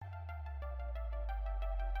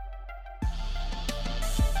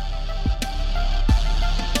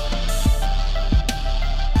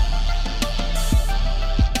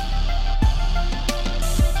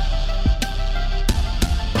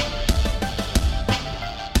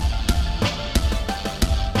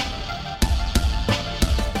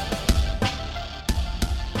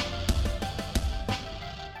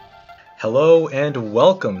Hello and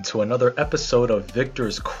welcome to another episode of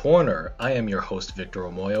Victor's Corner. I am your host, Victor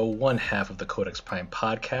Omoyo, one half of the Codex Prime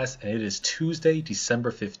podcast, and it is Tuesday,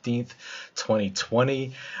 December 15th,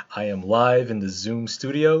 2020. I am live in the Zoom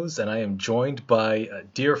studios, and I am joined by a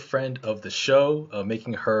dear friend of the show,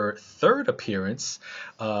 making her third appearance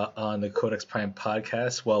on the Codex Prime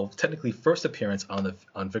podcast. Well, technically first appearance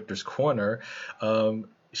on Victor's Corner.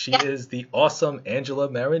 She is the awesome Angela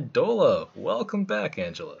Marandola. Welcome back,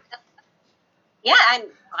 Angela. Yeah, I'm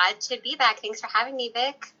glad to be back. Thanks for having me,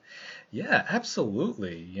 Vic. Yeah,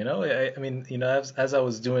 absolutely. I mean, as I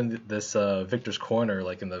was doing this Victor's Corner,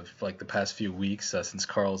 like in the past few weeks, since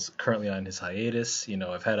Carl's currently on his hiatus,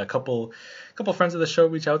 I've had a couple friends of the show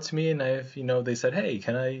reach out to me, and they said, "Hey,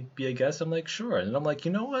 can I be a guest?" I'm like, "Sure." And I'm like, you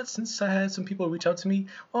know what? Since I had some people reach out to me,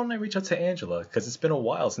 why don't I reach out to Angela? Because it's been a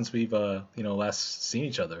while since we've last seen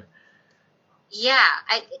each other. Yeah,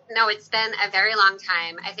 it's been a very long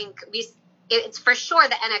time. I think it's for sure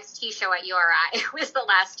the NXT show at URI was the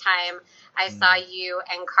last time I saw you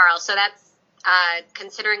and Carl. So that's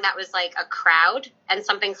considering that was like a crowd and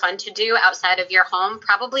something fun to do outside of your home,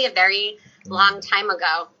 probably a very long time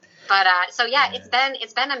ago. But so yeah, it's been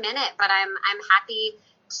a minute, but I'm happy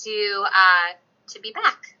to be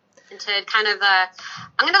back and to kind of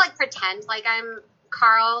I'm gonna like pretend like I'm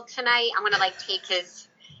Carl tonight. I'm gonna like take his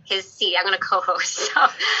seat. I'm going to co-host. So,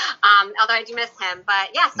 although I do miss him, but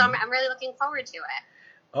yeah, so I'm really looking forward to it.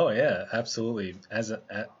 Oh yeah, absolutely.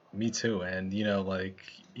 Me too. And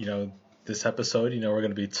this episode, we're going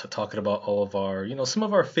to be talking about all of our, some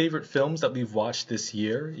of our favorite films that we've watched this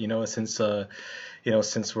year. Since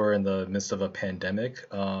we're in the midst of a pandemic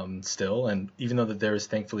still, and even though that there is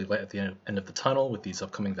thankfully light at the end of the tunnel with these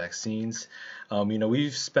upcoming vaccines,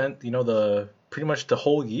 we've spent pretty much the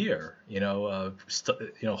whole year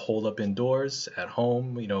holed up indoors at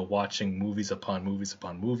home, watching movies upon movies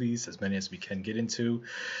upon movies, as many as we can get into.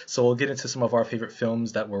 So we'll get into some of our favorite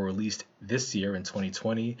films that were released this year in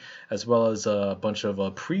 2020, as well as a bunch of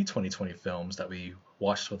pre-2020 films that we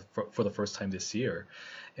watched for the first time this year.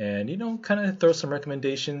 And, kind of throw some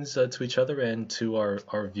recommendations to each other and to our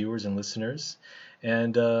viewers and listeners.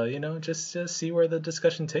 And, just see where the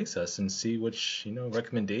discussion takes us and see which,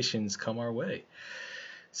 recommendations come our way.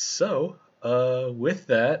 So, with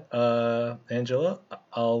that, Angela,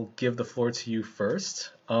 I'll give the floor to you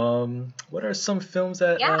first. What are some films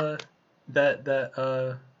that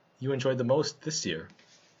you enjoyed the most this year?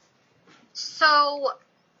 So,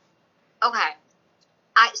 okay.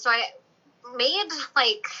 I made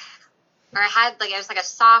it was like a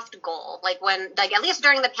soft goal, like when, like at least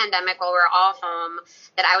during the pandemic while we were all home,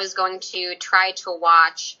 that I was going to try to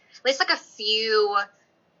watch at least like a few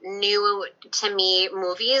new to me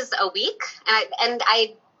movies a week, and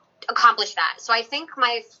I accomplished that. So I think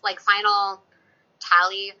my final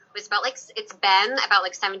tally was it's been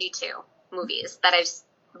about 72 movies that I've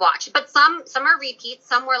watched, but some are repeats,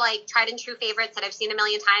 some were like tried and true favorites that I've seen a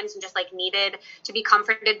million times and just needed to be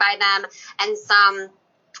comforted by them, and some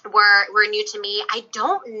were new to me. I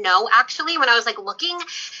don't know, actually, when I was looking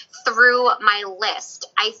through my list,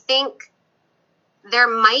 I think there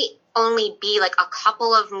might only be a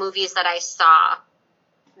couple of movies that I saw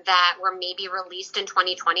that were maybe released in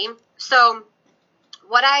 2020. So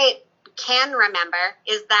what I can remember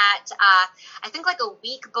is that I think a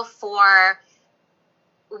week before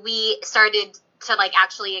we started to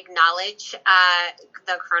actually acknowledge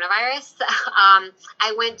the coronavirus,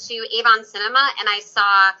 I went to Avon Cinema and I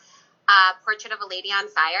saw Portrait of a Lady on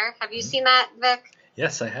Fire. Have you seen that, Vic?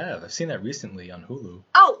 Yes, I have. I've seen that recently on Hulu.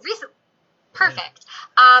 Oh, recently. Perfect.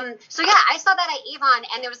 Yeah. So yeah, I saw that at Avon,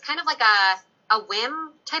 and it was kind of like a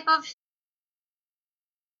whim type of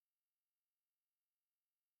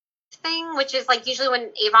thing, which is usually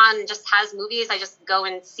when Avon just has movies, I just go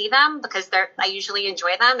and see them because I usually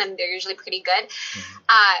enjoy them and they're usually pretty good.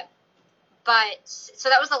 Mm-hmm. But so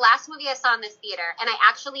that was the last movie I saw in this theater, and I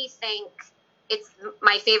actually think it's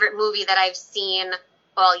my favorite movie that I've seen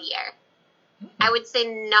all year. Mm-hmm. I would say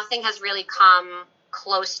nothing has really come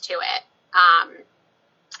close to it.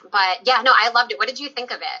 But yeah, no, I loved it. What did you think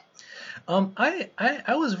of it?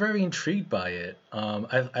 I was very intrigued by it.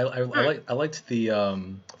 I liked the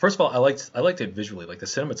first of all, I liked it visually. The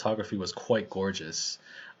cinematography was quite gorgeous.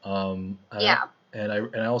 Yeah. And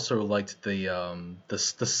I also liked the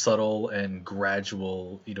subtle and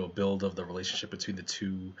gradual build of the relationship between the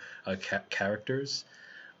two characters.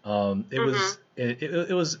 It was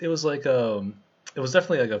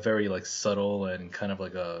definitely a very subtle and kind of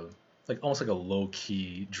almost a low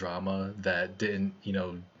key drama that didn't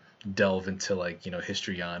delve into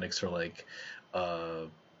histrionics or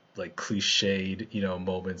like cliched,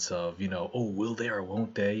 moments of, oh, will they or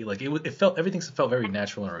won't they? Like it felt everything felt very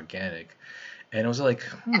natural and organic, and I was like,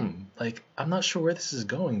 like I'm not sure where this is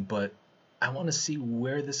going, but I want to see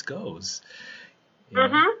where this goes. You know?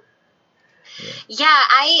 Mm-hmm. Yeah,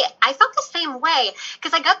 I felt the same way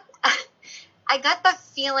because I got the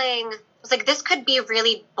feeling I was like this could be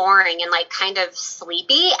really boring and like kind of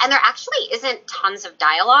sleepy, and there actually isn't tons of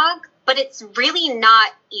dialogue, but it's really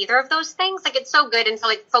not either of those things. Like it's so good, and for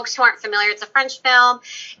like folks who aren't familiar, it's a French film,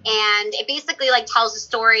 and it basically like tells the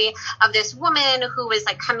story of this woman who was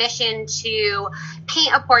like commissioned to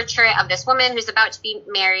paint a portrait of this woman who's about to be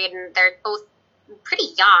married, and they're both pretty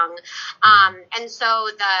young, and so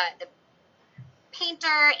the painter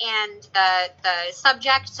and the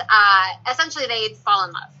subject, essentially they fall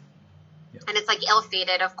in love. Yep. And it's like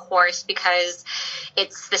ill-fated, of course, because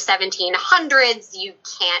it's the 1700s. You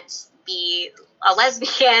can't be a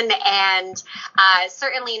lesbian, and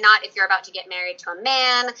certainly not if you're about to get married to a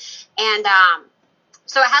man. And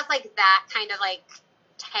so it has like that kind of like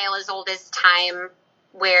tale as old as time,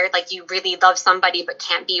 where like you really love somebody but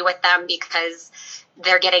can't be with them because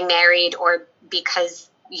they're getting married or because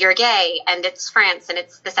you're gay and it's France and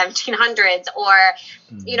it's the 1700s, or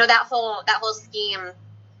that whole scheme.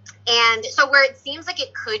 And so where it seems like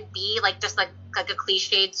it could be like just like a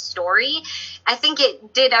cliched story, I think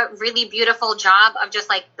it did a really beautiful job of just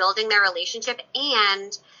like building their relationship.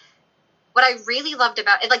 And what I really loved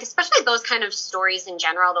about it, like especially those kind of stories in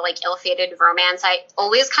general, the like ill-fated romance, I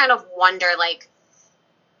always kind of wonder like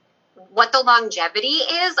what the longevity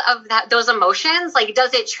is of those emotions. Like,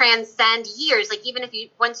 does it transcend years? Like, even if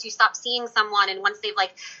once you stop seeing someone and once they've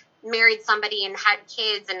like married somebody and had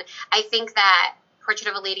kids. And I think that Portrait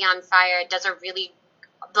of a Lady on Fire does a really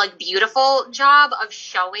like beautiful job of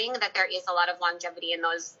showing that there is a lot of longevity in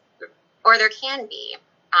those, or there can be.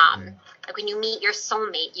 Like when you meet your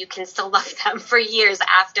soulmate, you can still love them for years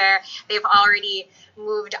after they've already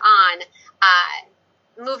moved on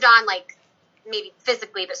like maybe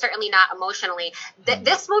physically, but certainly not emotionally.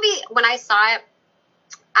 This movie, when I saw it,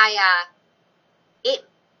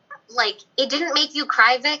 it didn't make you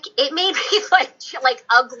cry, Vic. It made me like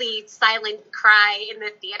ugly, silent cry in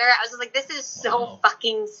the theater. I was just like, this is so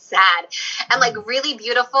fucking sad and like really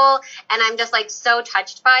beautiful. And I'm just like so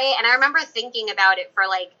touched by it. And I remember thinking about it for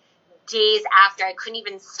like days after. I couldn't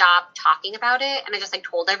even stop talking about it. And I just like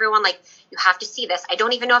told everyone, like, you have to see this. I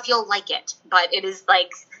don't even know if you'll like it, but it is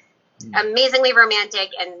like amazingly romantic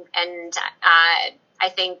and I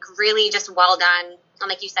think really just well done. And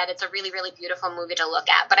like you said, it's a really, really beautiful movie to look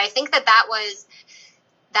at. But I think that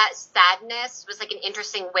sadness was like an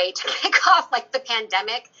interesting way to kick off like the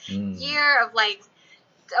pandemic year of like,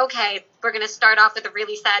 okay, we're going to start off with a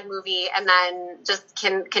really sad movie and then just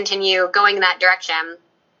can continue going in that direction.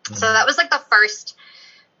 So that was like the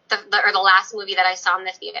last movie that I saw in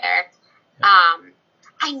the theater.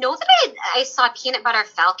 I know that I saw Peanut Butter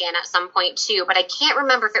Falcon at some point too, but I can't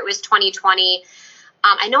remember if it was 2020.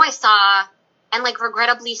 I know I saw, and like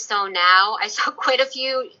regrettably so now, I saw quite a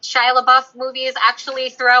few Shia LaBeouf movies actually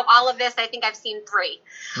throughout all of this. I think I've seen 3.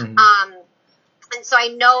 And so I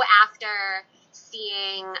know after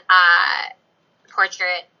seeing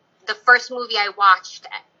Portrait, the first movie I watched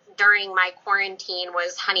during my quarantine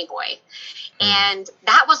was Honey Boy. And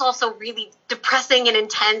that was also really depressing and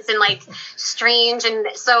intense and like strange. And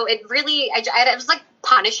so it really, I was like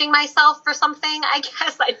punishing myself for something, I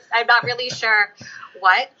guess. I'm not really sure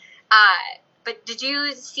what. But did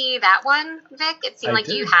you see that one, Vic? It seemed like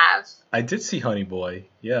you have. I did see Honey Boy.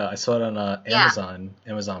 Yeah, I saw it on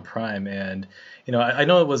Amazon Prime. And, I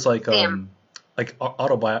know it was like kind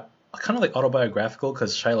of like autobiographical,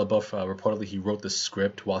 because Shia LaBeouf reportedly he wrote the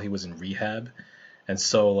script while he was in rehab, and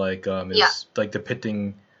so like it's like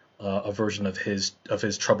depicting a version of his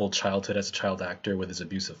troubled childhood as a child actor with his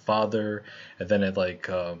abusive father, and then it like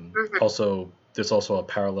also there's also a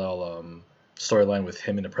parallel storyline with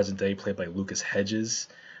him in the present day played by Lucas Hedges,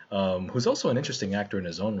 who's also an interesting actor in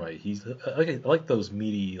his own right. He's I like those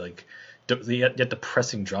meaty like yet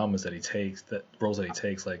depressing dramas that he takes, roles that he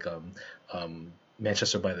takes, like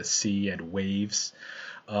Manchester by the Sea and Waves.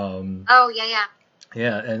 Yeah,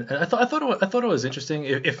 and I thought it was interesting.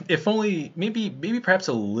 If only maybe perhaps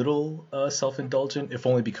a little self-indulgent. If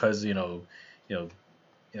only because I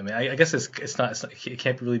mean, I guess it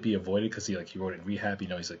can't really be avoided because he wrote it in rehab.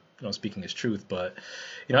 He's like speaking his truth. But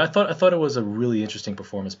I thought it was a really interesting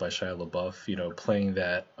performance by Shia LaBeouf. Playing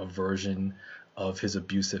that aversion of his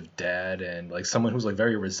abusive dad, and like someone who's like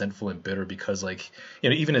very resentful and bitter because like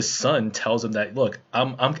even his son tells him that, look,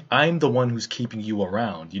 I'm the one who's keeping you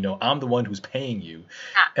around, I'm the one who's paying you.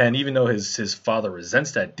 And even though his father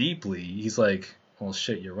resents that deeply, he's like, Well,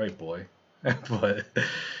 shit, you're right, boy. But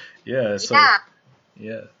yeah, so Yeah.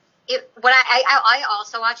 yeah. I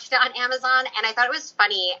also watched it on Amazon, and I thought it was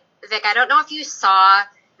funny, Vic. I don't know if you saw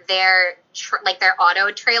their their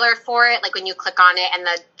auto trailer for it. Like when you click on it and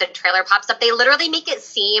the trailer pops up, they literally make it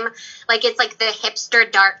seem like it's like the hipster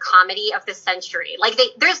dark comedy of the century. Like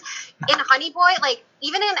there's in Honey Boy, like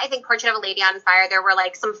even in I think Portrait of a Lady on Fire, there were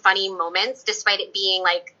like some funny moments, despite it being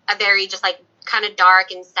like a very just like kind of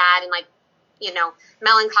dark and sad and like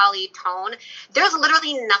melancholy tone. There's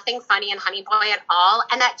literally nothing funny in Honey Boy at all.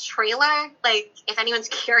 And that trailer, like, if anyone's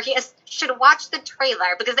curious, should watch the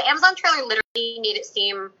trailer because the Amazon trailer literally made it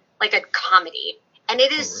seem like a comedy. And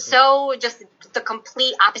it is so just the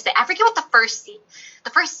complete opposite. I forget what the first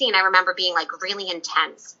scene I remember being like really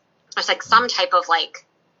intense. There's like some type of like,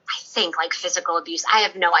 I think like physical abuse. I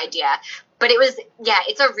have no idea. But it was,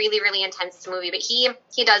 it's a really, really intense movie, but he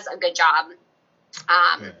does a good job.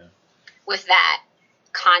 With that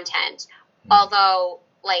content, although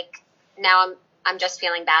like now I'm just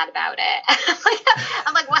feeling bad about it.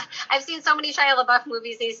 I'm like, what? I've seen so many Shia LaBeouf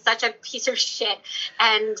movies. He's such a piece of shit,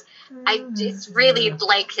 and I just really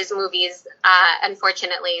like his movies,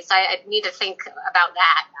 unfortunately. So I need to think about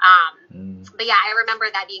that. But yeah, I remember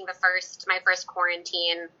that being my first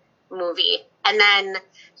quarantine movie, and then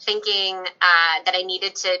thinking that I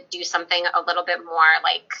needed to do something a little bit more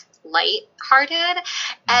like light-hearted,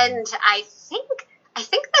 and I think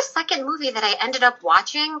the second movie that I ended up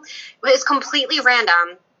watching was completely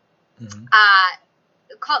random,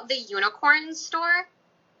 called The Unicorn Store.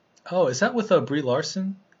 Oh, is that with Brie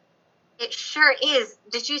Larson? It sure is.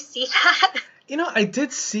 Did you see that? I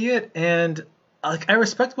did see it, and like I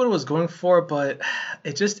respect what it was going for, but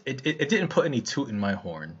it just it didn't put any toot in my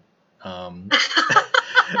horn.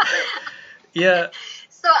 Yeah.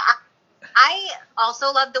 So I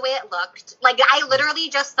also loved the way it looked. Like I literally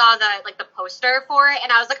just saw the poster for it, and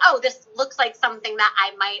I was like, oh, this looks like something that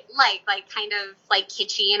I might like kind of like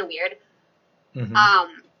kitschy and weird.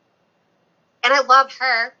 And I love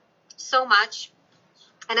her so much,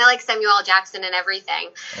 and I like Samuel L. Jackson and everything.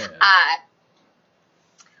 Oh, yeah.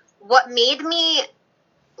 What made me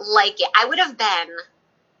like it, I would have been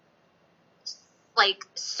like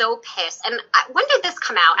so pissed. And when did this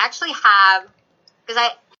come out? I actually have,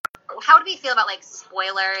 how do we feel about like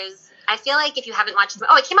spoilers? I feel like if you haven't watched it,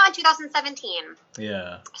 it came out in 2017.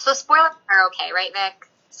 Yeah. So spoilers are okay, right, Vic?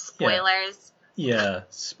 Spoilers. Yeah,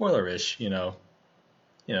 spoilerish, Well,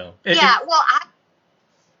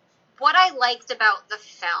 what I liked about the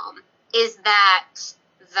film is that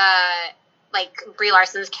Brie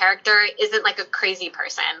Larson's character isn't like a crazy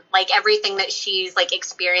person. Like everything that she's like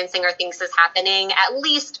experiencing or thinks is happening, at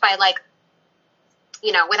least by like,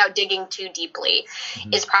 without digging too deeply,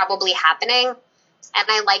 is probably happening. And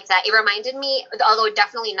I liked that. It reminded me, although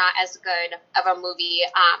definitely not as good of a movie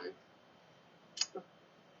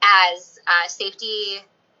as Safety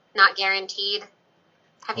Not Guaranteed.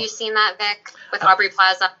 Have you seen that, Vic? With Aubrey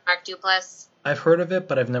Plaza, Mark Duplass? I've heard of it,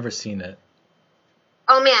 but I've never seen it.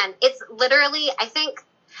 Oh, man. It's literally, I say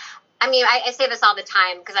this all the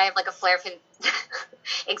time because I have like a flair for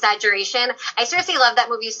exaggeration. I seriously love that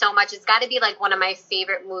movie so much. It's got to be like one of my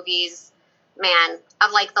favorite movies, man,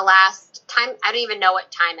 of like the last time. I don't even know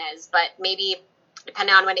what time is, but maybe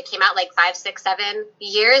depending on when it came out, like 5, 6, 7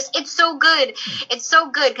 years. It's so good. It's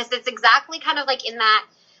so good because it's exactly kind of like in that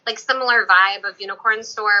like similar vibe of Unicorn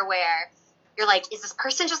Store where you're like, is this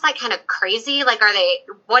person just like kind of crazy? Like,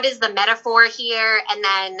 what is the metaphor here? And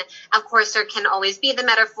then of course there can always be the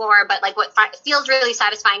metaphor, but like what feels really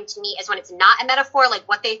satisfying to me is when it's not a metaphor, like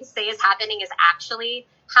what they say is happening is actually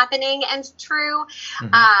happening and true.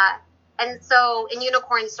 And so in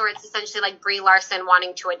Unicorn Store, it's essentially like Brie Larson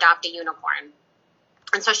wanting to adopt a unicorn.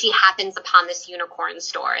 And so she happens upon this unicorn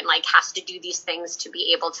store and like has to do these things to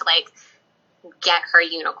be able to like get her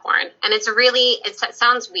unicorn. And it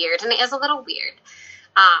sounds weird, and it is a little weird.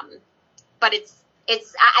 But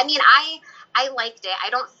I liked it.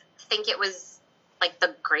 I don't think it was like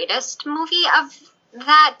the greatest movie of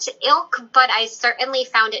that ilk, but I certainly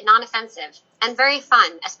found it non-offensive and very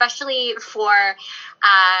fun, especially for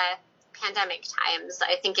pandemic times.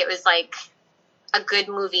 I think it was like a good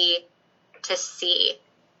movie to see.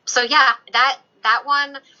 So yeah, that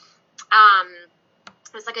one,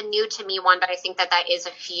 it's like a new to me one, but I think that is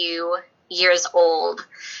a few years old.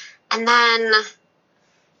 And then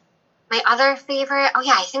my other favorite,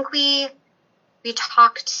 I think we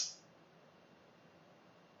talked.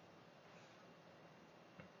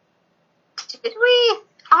 Did we?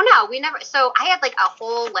 Oh no, we never. So I had like a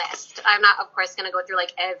whole list. I'm not, of course, going to go through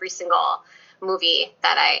like every single movie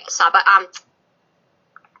that I saw, but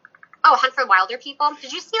Oh, Hunt for Wilder People.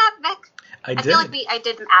 Did you see that, Vic? I feel did. like I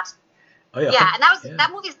did ask. Oh yeah. Yeah, and Yeah.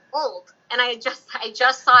 that movie's old, and I just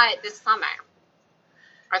saw it this summer,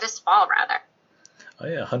 or this fall rather, Oh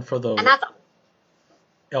yeah, and that's Hunt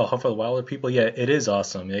for the Wilder People. Yeah, it is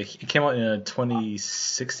awesome. It came out in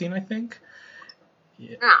 2016, I think.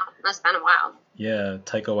 Yeah, that's been a while. yeah.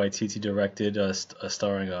 Taika Waititi directed,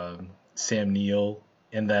 starring Sam Neill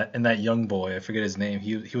and that young boy. I forget his name.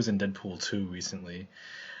 He was in Deadpool 2 recently.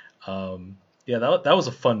 Yeah, that was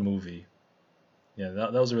a fun movie. Yeah,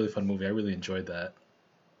 that was a really fun movie. I really enjoyed that.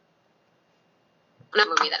 Another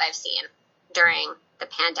movie that I've seen during the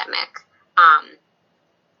pandemic.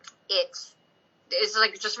 It's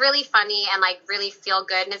like just really funny and like really feel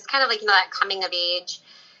good, and it's kind of like that coming of age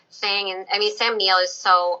thing. And I mean, Sam Neill is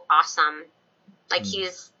so awesome. Like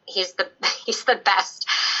he's the he's the best.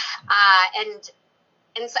 I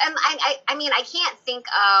mean, I can't think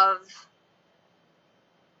of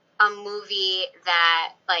a movie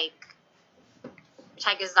that like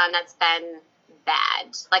Taika's done that's been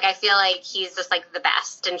bad. Like I feel like he's just like the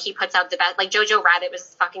best, and he puts out the best. Like Jojo Rabbit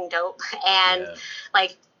was fucking dope, and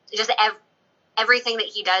like just everything that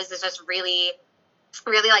he does is just really,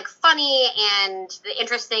 really like funny and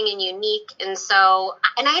interesting and unique. And so,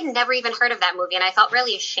 and I had never even heard of that movie, and I felt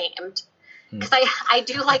really ashamed because I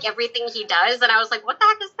do like everything he does, and I was like, what the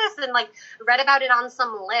heck is this? And like read about it on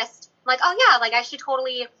some list. I'm like, oh yeah, like I should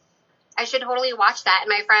totally watch that. And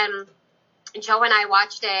my friend Joe and I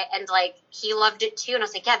watched it, and like he loved it too. And I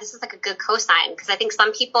was like, yeah, this is like a good cosign, because I think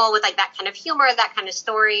some people with like that kind of humor, that kind of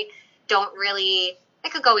story, don't really.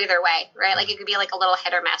 It could go either way, right? Like it could be like a little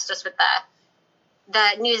hit or miss, just with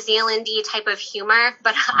the New Zealand-y type of humor.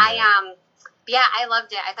 But I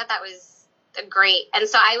loved it. I thought that was great. And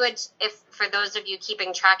so I would, if for those of you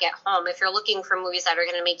keeping track at home, if you're looking for movies that are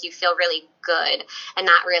going to make you feel really good and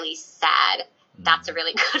not really sad, that's a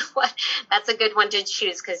really good one. That's a good one to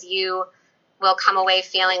choose, because you will come away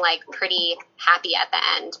feeling like pretty happy at the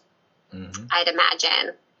end, I'd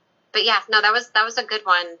imagine. But yeah, no, that was a good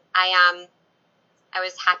one. I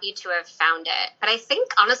was happy to have found it. But I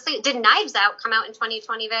think, honestly, did Knives Out come out in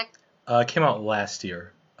 2020, Vic? It came out last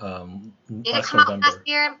year. Did it come out last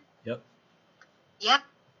year? Yep. Yep. I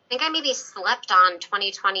think I maybe slept on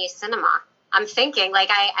 2020 cinema. I'm thinking, like,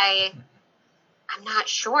 I'm not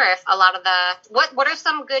sure if a lot of the... What are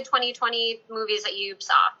some good 2020 movies that you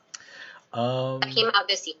saw that came out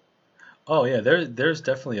this year? Oh, yeah, there's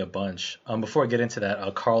definitely a bunch. Before I get into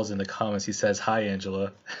that, Carl's in the comments. He says, hi,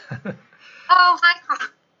 Angela. Oh, hi, Carl.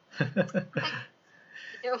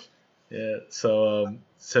 Yeah, so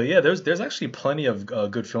yeah, there's actually plenty of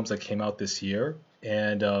good films that came out this year,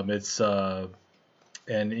 and it's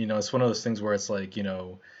it's one of those things where it's like,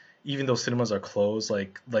 even though cinemas are closed,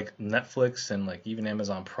 like Netflix and like even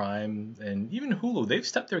Amazon Prime and even Hulu, they've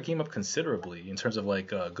stepped their game up considerably in terms of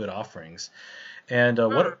like good offerings. And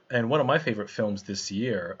one of my favorite films this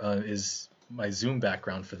year is my Zoom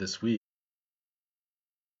background for this week.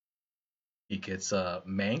 It's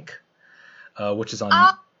Mank, which is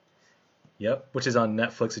on which is on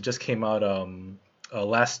Netflix. It just came out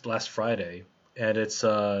last Friday, and it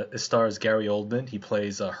stars Gary Oldman. He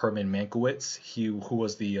plays Herman Mankiewicz, who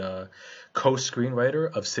was the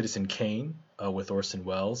co-screenwriter of Citizen Kane with Orson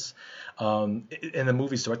Welles. And the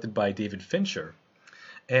movie's directed by David Fincher.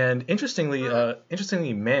 And interestingly,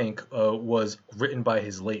 Mank was written by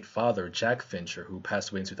his late father, Jack Fincher, who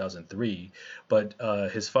passed away in 2003. But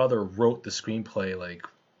his father wrote the screenplay like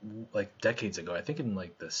decades ago, I think in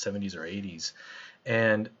like the 70s or 80s.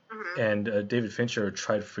 And David Fincher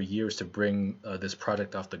tried for years to bring this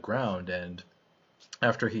project off the ground. And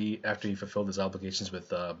after he fulfilled his obligations with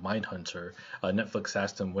Mindhunter, Netflix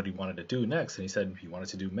asked him what he wanted to do next, and he said he wanted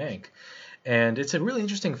to do Mank. And it's a really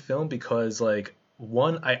interesting film because like.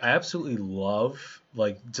 One, I absolutely love,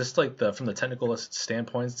 like, just like from the technical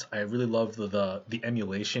standpoints, I really love the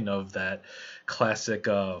emulation of that classic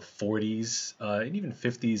 40s and even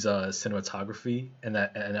 50s cinematography and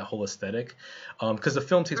that whole aesthetic, because the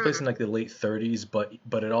film takes place in like the late 30s, but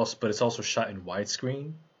it's also shot in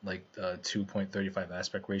widescreen, like 2.35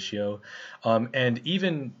 aspect ratio, and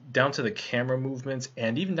even down to the camera movements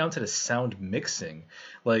and even down to the sound mixing,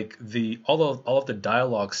 like all of the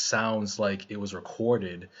dialogue sounds like it was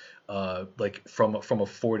recorded like from a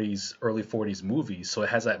early 40s movie, so it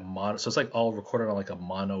has that mono, so it's like all recorded on like a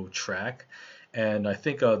mono track. And I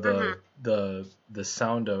think the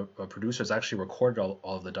sound producers actually recorded all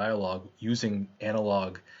of the dialogue using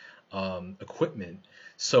analog equipment.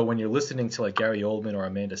 So when you're listening to like Gary Oldman or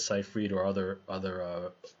Amanda Seyfried or the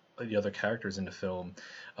other characters in the film,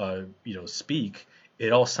 speak,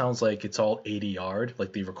 it all sounds like it's all ADR'd,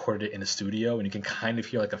 like they recorded it in a studio, and you can kind of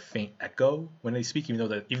hear like a faint echo when they speak, even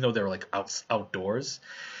though they're like outdoors.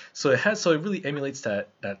 So it really emulates that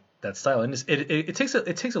style, and it takes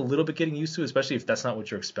a little bit getting used to, especially if that's not what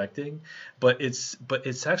you're expecting. But Yeah.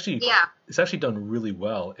 it's actually done really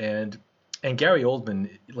well, and Gary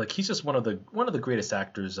Oldman, like he's just one of the greatest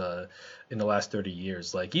actors in the last 30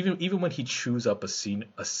 years. Like even when he chews up a scene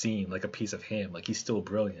like a piece of ham, like he's still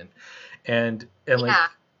brilliant. And Yeah.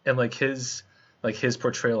 like his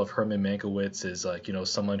portrayal of Herman Mankiewicz is like,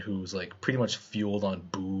 someone who's like pretty much fueled on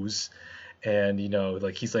booze, and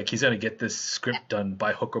like he's gonna get this script done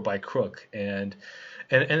by hook or by crook. And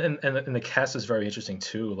the cast is very interesting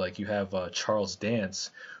too. Like you have Charles Dance,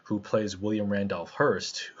 who plays William Randolph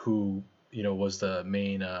Hearst, who was the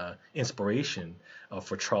main inspiration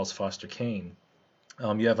for Charles Foster Kane.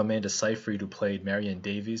 You have Amanda Seyfried, who played Marion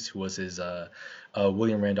Davies, who was his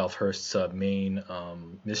William Randolph Hearst's main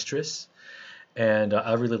mistress. And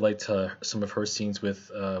I really liked some of her scenes with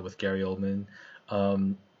Gary Oldman.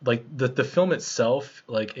 Like the film itself,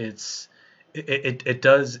 like it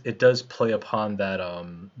does play upon that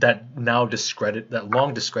long discredited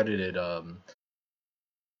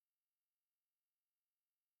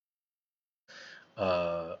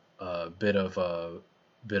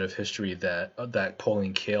bit of history that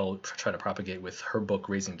Pauline Kael tried to propagate with her book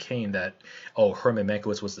Raising Cain, that Herman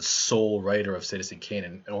Mankiewicz was the sole writer of Citizen Kane,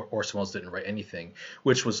 and Orson Welles didn't write anything,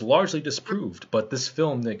 which was largely disproved. But this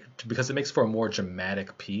film, because it makes for a more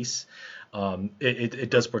dramatic piece,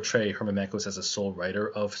 it does portray Herman Mankiewicz as a sole writer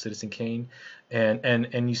of Citizen Kane,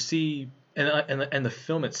 and you see, and the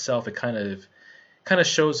film itself, it kind of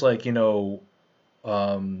shows, like, the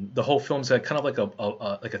whole film's like kind of like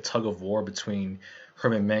a tug of war between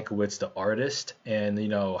Herman Mankiewicz, the artist, and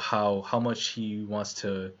how much he wants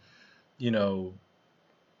to, you know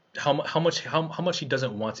how much he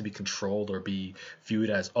doesn't want to be controlled or be viewed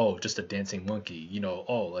as, just a dancing monkey.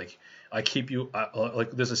 Like, I keep you, like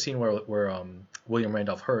there's a scene where William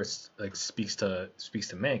Randolph Hearst like speaks to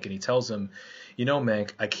Mank, and he tells him,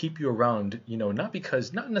 Mank, I keep you around,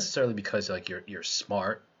 not necessarily because like you're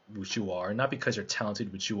smart, which you are, not because you're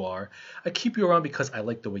talented, which you are. I keep you around because I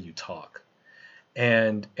like the way you talk.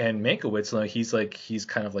 And Mankiewicz, he's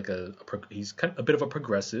kind of like he's kind of a bit of a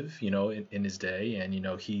progressive, in his day, and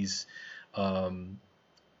he's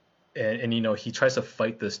he tries to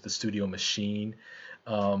fight the studio machine,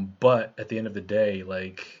 but at the end of the day,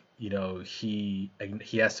 like, he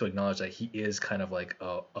has to acknowledge that he is kind of like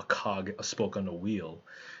a cog, a spoke on the wheel,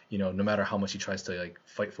 no matter how much he tries to like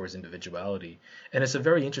fight for his individuality. And it's a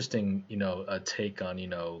very interesting, a take on,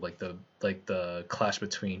 like the clash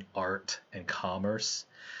between art and commerce,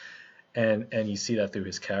 and you see that through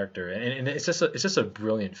his character, and it's just a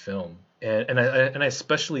brilliant film. And I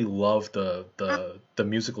especially love the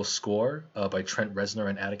musical score by Trent Reznor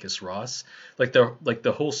and Atticus Ross. Like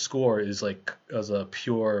the whole score is like as a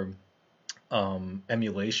pure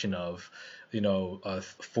emulation of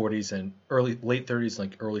 40s and late 30s,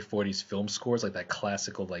 like early 40s film scores, like that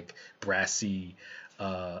classical, like brassy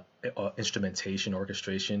instrumentation,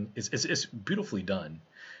 orchestration. It's beautifully done.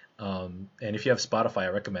 And if you have Spotify, I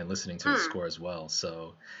recommend listening to the score as well.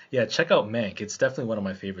 So yeah, check out Mank. It's definitely one of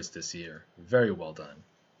my favorites this year. Very well done.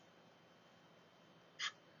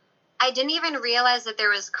 I didn't even realize that there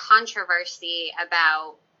was controversy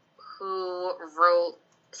about who wrote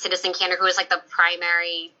Citizen Kane, or who was like the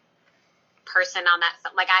primary person on that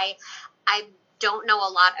film. Like, I don't know a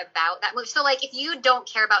lot about that movie. So like, if you don't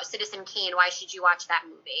care about Citizen Kane, why should you watch that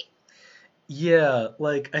movie? Yeah,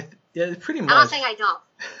 like yeah, pretty much. I'm not saying I don't.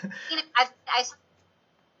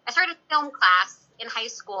 I started film class in high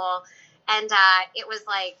school, and it was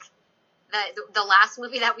like the last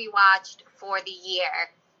movie that we watched for the year,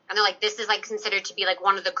 and they're like, this is like considered to be like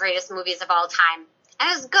one of the greatest movies of all time, and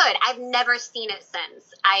it was good. I've never seen it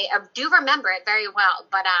since. I do remember it very well,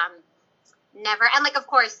 but never. And like, of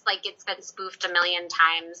course, like it's been spoofed a million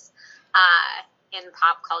times in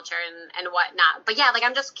pop culture and whatnot. But yeah, like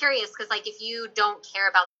I'm just curious, because like if you don't care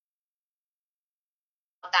about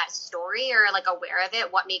that story or like aware of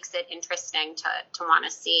it, what makes it interesting to want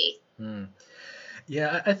to see?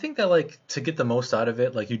 Yeah, I think that like to get the most out of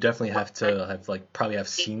it, like you definitely have to have like probably have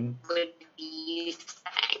seen. Would you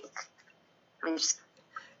think? I'm just.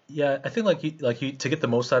 Yeah, I think like you to get the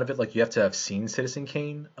most out of it, like you have to have seen Citizen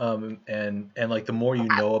Kane, and like the more you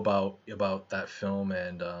know about that film,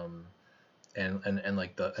 and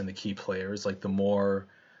like the key players, like the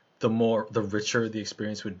richer the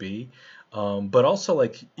experience would be. But also,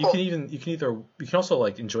 like you can also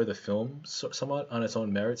like enjoy the film somewhat on its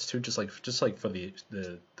own merits too, just like for the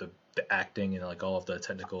acting and like all of the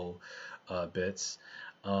technical bits.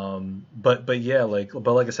 But yeah, like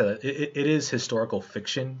I said, it is historical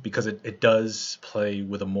fiction because it does play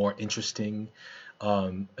with a more interesting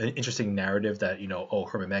an interesting narrative that,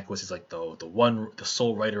 Herman Mankiewicz is like the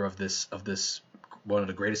sole writer of this one of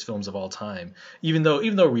the greatest films of all time. Even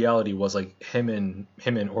though reality was like him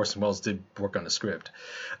and Orson Welles did work on the script.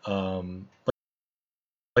 Um,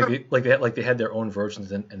 they had their own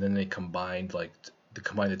versions, and then they combined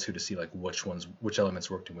the two to see like which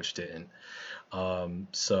elements worked and which didn't. Um,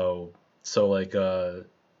 so so like uh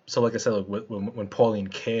like I said, like when Pauline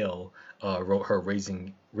Kael wrote her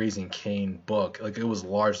Raising Cain book, like it was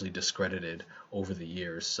largely discredited over the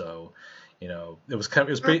years. So it was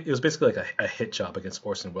basically like a hit job against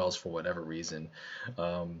Orson Welles for whatever reason.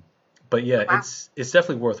 Um, but yeah, Wow. it's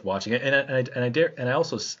definitely worth watching. And I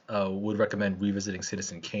also would recommend revisiting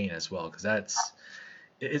Citizen Kane as well, because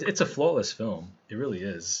it's a flawless film. It really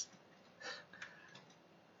is.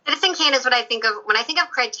 Citizen Kane is what I think of when I think of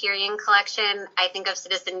Criterion Collection. I think of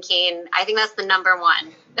Citizen Kane. I think that's the number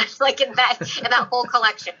one, like in that whole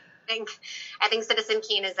collection. I think Citizen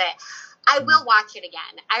Kane is it. I will watch it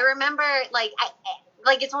again. I remember it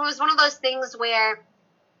was one of those things where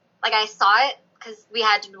like I saw it because we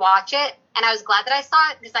had to watch it, and I was glad that I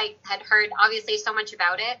saw it because I had heard obviously so much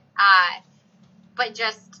about it.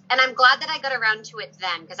 And I'm glad that I got around to it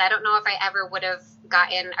then, because I don't know if I ever would have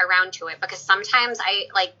gotten around to it, because sometimes I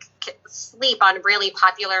sleep on really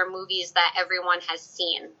popular movies that everyone has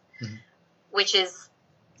seen, Mhm. which is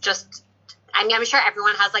just, I mean, I'm sure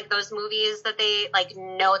everyone has like those movies that they like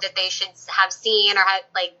know that they should have seen or have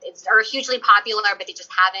are hugely popular, but they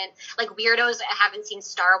just haven't. Like weirdos that haven't seen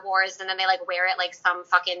Star Wars, and then they like wear it like some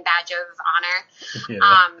fucking badge of honor.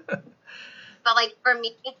 Yeah. But like for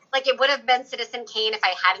me, like it would have been Citizen Kane if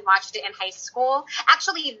I hadn't watched it in high school.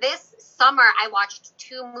 Actually, this summer I watched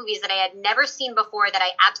two movies that I had never seen before that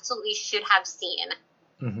I absolutely should have seen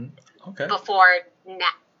Okay. before now.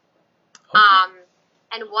 Okay.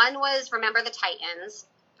 And one was Remember the Titans,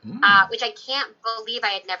 which I can't believe I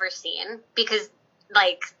had never seen, because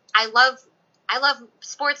like I love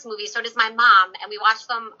sports movies. So does my mom, and we watch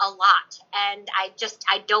them a lot. And I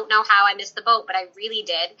don't know how I missed the boat, but I really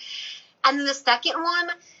did. And then the second one,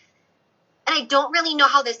 and I don't really know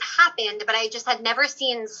how this happened, but I just had never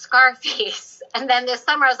seen Scarface. And then this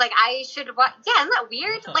summer I was like, I should watch. Yeah, isn't that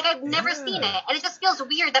weird? Like I've never seen it, and it just feels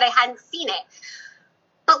weird that I hadn't seen it.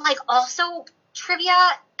 But like also trivia,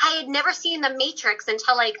 I had never seen The Matrix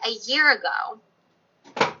until like a year ago.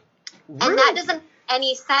 Really? And that doesn't make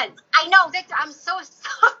any sense. I know, Victor, I'm so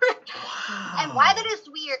sorry. Wow. And why that is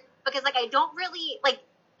weird, because like I don't really like.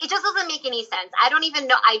 It just doesn't make any sense. I don't even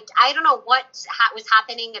know. I don't know what was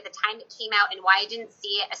happening at the time it came out and why I didn't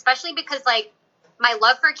see it, especially because, like, my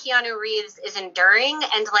love for Keanu Reeves is enduring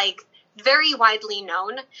and, like, very widely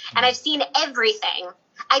known. And I've seen everything.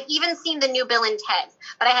 I've even seen the new Bill and Ted.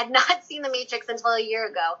 But I had not seen The Matrix until a year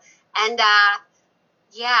ago. And,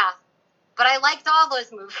 yeah. But I liked all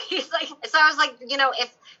those movies. So I was like,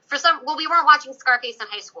 if for we weren't watching Scarface in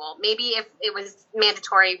high school. Maybe if it was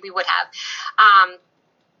mandatory, we would have.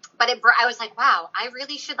 But I was like, wow, I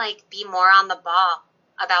really should like be more on the ball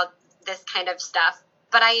about this kind of stuff.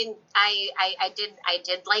 But I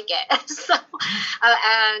did like it. So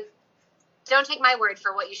don't take my word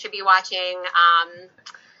for what you should be watching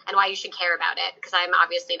and why you should care about it, because I'm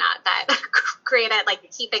obviously not that great at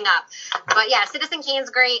like keeping up. But yeah, Citizen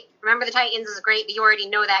Kane's great. Remember the Titans is great, but you already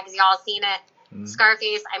know that because y'all seen it.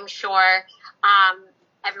 Scarface, I'm sure.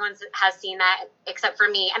 Everyone has seen that except for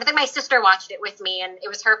me. And I think my sister watched it with me, and it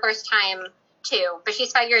was her first time too. But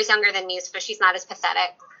she's 5 years younger than me, so she's not as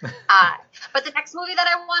pathetic. But the next movie that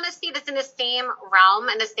I want to see that's in the same realm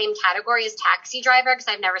and the same category is Taxi Driver, because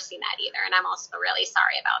I've never seen that either, and I'm also really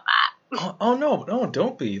sorry about that. Oh no,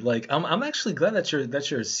 don't be. Like I'm actually glad that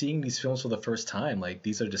you're seeing these films for the first time. Like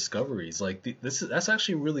these are discoveries. Like that's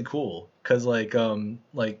actually really cool, because like That's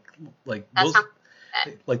those.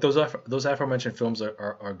 Like those aforementioned films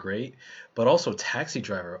are great, but also Taxi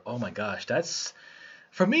Driver. Oh my gosh, that's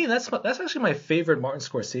actually my favorite Martin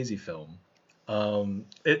Scorsese film.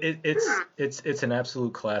 It's an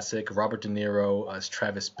absolute classic. Robert De Niro as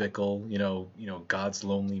Travis Bickle, God's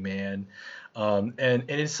lonely man, and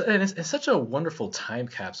it's such a wonderful time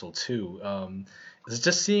capsule too. It's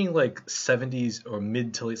just seeing like 70s or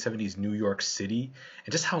mid to late 70s New York City,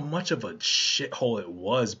 and just how much of a shithole it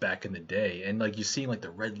was back in the day. And like you're seeing like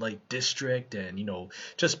the red light district, and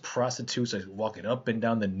just prostitutes like walking up and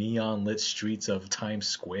down the neon lit streets of Times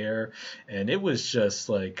Square. And it was just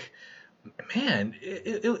like, man,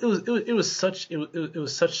 it was such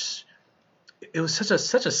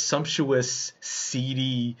such a sumptuous,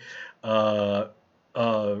 seedy,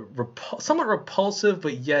 somewhat repulsive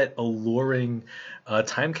but yet alluring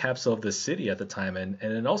time capsule of the city at the time,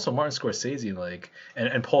 and also Martin Scorsese, like,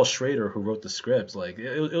 and Paul Schrader, who wrote the scripts. Like,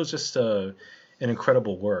 it was just an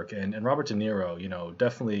incredible work, and Robert De Niro,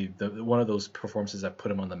 definitely one of those performances that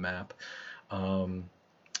put him on the map. um,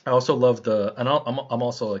 I also love I'm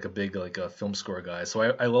also like a big like a film score guy, so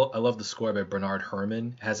I love the score by Bernard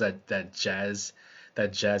Herrmann. It has that jazz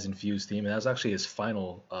infused theme, and that was actually his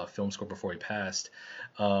final film score before he passed.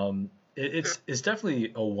 It's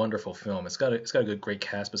definitely a wonderful film. It's got a great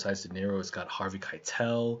cast besides De Niro. It's got Harvey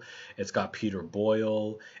Keitel. It's got Peter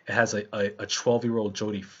Boyle. It has a 12-year-old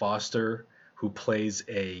Jodie Foster who plays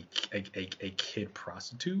a kid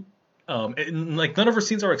prostitute. And, like, none of her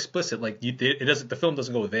scenes are explicit. Like, it doesn't, the film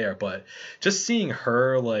doesn't go there. But just seeing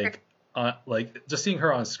her just seeing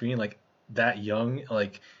her on screen, like, that young,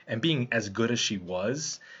 like, and being as good as she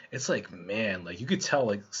was, it's like, man, like, you could tell,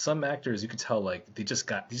 like, some actors, you could tell, like, they just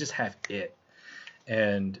have it.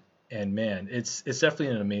 And man, it's definitely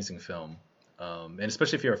an amazing film. And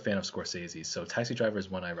especially if you're a fan of Scorsese. So Taxi Driver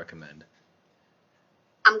is one I recommend.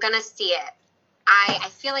 I'm gonna see it. I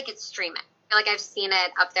feel like it's streaming. I feel like I've seen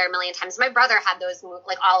it up there a million times. My brother had those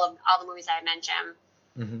like all the movies I mentioned,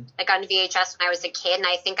 Mm-hmm. like on VHS when I was a kid, and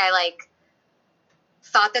I think I like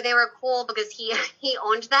thought that they were cool because he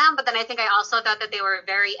owned them, but then I think I also thought that they were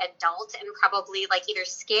very adult and probably like either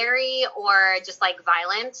scary or just like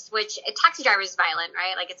violent. Which Taxi Driver is violent,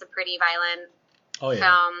 right? Like it's a pretty violent Oh yeah.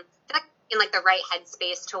 film. I feel like I'm in like the right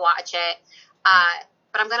headspace to watch it,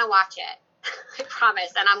 but I'm gonna watch it. I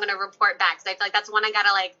promise, and I'm gonna report back because I feel like that's one I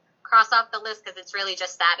gotta like cross off the list because it's really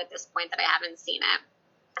just sad at this point that I haven't seen it.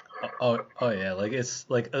 Oh yeah, like it's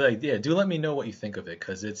like yeah. Do let me know what you think of it,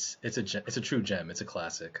 because it's a true gem. It's a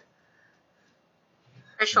classic.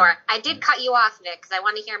 For Yeah. sure. I did cut you off, Vic, because I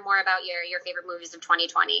want to hear more about your favorite movies of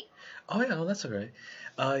 2020. Oh yeah, well, that's all right.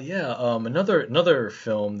 Yeah. Another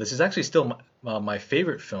film. This is actually still my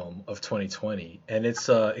favorite film of 2020, and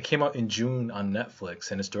it came out in June on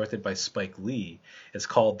Netflix, and it's directed by Spike Lee. It's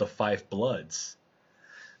called The Five Bloods.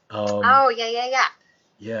 Um, Oh, yeah, yeah, yeah.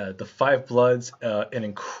 Yeah, The Five Bloods, an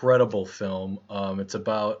incredible film. It's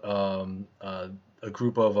about a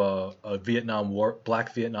group of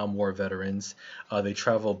Black Vietnam War veterans. They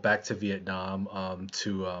travel back to Vietnam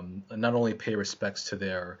to not only pay respects to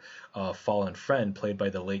their fallen friend, played by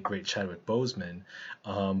the late great Chadwick Boseman,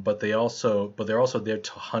 but they're also there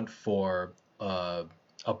to hunt for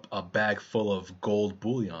a bag full of gold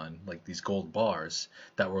bullion, like these gold bars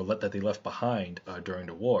that they left behind during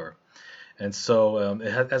the war. And so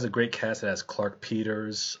has a great cast. It has Clark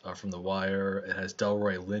Peters from The Wire. It has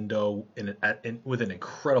Delroy Lindo with an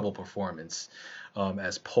incredible performance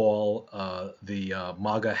as Paul, the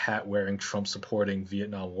MAGA hat wearing, Trump supporting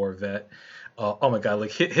Vietnam War vet. Oh my God, like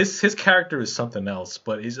his character is something else,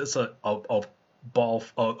 but he's just a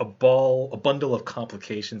bundle of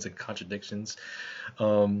complications and contradictions.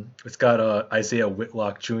 It's got Isaiah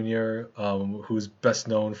Whitlock Jr., who's best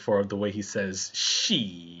known for the way he says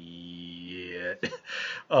 "shit."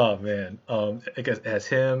 Oh man, it has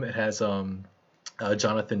him. It has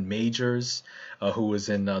Jonathan Majors, who was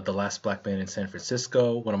in The Last Black Man in San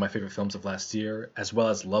Francisco, one of my favorite films of last year, as well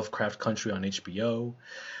as Lovecraft Country on HBO.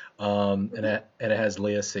 And it has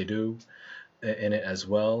Léa Seydoux in it as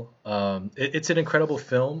well. It's an incredible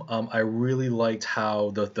film. I really liked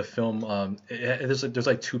how the film there's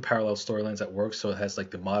like two parallel storylines at work. So it has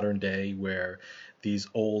like the modern day where these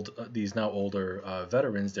now older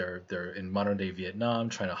veterans, they're in modern day Vietnam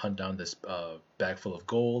trying to hunt down this bag full of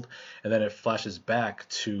gold, and then it flashes back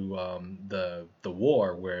to the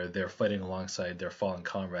war where they're fighting alongside their fallen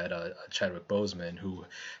comrade Chadwick Boseman, who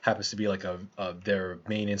happens to be like their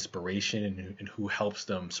main inspiration, and who helps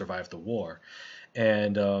them survive the war.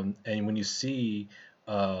 And when you see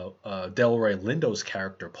Delroy Lindo's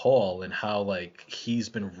character Paul, and how like he's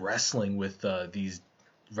been wrestling with these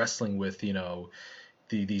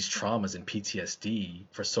traumas and PTSD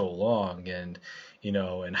for so long, and you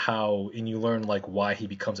learn like why he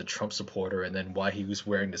becomes a Trump supporter, and then why he was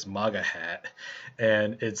wearing this MAGA hat,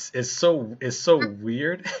 and it's so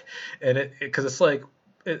weird, and it because it's like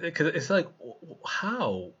because it's like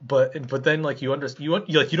how, but then like you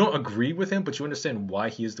don't agree with him, but you understand why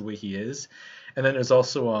he is the way he is. And then there's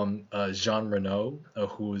also Jean Reno,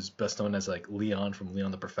 who is best known as like Leon from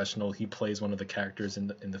Leon the Professional. He plays one of the characters in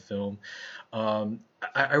the film.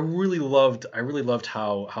 I really loved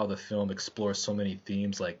how the film explores so many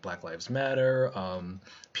themes like Black Lives Matter,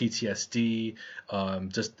 PTSD,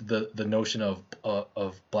 just the notion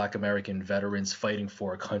of Black American veterans fighting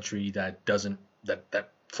for a country that doesn't that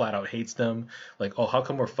flat out hates them. Like, oh, how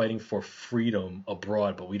come we're fighting for freedom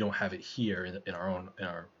abroad, but we don't have it here in our own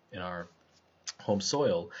in our home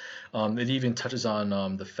soil. It even touches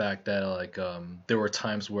on the fact that like there were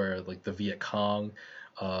times where like the Viet Cong,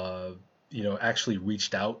 uh, actually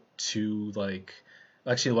reached out to like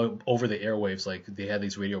actually like, over the airwaves, like they had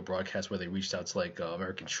these radio broadcasts where they reached out to like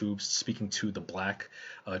American troops, speaking to the black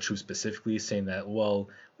troops specifically, saying that, well,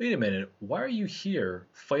 wait a minute, why are you here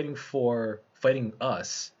fighting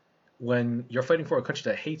us when you're fighting for a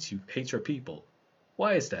country that hates you, hates your people?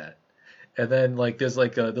 Why is that? And then like there's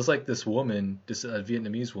like this woman, this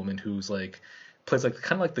Vietnamese woman who's like plays like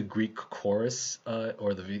kind of like the Greek chorus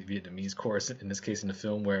or the Vietnamese chorus in this case in the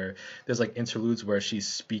film, where there's like interludes where she's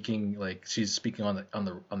speaking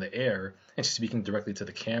on the air, and she's speaking directly to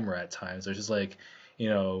the camera at times. There's just like, you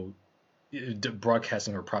know,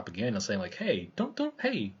 broadcasting her propaganda, saying like, hey, don't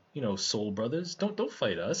hey, soul brothers, don't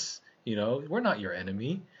fight us. We're not your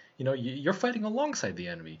enemy. You're fighting alongside the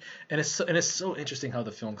enemy, and it's so interesting how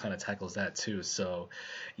the film kind of tackles that too. So,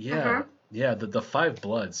 yeah, Mm-hmm. yeah, the Five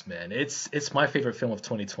Bloods, man, it's my favorite film of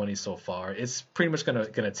 2020 so far. It's pretty much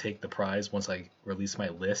gonna take the prize once I release my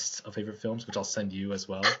list of favorite films, which I'll send you as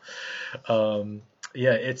well.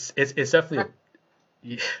 Yeah, it's definitely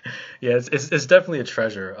yeah, yeah, it's definitely a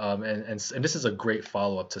treasure. And this is a great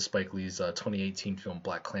follow up to Spike Lee's 2018 film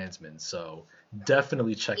Black Klansman. So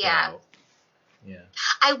definitely check it Yeah. out. Yeah.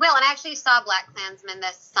 I will, and I actually saw Black Klansman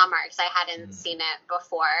this summer because I hadn't Mm. seen it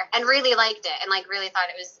before, and really liked it, and like really thought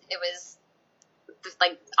it was just,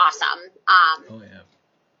 like awesome. Oh yeah.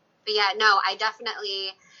 But yeah, no, I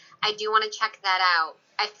do want to check that out.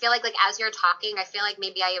 I feel like as you're talking, I feel like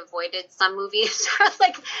maybe I avoided some movies,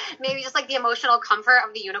 like maybe just like the emotional comfort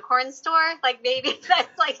of the unicorn store. Like maybe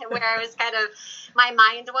that's like where I was kind of, my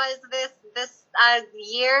mind was this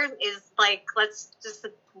year is like, let's just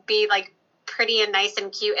be like pretty and nice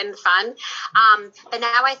and cute and fun. But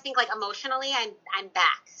now I think like emotionally I'm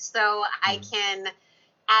back, so I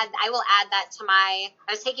will add that to I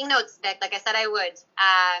was taking notes, Vic, like I said I would.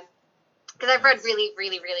 Because I've read Nice. really,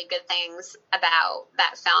 really, really good things about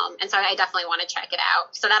that film, and so I definitely want to check it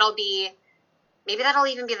out. So maybe that'll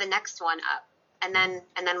even be the next one up, and then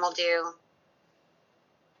we'll do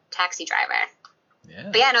Taxi Driver. Yeah.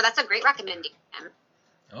 But yeah, no, that's a great recommendation.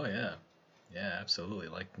 Oh yeah. Yeah, absolutely.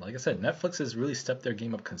 Like I said, Netflix has really stepped their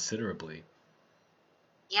game up considerably.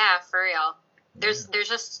 Yeah, for real. Yeah.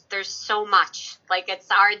 There's so much. Like it's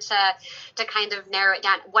hard to kind of narrow it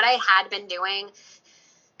down. What I had been doing,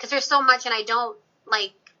 because there's so much, and I don't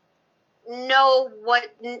like know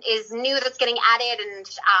what is new that's getting added, and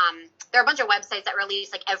there are a bunch of websites that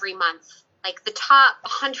release like every month, like the top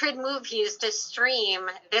 100 movies to stream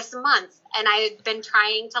this month, and I've been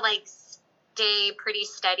trying to like stay pretty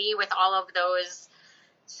steady with all of those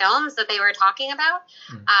films that they were talking about.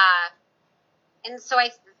 Mm. And so I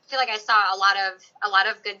feel like I saw a lot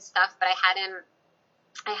of good stuff, but I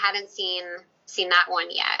hadn't seen that one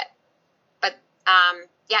yet. But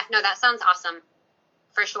yeah, no, that sounds awesome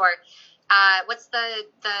for sure. What's the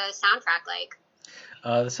soundtrack like?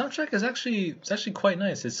 The soundtrack is actually quite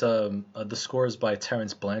nice. It's the score is by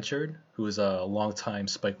Terrence Blanchard, who is a longtime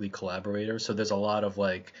Spike Lee collaborator. So there's a lot of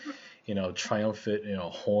like, triumphant,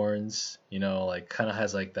 horns, like kind of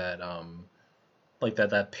has like that like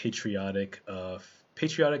that patriotic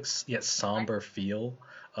yet somber feel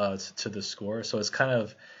to the score. So it kind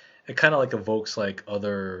of like evokes like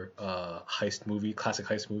other classic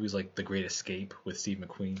heist movies like The Great Escape with Steve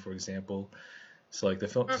McQueen, for example. So like the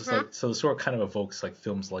film, so the score kind of evokes like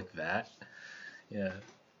films like that. Yeah,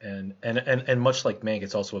 and much like Mank,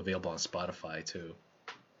 it's also available on Spotify too,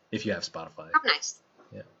 if you have Spotify. Oh, nice.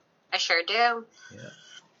 Yeah. I sure do. Yeah.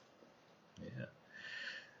 Yeah.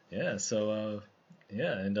 Yeah. So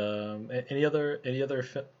yeah, and any other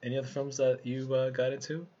films that you got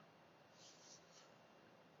into?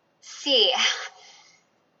 See,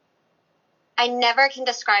 I never can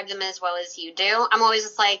describe them as well as you do. I'm always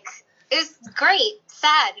just like, it's great,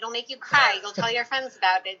 sad, it'll make you cry, you'll tell your friends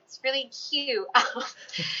about it, it's really cute.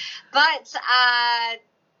 But I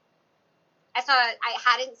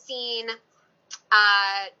hadn't seen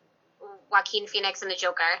Joaquin Phoenix and the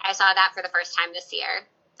Joker. I saw that for the first time this year,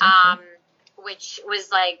 which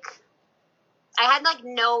was like, I had like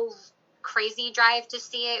no crazy drive to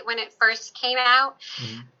see it when it first came out,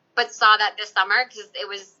 but saw that this summer because it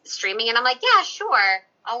was streaming, and I'm like, yeah, sure,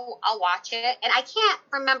 I'll watch it. And I can't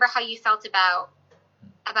remember how you felt about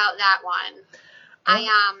that one. I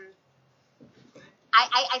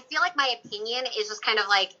feel like my opinion is just kind of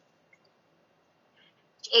like,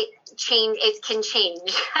 it can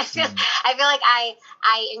change. I feel like I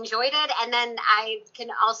enjoyed it, and then I can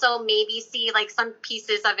also maybe see like some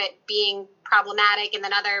pieces of it being problematic, and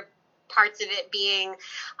then other parts of it being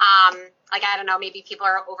like, I don't know, maybe people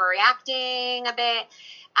are overreacting a bit.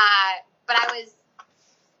 But I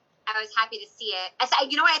was happy to see it.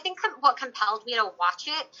 You know what, I think what compelled me to watch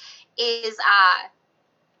it is I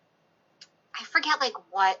forget like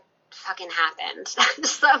what fucking happened.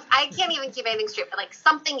 So I can't even keep anything straight, but like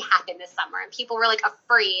something happened this summer, and people were like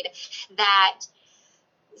afraid that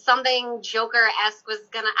something Joker-esque was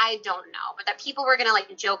gonna, I don't know, but that people were gonna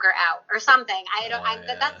like Joker out or something.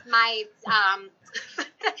 That's my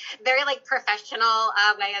very like professional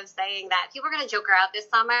way of saying that. People were gonna Joker out this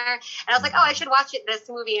summer, and I was like, oh, I should watch this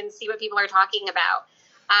movie and see what people are talking about.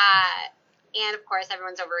 And of course,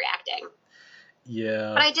 everyone's overreacting.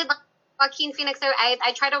 Yeah. But I did like Joaquin Phoenix.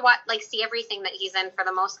 I try to watch, like, see everything that he's in for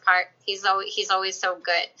the most part. He's always so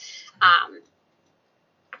good,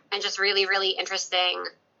 and just really, really interesting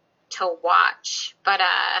to watch. But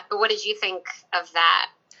what did you think of that?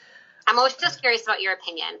 I'm always just curious about your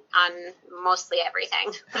opinion on mostly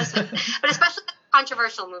everything, but especially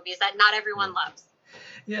controversial movies that not everyone loves.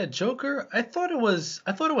 Yeah, Joker. I thought it was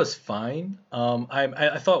fine.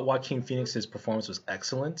 I thought Joaquin Phoenix's performance was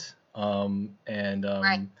excellent.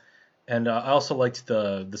 Right. And I also liked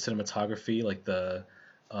the cinematography, like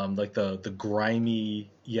the grimy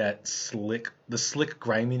yet slick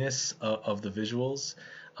griminess of the visuals,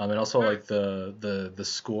 and also like the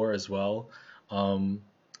score as well.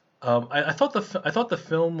 I thought the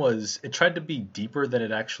film it tried to be deeper than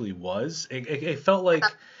it actually was. It felt like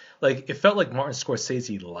Martin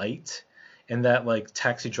Scorsese light, and that like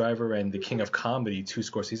Taxi Driver and The King of Comedy, two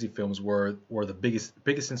Scorsese films, were the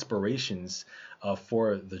biggest inspirations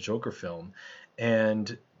for the Joker film,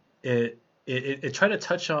 and it tried to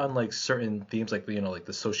touch on like certain themes, like, you know, like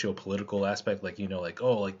the socio-political aspect, like, you know, like,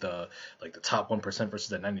 oh, like the top 1% versus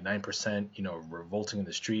the 99%, you know, revolting in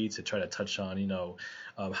the streets. It tried to touch on, you know,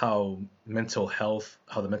 how the mental health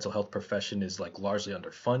profession is like largely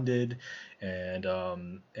underfunded, and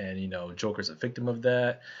you know, Joker's a victim of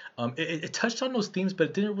that. It touched on those themes, but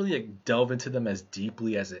it didn't really like delve into them as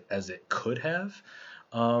deeply as it could have.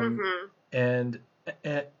 And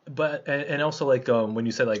and also like when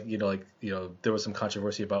you said like, you know, there was some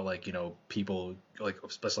controversy about like, you know, people like,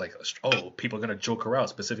 especially like, oh, people are gonna Joker out,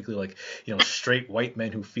 specifically like, you know, straight white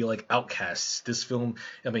men who feel like outcasts. This film,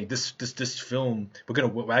 I mean, this film, we're gonna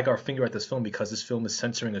wag our finger at this film because this film is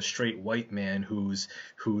censoring a straight white man who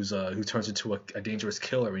turns into a dangerous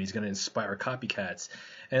killer, and he's gonna inspire copycats.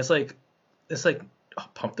 And it's like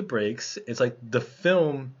pump the brakes. It's like the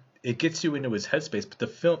film, it gets you into his headspace, but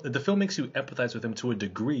the film makes you empathize with him to a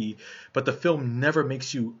degree, but the film never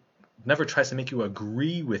tries to make you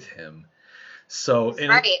agree with him. So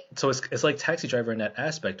it's like Taxi Driver in that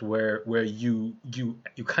aspect, where you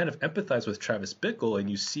kind of empathize with Travis Bickle, and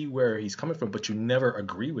you see where he's coming from, but you never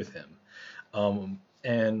agree with him.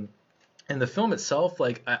 And the film itself,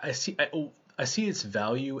 like I see its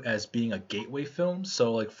value as being a gateway film.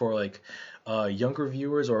 So like for like younger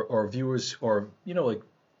viewers or viewers, or, you know,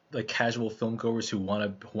 like casual film goers who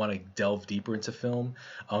want to delve deeper into film,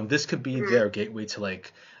 this could be their gateway to,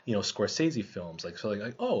 like, you know, Scorsese films. Like, so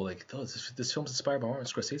like oh, like, oh, this film's inspired by Martin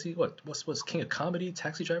Scorsese. What's King of Comedy,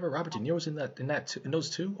 Taxi Driver, Robert De Niro's in those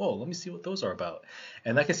two. Oh, let me see what those are about.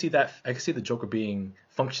 And I can see the Joker being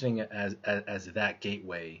functioning as that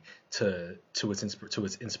gateway to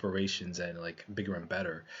its inspirations, and like bigger and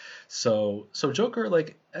better. So Joker,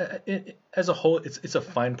 like, as a whole, it's a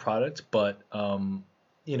fine product, but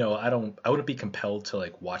you know, I wouldn't be compelled to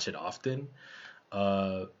like watch it often.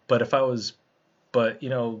 But you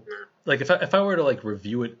know, like if I were to like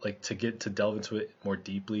review it, like to delve into it more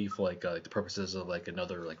deeply for like the purposes of like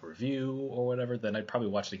another like review or whatever, then I'd probably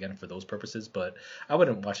watch it again for those purposes. But I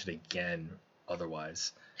wouldn't watch it again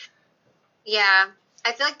otherwise. Yeah,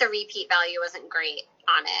 I feel like the repeat value wasn't great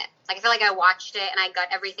on it. Like, I feel like I watched it and I got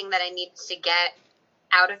everything that I needed to get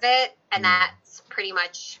out of it, and that's pretty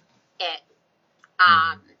much it.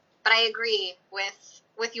 But I agree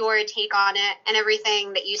with your take on it and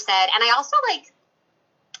everything that you said. And I also like,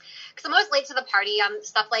 because I'm always late to the party on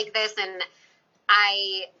stuff like this, and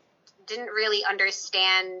I didn't really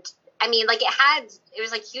understand. I mean, like, it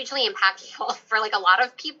was like hugely impactful for like a lot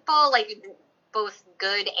of people, like both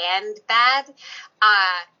good and bad.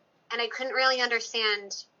 And I couldn't really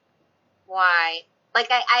understand why. Like,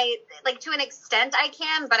 I like, to an extent I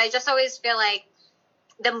can, but I just always feel like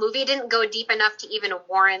the movie didn't go deep enough to even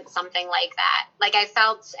warrant something like that. Like, I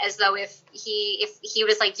felt as though if he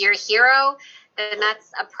was like your hero, then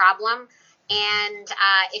that's a problem. And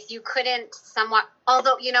if you couldn't somewhat,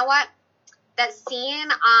 although, you know what? That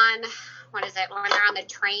scene on, what is it, when they're on the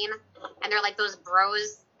train and they're like those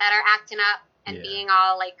bros that are acting up and being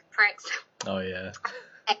all like pricks. Oh, yeah.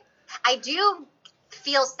 I do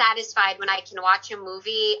feel satisfied when I can watch a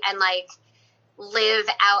movie and like live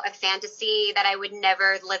out a fantasy that I would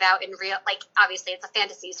never live out in real, like obviously it's a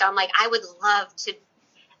fantasy. So I'm like, I would love to,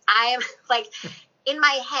 I am like in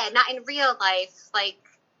my head, not in real life, like,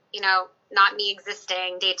 you know, not me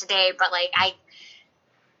existing day to day, but like I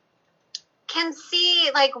can see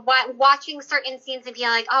like watching certain scenes and being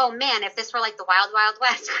like, oh man, if this were like the Wild Wild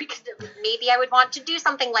West, maybe I would want to do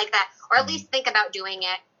something like that, or at least think about doing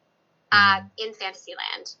it in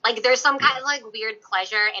Fantasyland. Like there's some kind of like weird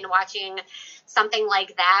pleasure in watching something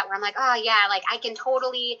like that where I'm like, oh yeah, like I can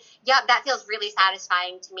totally, yep, that feels really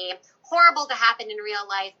satisfying to me. Horrible to happen in real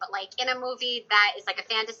life, but like in a movie that is like a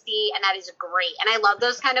fantasy, and that is great. And I love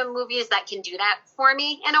those kind of movies that can do that for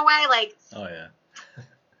me in a way, like oh yeah.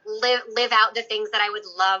 live out the things that I would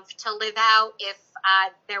love to live out if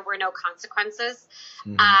there were no consequences.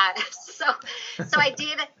 So I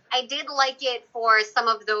did like it for some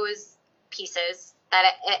of those pieces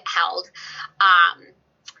that it held.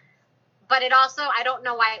 But it also, I don't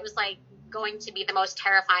know why it was like going to be the most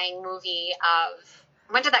terrifying movie of,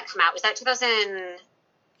 when did that come out? Was that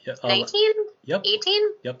 2019? Yep.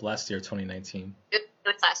 18? Yep, last year, 2019. It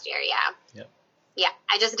was last year, yeah. Yep. Yeah,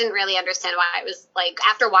 I just didn't really understand why it was like,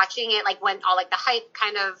 after watching it, like when all like the hype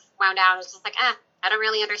kind of wound down, I was just like, I don't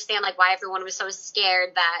really understand like why everyone was so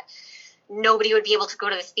scared that nobody would be able to go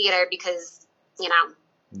to the theater because, you know,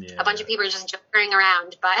 a bunch of people are just jokering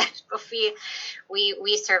around, but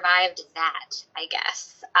we survived that, I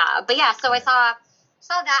guess. But yeah, so I saw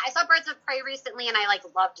that. I saw Birds of Prey recently, and I like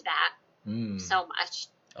loved that so much.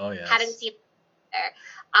 Oh yeah. Hadn't seen it there.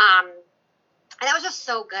 And that was just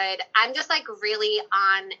so good. I'm just like really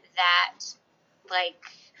on that, like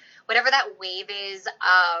whatever that wave is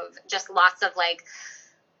of just lots of like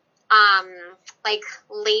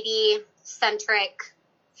lady centric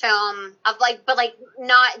film of like, but like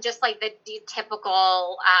not just like the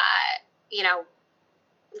typical, you know,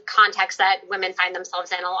 context that women find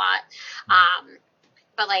themselves in a lot.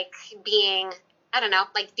 But like being, I don't know,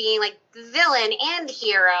 like being like villain and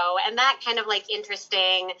hero and that kind of like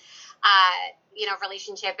interesting, you know,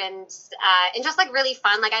 relationship and just like really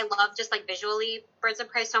fun. Like I love just like visually Birds of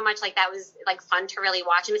Prey so much. Like that was like fun to really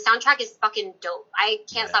watch. And the soundtrack is fucking dope. I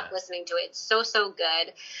can't stop listening to it. It's so, so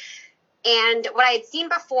good. And what I had seen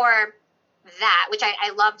before that, which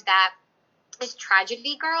I loved that, is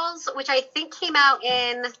Tragedy Girls, which I think came out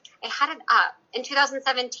I had it up in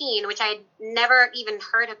 2017, which I had never even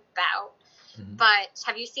heard about. But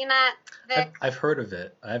have you seen that, Vic? I've heard of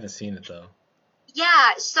it. I haven't seen it though.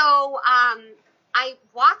 Yeah, so I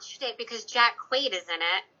watched it because Jack Quaid is in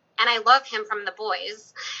it, and I love him from The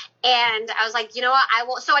Boys. And I was like, you know what, I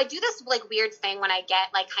will. So I do this like weird thing when I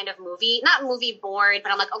get like kind of not movie bored,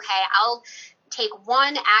 but I'm like, okay, I'll take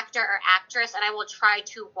one actor or actress and I will try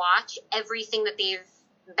to watch everything that they've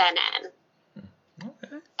been in.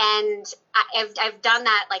 Okay. And I've done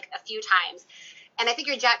that like a few times. And I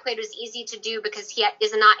figured Jack Quaid was easy to do because he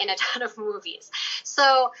is not in a ton of movies.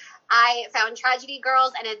 So I found Tragedy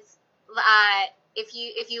Girls, and it's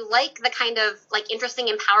if you like the kind of like interesting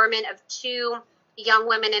empowerment of two young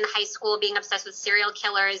women in high school being obsessed with serial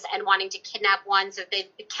killers and wanting to kidnap one so they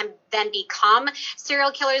can then become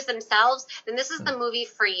serial killers themselves, then this is the movie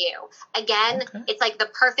for you. Again, It's like the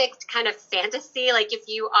perfect kind of fantasy. Like if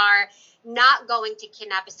you are not going to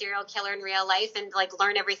kidnap a serial killer in real life and like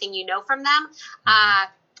learn everything you know from them,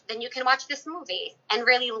 then you can watch this movie and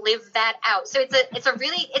really live that out. So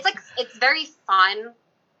it's very fun,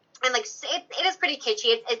 and like it is pretty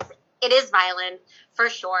kitschy. It is violent for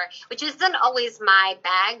sure, which isn't always my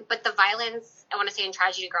bag, but the violence I want to say in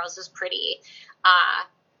Tragedy Girls is pretty, I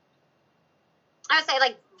would say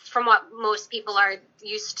like from what most people are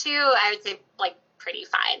used to, I would say like pretty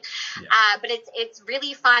fine. Yeah. But it's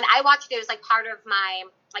really fun. I watched it. It was like part of my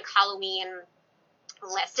like Halloween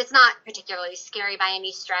list. It's not particularly scary by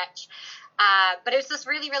any stretch, but it was just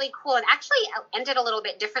really, really cool. And actually ended a little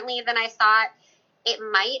bit differently than I thought it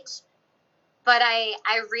might. But I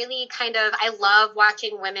really I love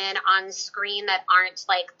watching women on screen that aren't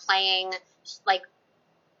like playing like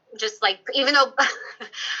just like, even though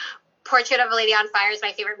Portrait of a Lady on Fire is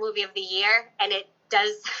my favorite movie of the year, and it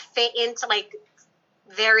does fit into like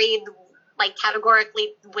very like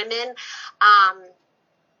categorically women,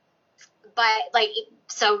 but like,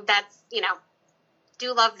 so that's, you know,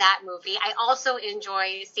 do love that movie. I also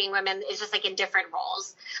enjoy seeing women is just like in different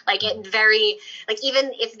roles, like it very like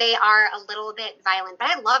even if they are a little bit violent. But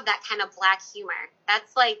I love that kind of black humor.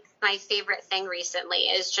 That's like my favorite thing recently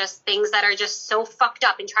is just things that are just so fucked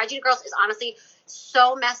up. And Tragedy Girls is honestly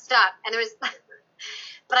so messed up, and there's, but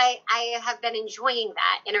I have been enjoying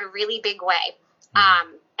that in a really big way.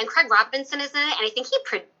 And Craig Robinson is in it, and I think he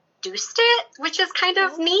produced it, which is kind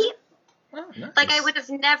of neat. Oh, nice. Like, I would have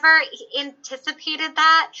never anticipated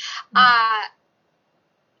that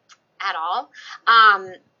at all.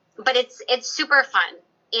 But it's super fun.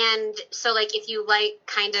 And so, like, if you like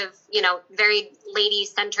kind of, you know, very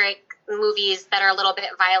lady-centric movies that are a little bit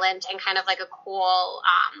violent and kind of like a cool,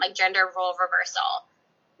 like, gender role reversal,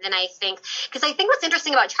 then I think... Because I think what's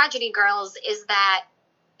interesting about Tragedy Girls is that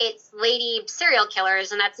it's lady serial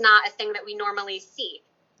killers, and that's not a thing that we normally see.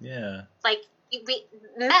 Yeah. Like...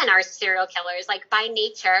 men are serial killers, like by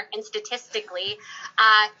nature and statistically,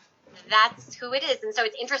 that's who it is. And so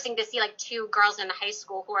it's interesting to see like two girls in high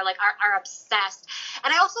school who are like are obsessed.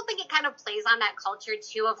 And I also think it kind of plays on that culture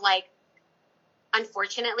too of like,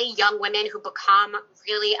 unfortunately, young women who become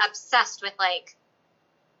really obsessed with like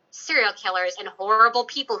serial killers and horrible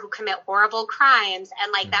people who commit horrible crimes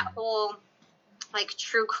and like that whole like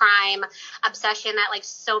true crime obsession that like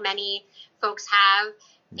so many folks have.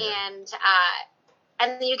 Yeah. And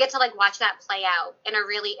then you get to like watch that play out in a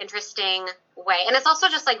really interesting way. And it's also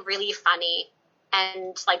just like really funny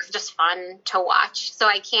and like just fun to watch. So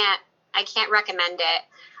I can't recommend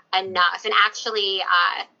it enough. And actually,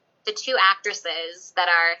 the two actresses that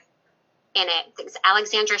are in it,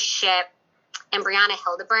 Alexandra Shipp and Brianna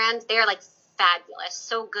Hildebrand, they're like fabulous,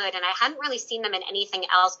 so good. And I hadn't really seen them in anything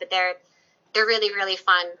else, but they're really, really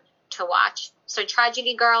fun to watch. So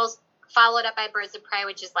Tragedy Girls, followed up by Birds of Prey,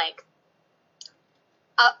 which is like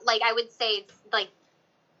I would say it's like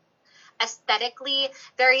aesthetically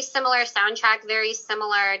very similar soundtrack, very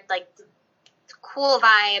similar, like cool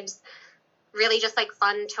vibes, really just like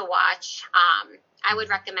fun to watch. I would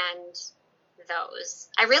recommend those.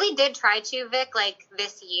 I really did try to, Vic, like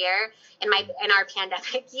this year in our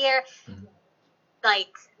pandemic year,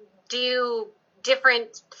 like do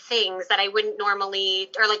different things that I wouldn't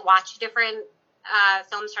normally, or like watch different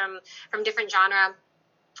films from different genre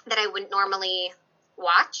that I wouldn't normally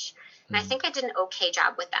watch. And I think I did an okay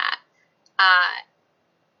job with that.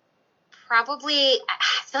 Probably,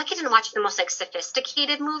 I feel like I didn't watch the most like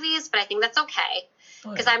sophisticated movies, but I think that's okay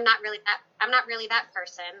because I'm not really that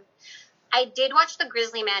person. I did watch the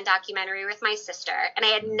Grizzly Man documentary with my sister, and I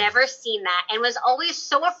had never seen that and was always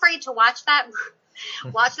so afraid to watch that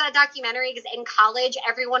documentary because in college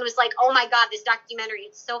everyone was like, oh my god, this documentary,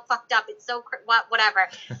 it's so fucked up, it's so whatever.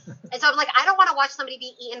 And so I'm like, I don't want to watch somebody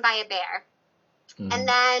be eaten by a bear. And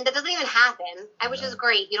then that doesn't even happen, which is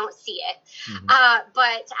great, you don't see it.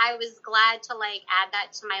 But I was glad to like add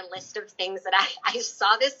that to my list of things that I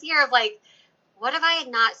saw this year of like, what have I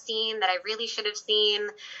not seen that I really should have seen?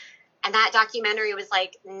 And that documentary was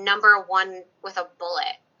like number one with a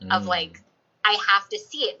bullet of like, I have to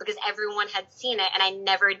see it because everyone had seen it and I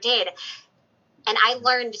never did. And I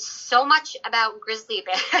learned so much about grizzly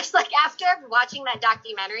bears. Like after watching that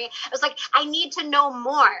documentary, I was like, I need to know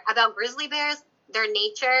more about grizzly bears, their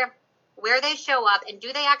nature, where they show up, and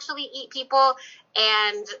do they actually eat people?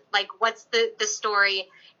 And like, what's the story?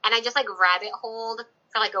 And I just like rabbit holed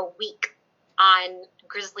for like a week on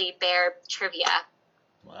grizzly bear trivia.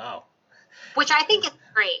 Wow. Which I think is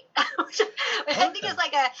great. Which I think is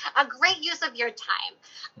like a great use of your time.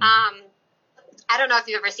 I don't know if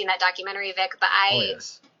you've ever seen that documentary, Vic, but I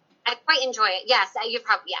quite enjoy it. Yes,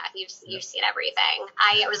 you've seen everything.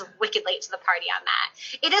 I was wicked late to the party on that.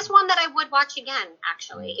 It is one that I would watch again,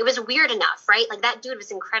 actually. It was weird enough, right? Like that dude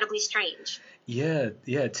was incredibly strange. Yeah,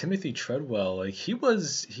 Timothy Treadwell, like he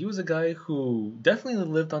was a guy who definitely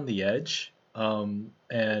lived on the edge.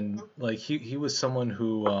 And like he was someone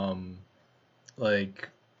who like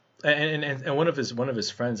and one of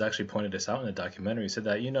his friends actually pointed this out in the documentary. He said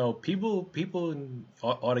that, you know, people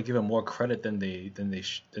ought to give him more credit than they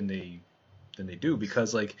do,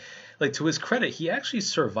 because like to his credit, he actually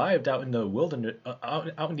survived out in the wilderness,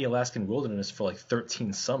 out in the Alaskan wilderness for like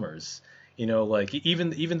 13 summers. You know, like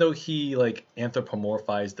even though he like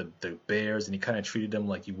anthropomorphized the bears and he kind of treated them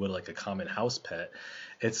like you would like a common house pet,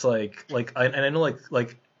 it's like I know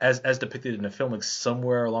like as depicted in the film, like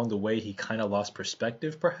somewhere along the way he kind of lost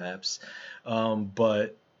perspective perhaps,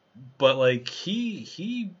 but like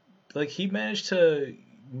he managed to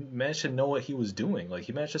know what he was doing. Like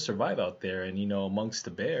he managed to survive out there and, you know, amongst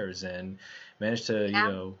the bears, and managed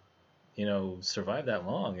to you know survive that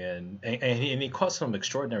long, and he caught some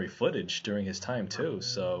extraordinary footage during his time too.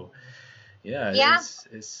 So Yeah, Yeah,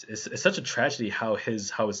 it's such a tragedy how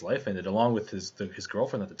his life ended, along with his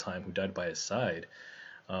girlfriend at the time who died by his side.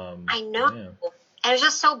 I know. Yeah, And it was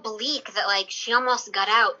just so bleak that like she almost got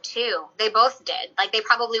out too. They both did. Like they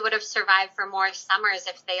probably would have survived for more summers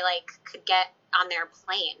if they like could get on their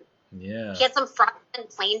plane. yeah. He had some fraudulent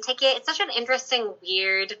plane ticket. It's such an interesting,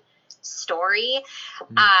 weird story.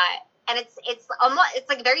 Mm. And it's almost it's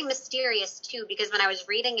like very mysterious too, because when I was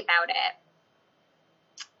reading about it,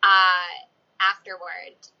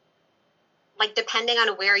 afterward, like depending on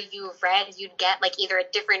where you read, you'd get like either a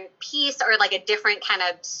different piece or like a different kind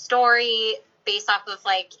of story based off of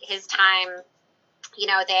like his time,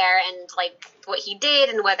 there and like what he did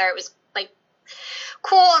and whether it was like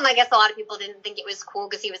cool. And I guess a lot of people didn't think it was cool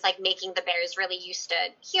because he was like making the bears really used to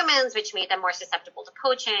humans, which made them more susceptible to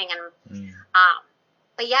poaching. And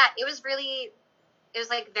but yeah, it was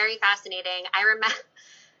like very fascinating.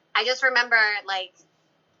 I just remember like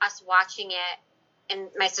us watching it in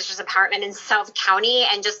my sister's apartment in South County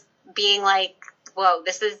and just being like, whoa,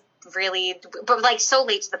 this is really, but like so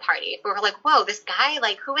late to the party. We were like, whoa, this guy,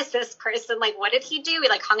 like, who is this person? Like, what did he do? We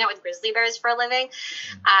like hung out with grizzly bears for a living,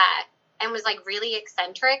 and was like really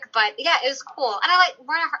eccentric. But yeah, it was cool. And I like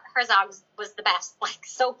Werner Herzog was the best, like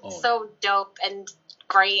so dope and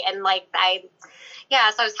great. And like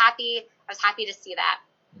so I was happy to see that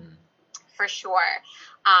for sure.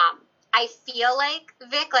 I feel like,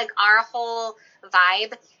 Vic, like our whole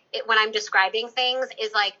vibe when I'm describing things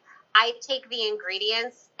is like I take the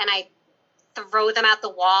ingredients and I throw them at the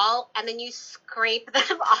wall and then you scrape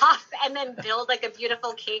them off and then build like a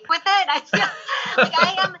beautiful cake with it. I feel like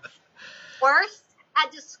I am worse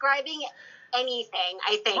at describing anything,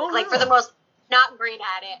 I think. For the most, not great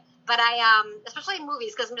at it. But especially in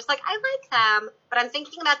movies, because I'm just like, I like them, but I'm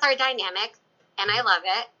thinking that's our dynamic and I love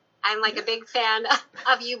it. I'm like a big fan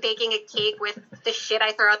of you baking a cake with the shit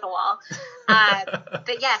I throw at the wall.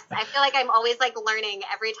 But yes, I feel like I'm always like learning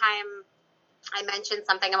every time I mention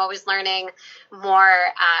something. I'm always learning more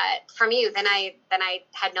from you than I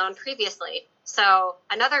had known previously. So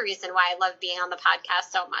another reason why I love being on the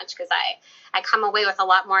podcast so much, because I come away with a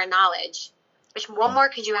lot more knowledge. Which what more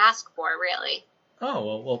could you ask for, really?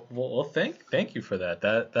 Oh well, thank you for that.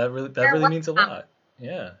 That really means a lot.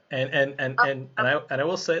 Yeah, and I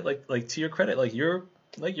will say like to your credit,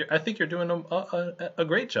 I think you're doing a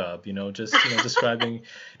great job. Describing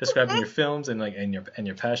your films and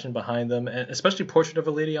your passion behind them, and especially Portrait of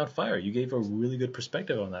a Lady on Fire. You gave a really good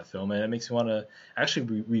perspective on that film, and it makes me want to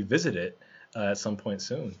actually revisit it at some point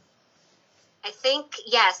soon. I think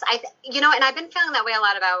yes, and I've been feeling that way a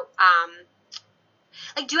lot about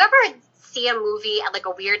like, do you ever see a movie at like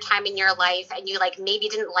a weird time in your life and you like maybe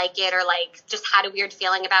didn't like it or like just had a weird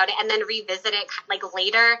feeling about it and then revisit it like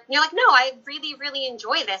later and you're like, no, I really, really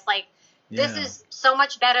enjoy this. Like, this is so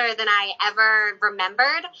much better than I ever remembered.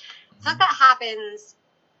 I feel like that happens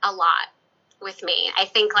a lot with me. I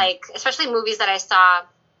think like, especially movies that I saw,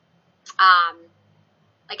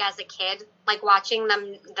 like as a kid, like watching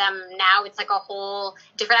them now, it's like a whole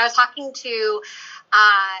different, I was talking to,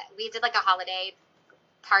 we did like a holiday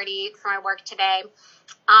party for my work today.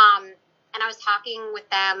 And I was talking with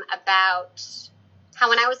them about how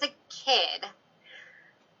when I was a kid,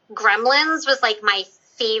 Gremlins was like my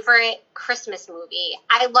favorite Christmas movie.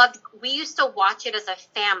 We used to watch it as a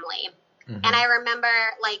family. Mm-hmm. And I remember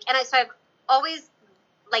so I've always,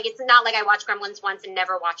 like, it's not like I watched Gremlins once and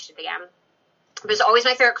never watched it again. It was always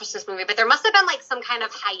my favorite Christmas movie, but there must have been like some kind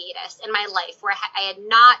of hiatus in my life where I had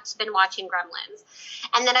not been watching Gremlins.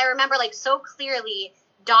 And then I remember like so clearly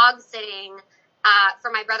dog sitting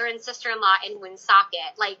for my brother and sister-in-law in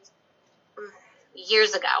Woonsocket, like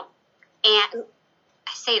years ago. And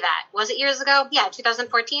I say that, was it years ago? Yeah,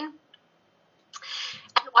 2014. And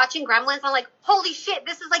watching Gremlins, I'm like, holy shit,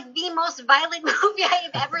 this is like the most violent movie I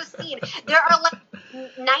have ever seen. There are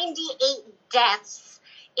like 98 deaths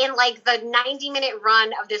in like the 90-minute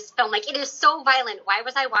run of this film. Like, it is so violent. Why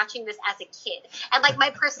was I watching this as a kid? And like my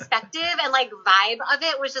perspective and like vibe of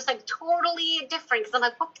it was just like totally different. Cause I'm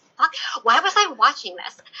like, what the fuck? Why was I watching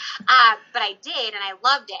this? But I did, and I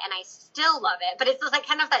loved it, and I still love it. But it's just like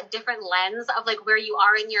kind of that different lens of like where you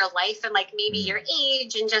are in your life and like maybe your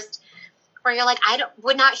age, and just where you're like,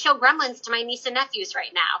 would not show Gremlins to my niece and nephews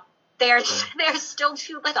right now. They're still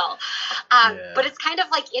too little. But it's kind of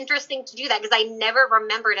like interesting to do that because I never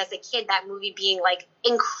remembered as a kid that movie being like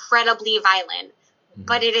incredibly violent. Mm-hmm.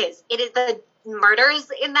 But it is. The murders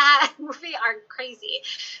in that movie are crazy.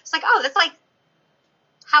 It's like, oh, that's like,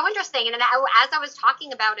 how interesting. And as I was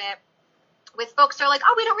talking about it with folks, they're like,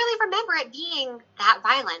 oh, we don't really remember it being that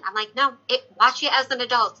violent. I'm like, no, watch it as an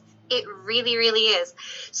adult. It really, really is.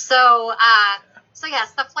 So, So yeah,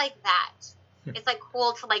 stuff like that. It's like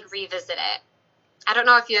cool to like revisit it. I don't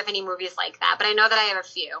know if you have any movies like that, but I know that I have a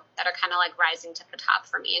few that are kind of like rising to the top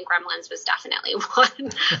for me, and Gremlins was definitely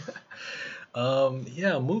one.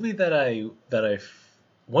 Yeah, a movie that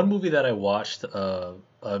one movie that I watched, and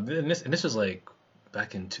this was like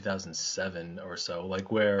back in 2007 or so,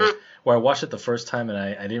 like where I watched it the first time and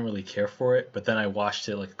I didn't really care for it, but then I watched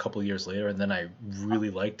it like a couple of years later and then I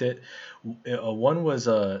really liked it. One was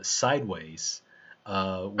Sideways.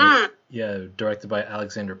 Directed by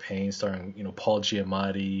Alexander Payne, starring Paul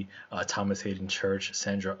Giamatti, Thomas Hayden Church,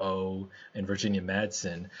 Sandra Oh, and Virginia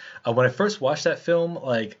Madsen. When I first watched that film,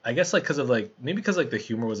 like I guess like because like the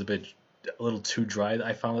humor was a little too dry,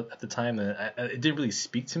 I found it at the time, and it didn't really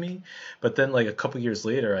speak to me. But then like a couple years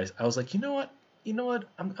later, I was like, you know what?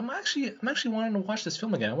 I'm actually wanting to watch this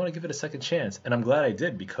film again. I want to give it a second chance, and I'm glad I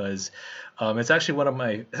did because it's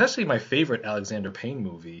actually my favorite Alexander Payne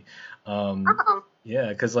movie. Oh. Yeah,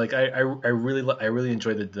 because like I really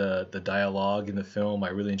enjoyed the dialogue in the film. I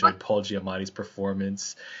really enjoyed Paul Giamatti's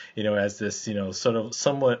performance, as this sort of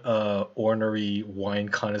somewhat ornery wine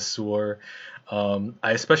connoisseur.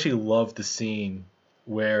 I especially love the scene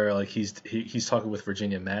where like he's talking with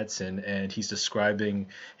Virginia Madsen and he's describing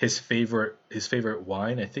his favorite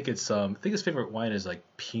wine. I think his favorite wine is like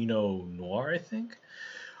Pinot Noir, I think.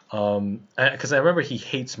 Because I remember he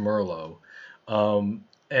hates Merlot.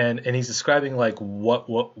 And he's describing like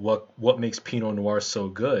what makes Pinot Noir so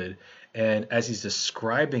good. And as he's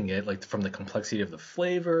describing it, like from the complexity of the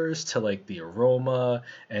flavors to like the aroma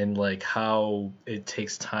and like how it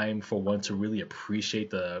takes time for one to really appreciate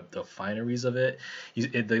the fineries of it,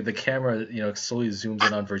 the camera slowly zooms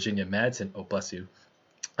in on Virginia Madsen. Oh, bless you.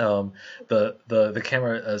 The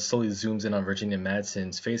camera slowly zooms in on Virginia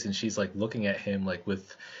Madsen's face, and she's like looking at him like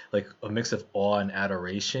with like a mix of awe and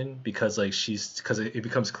adoration because it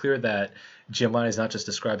becomes clear that Giamatti is not just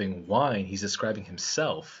describing wine, he's describing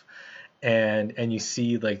himself, and you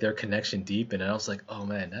see like their connection deepen, and I was like, oh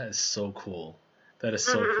man, that is so cool. That is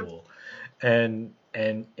so cool. And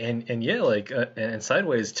yeah, like and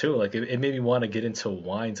Sideways too, like it made me want to get into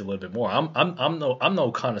wines a little bit more. I'm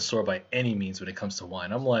no connoisseur by any means when it comes to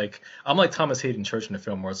wine. I'm like Thomas Hayden Church in the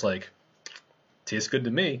film where it's like tastes good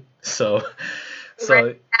to me. So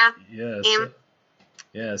but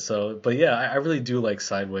yeah, I really do like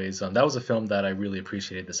Sideways. That was a film that I really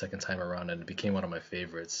appreciated the second time around, and it became one of my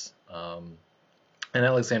favorites. And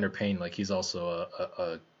Alexander Payne, like he's also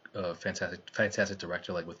a fantastic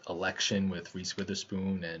director, like with Election with Reese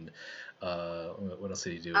Witherspoon, and what else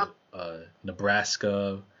did he do?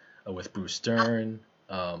 Nebraska with Bruce Dern.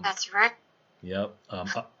 That's right. Yep.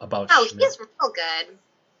 About. Oh, he's real good.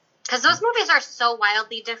 Because those movies are so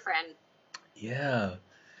wildly different. Yeah.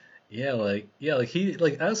 Like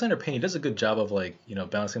Alexander Payne, he does a good job of like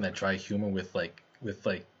balancing that dry humor with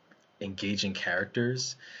engaging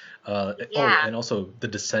characters. And also The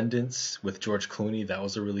Descendants with George Clooney, that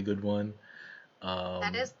was a really good one.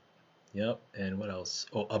 That is. Yep. And what else?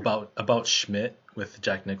 Oh, about Schmidt with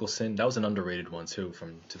Jack Nicholson, that was an underrated one too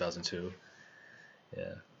from 2002.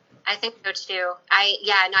 Yeah. I think so too.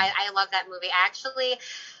 I love that movie. I actually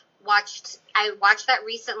watched that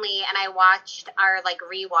recently, and I rewatched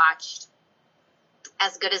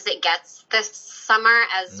As Good as It Gets this summer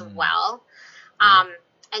as well.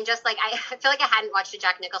 And just like I feel like I hadn't watched a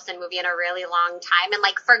Jack Nicholson movie in a really long time, and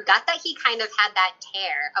like forgot that he kind of had that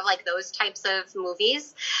tear of like those types of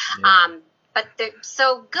movies. Yeah. But they're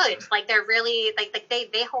so good. Like they're really like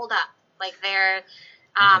they hold up. Like they're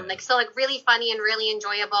like still like really funny and really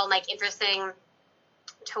enjoyable and like interesting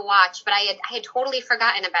to watch. But I had totally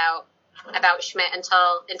forgotten about Schmidt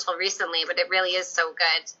until recently. But it really is so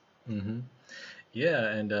good. Mm-hmm. Yeah,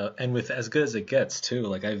 and with As Good as It Gets too.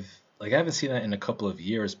 Like I haven't seen that in a couple of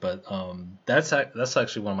years, but that's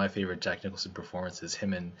actually one of my favorite Jack Nicholson performances,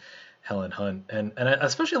 him and Helen Hunt, and I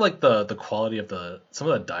especially like the quality of some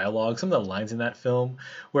of the dialogue, some of the lines in that film,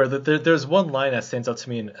 where there's one line that stands out to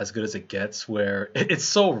me in As Good as It Gets, where it's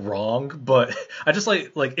so wrong, but I just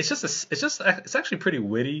like it's actually pretty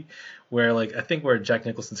witty, where like I think where Jack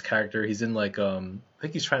Nicholson's character, he's in like I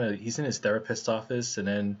think he's in his therapist's office, and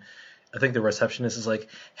then I think the receptionist is like,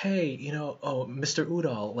 hey, Mr.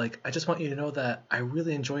 Udall, like, I just want you to know that I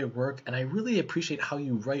really enjoy your work and I really appreciate how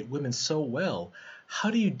you write women so well.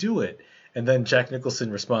 How do you do it? And then Jack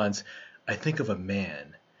Nicholson responds, I think of a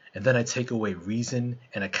man, and then I take away reason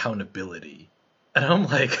and accountability. And I'm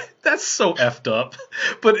like, that's so effed up.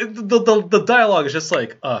 But the dialogue is just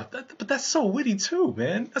like, but that's so witty too,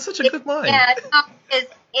 man. That's such a good line. Yeah,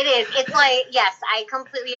 it is. It's like, yes, I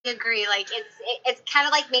completely agree. Like it's kind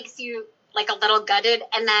of like makes you like a little gutted,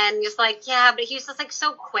 and then just like, yeah, but he's just like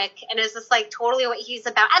so quick, and it's just like totally what he's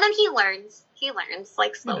about, and then he learns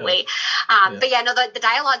like slowly. But yeah, no, the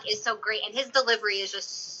dialogue is so great, and his delivery is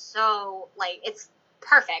just so like it's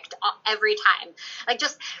perfect every time, like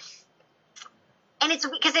just. And it's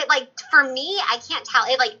because it, like, for me, I can't tell.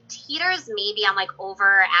 It, like, teeters maybe on, like,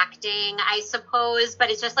 overacting, I suppose.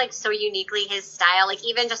 But it's just, like, so uniquely his style. Like,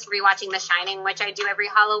 even just rewatching The Shining, which I do every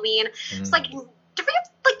Halloween. It's like, do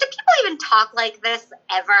people even talk like this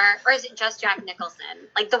ever? Or is it just Jack Nicholson?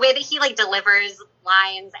 Like, the way that he, like, delivers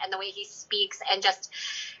lines and the way he speaks and just...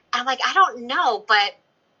 I'm like, I don't know, but...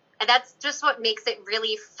 And that's just what makes it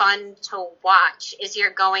really fun to watch, is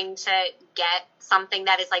you're going to get something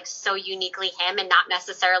that is like so uniquely him and not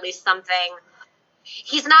necessarily something.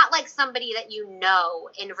 He's not like somebody that you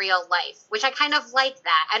know in real life, which I kind of like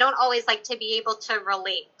that. I don't always like to be able to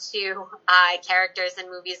relate to characters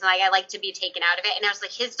in movies, and like I like to be taken out of it. And it was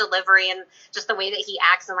like his delivery and just the way that he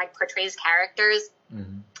acts and like portrays characters.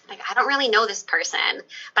 Mm-hmm. Like, I don't really know this person,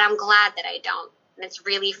 but I'm glad that I don't. And it's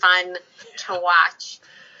really fun to watch.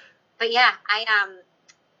 But yeah,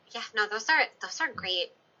 those are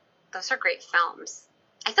great. Those are great films.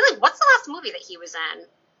 I feel like, what's the last movie that he was in?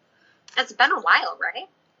 It's been a while, right?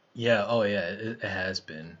 Yeah. Oh yeah, it has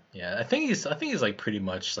been. Yeah, I think he's like pretty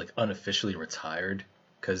much like unofficially retired,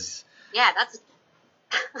 because. Yeah, that's.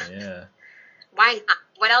 Yeah. Why not?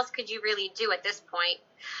 What else could you really do at this point?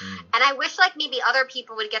 And I wish like maybe other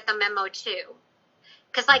people would get the memo too,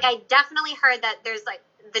 because like I definitely heard that there's like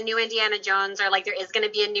the new Indiana Jones, or like there is going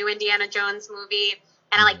to be a new Indiana Jones movie,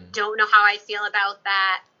 and I like don't know how I feel about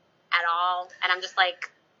that at all. And I'm just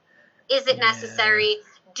like, is it necessary?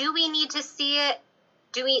 Do we need to see it?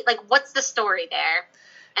 Do we like, what's the story there?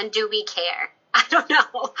 And do we care? I don't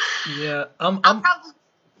know. Yeah, I'll probably,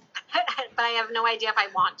 but I have no idea if I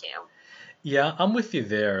want to. Yeah, I'm with you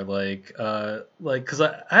there. Like, because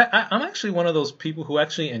I'm actually one of those people who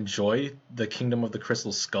actually enjoy the Kingdom of the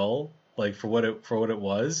Crystal Skull, like for what it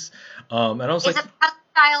was. And I was is it because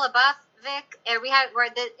Shia LaBeouf, Vic?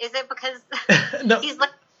 Is it because no. He's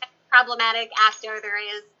like problematic actor there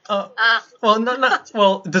is? Well, not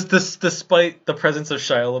well. Despite the presence of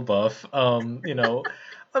Shia LaBeouf, you know,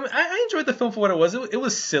 I mean, I enjoyed the film for what it was. It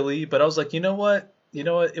was silly, but I was like, you know what?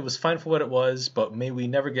 It was fine for what it was, but may we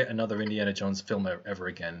never get another Indiana Jones film ever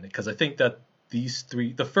again, because I think that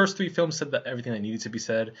the first three films said that everything that needed to be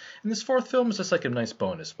said, and this fourth film is just like a nice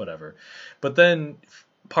bonus, whatever. But then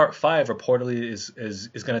part 5 reportedly is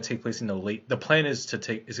going to take place in the plan is to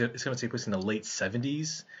take it's going to take place in the late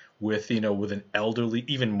 70s with an elderly,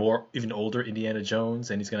 even older Indiana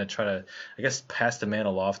Jones, and he's going to try to, I guess, pass the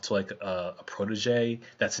mantle off to like a protege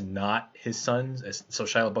that's not his son, so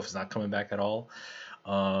Shia LaBeouf is not coming back at all.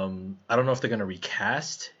 I don't know if they're going to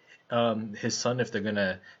recast his son, if they're going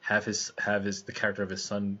to have the character of his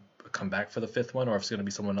son come back for the 5th one, or if it's going to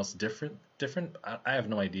be someone else different. I have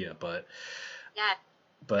no idea, but I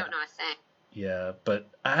don't know a thing. Yeah, but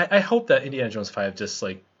I hope that Indiana Jones 5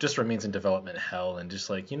 just remains in development hell, and just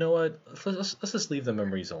like, you know what, let's just leave the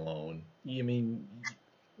memories alone. I mean,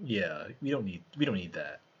 yeah, we don't need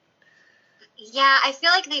that. Yeah, I feel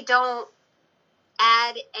like they don't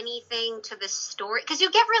add anything to the story, because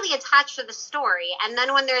you get really attached to the story, and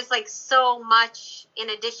then when there's like so much in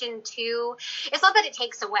addition to, it's not that it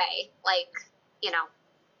takes away like,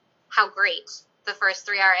 how great the first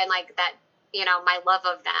 3 are, and like that, my love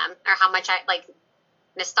of them, or how much I like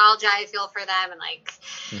nostalgia I feel for them, and like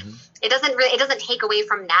it doesn't take away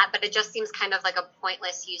from that, but it just seems kind of like a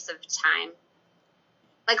pointless use of time.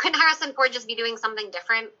 Like, couldn't Harrison Ford just be doing something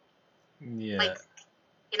different? Yeah. Like,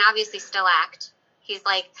 he can obviously still act. He's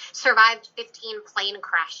like survived 15 plane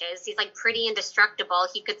crashes. He's like pretty indestructible.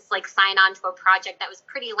 He could like sign on to a project that was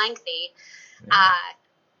pretty lengthy. Yeah.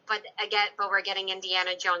 But we're getting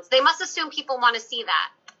Indiana Jones. They must assume people want to see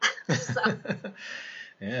that. So.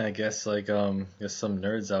 Yeah, I guess like there's some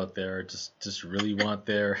nerds out there just really want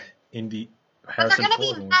their indie Harrison Ford. But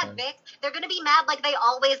they're gonna be mad, Vic. They're gonna be mad like they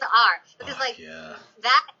always are, because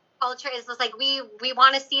that culture is just like, we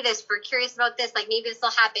want to see this, we're curious about this, like maybe this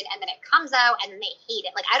will happen, and then it comes out and then they hate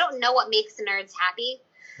it. Like, I don't know what makes nerds happy.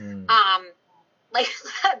 Like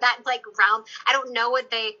that like realm. I don't know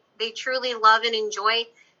what they truly love and enjoy,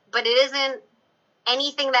 but it isn't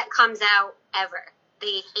anything that comes out ever.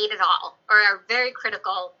 They hate it all, or are very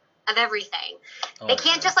critical of everything. They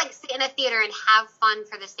can't just like sit in a theater and have fun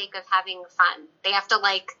for the sake of having fun. They have to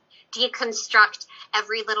like deconstruct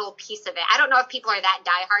every little piece of it. I don't know if people are that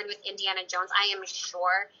diehard with Indiana Jones. I am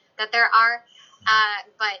sure that there are,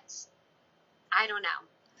 but I don't know.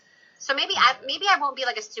 So maybe I won't be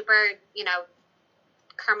like a super,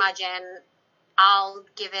 curmudgeon I'll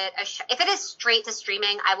give it if it is straight to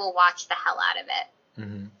streaming, I will watch the hell out of it.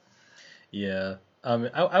 Hmm. Yeah.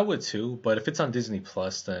 I would too, but if it's on Disney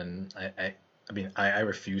Plus, then I mean, I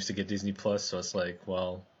refuse to get Disney Plus, so it's like,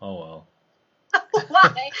 well, oh well.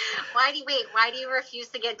 Why? Why do you refuse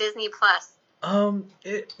to get Disney Plus? I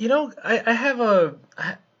have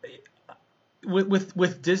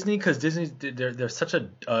with Disney, because Disney, they're such a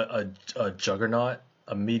juggernaut,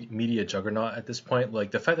 a media juggernaut at this point.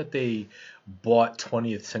 Like the fact that they bought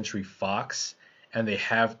 20th Century Fox and they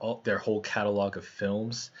have their whole catalog of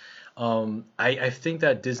films. I think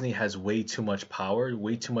that Disney has way too much power,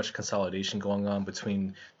 way too much consolidation going on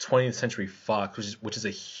between 20th Century Fox, which is a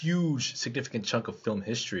huge, significant chunk of film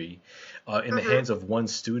history, in the hands of one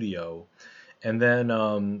studio, and then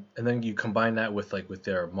you combine that with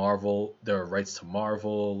their rights to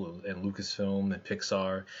Marvel and Lucasfilm and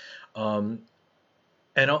Pixar, um,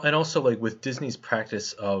 and also like with Disney's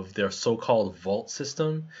practice of their so-called vault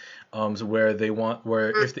system, so where if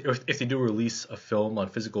they do release a film on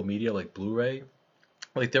physical media like Blu-ray,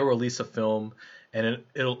 like they'll release a film and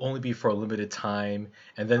it'll only be for a limited time,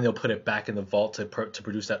 and then they'll put it back in the vault to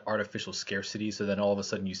produce that artificial scarcity. So then all of a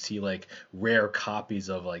sudden you see like rare copies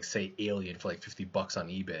of like say Alien for like $50 on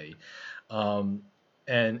eBay.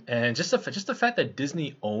 And just the fact that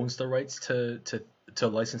Disney owns the rights to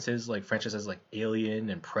licenses like franchises like Alien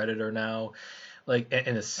and Predator now, like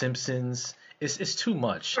and The Simpsons, is too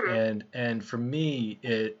much. And for me,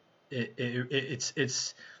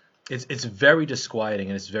 it's very disquieting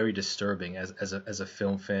and it's very disturbing as a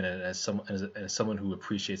film fan and as someone who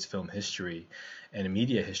appreciates film history and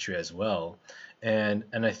media history as well. And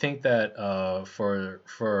I think that for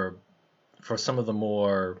some of the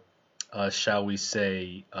more shall we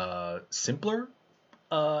say simpler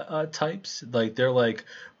types, like they're like,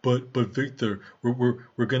 but Victor,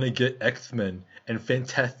 we're gonna get X-Men and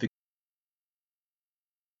Fantastic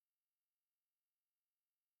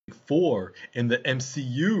Four in the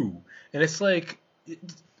MCU, and it's like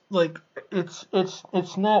it's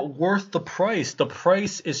not worth the price. The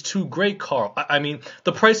price is too great, Carl. I mean,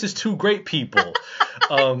 the price is too great, people.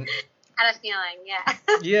 Had a feeling, yeah.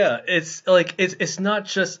 Yeah, it's like it's not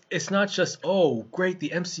just oh great, the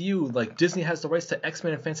MCU, like Disney has the rights to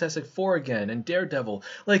X-Men and Fantastic Four again and Daredevil.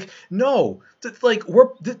 Like no,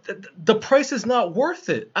 the price is not worth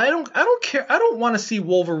it. I don't care. I don't want to see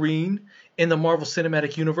Wolverine in the Marvel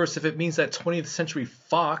Cinematic Universe if it means that 20th Century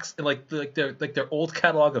Fox and their old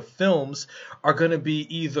catalog of films are gonna be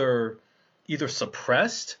either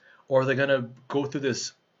suppressed, or they're gonna go through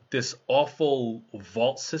this awful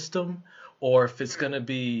vault system, or if it's gonna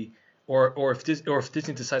be or if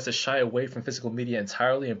Disney decides to shy away from physical media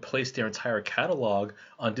entirely and place their entire catalog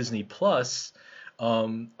on Disney Plus.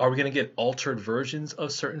 Are we gonna get altered versions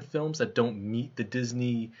of certain films that don't meet the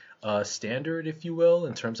Disney standard, if you will,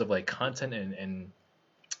 in terms of like content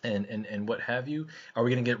and what have you? Are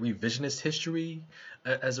we gonna get revisionist history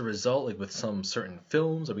as a result, like with some certain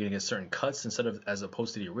films? Are we gonna get certain cuts instead of as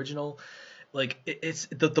opposed to the original? Like it's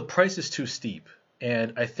the price is too steep,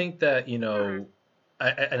 and I think that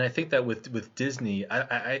I think that with Disney,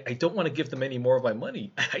 I don't want to give them any more of my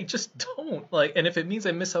money. I just don't like, and if it means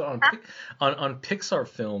I miss out on Pixar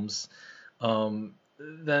films, then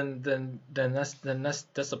that's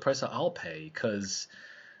the price that I'll pay, because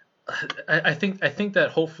I think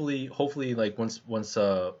that hopefully like once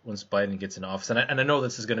Biden gets in office, and I know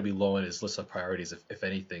this is going to be low on his list of priorities if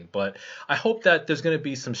anything, but I hope that there's going to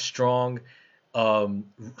be some strong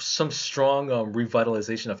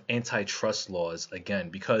revitalization of antitrust laws again,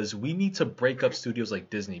 because we need to break up studios like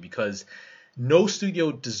Disney, because no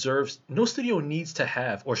studio needs to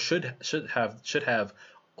have, or should have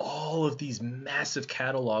all of these massive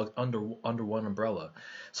catalogs under one umbrella.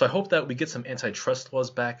 So I hope that we get some antitrust laws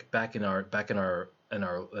back in our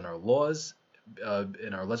laws,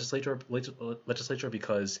 in our legislature,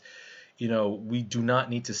 because we do not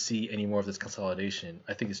need to see any more of this consolidation.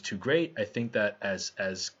 I think it's too great. I think that as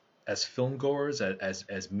film goers,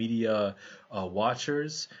 as media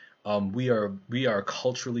watchers, we are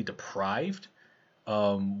culturally deprived.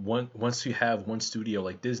 Once you have one studio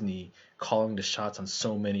like Disney calling the shots on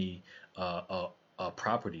so many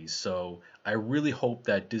properties, so I really hope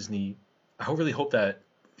that 20th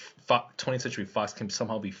Century Fox can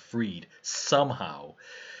somehow be freed somehow,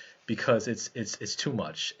 because it's too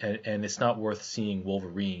much, and it's not worth seeing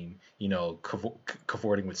Wolverine,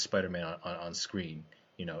 cavorting with Spider-Man on screen.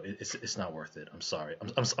 It's not worth it. I'm sorry.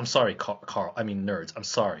 I'm sorry, Carl. I mean, nerds. I'm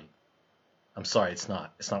sorry. It's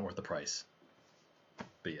not worth the price.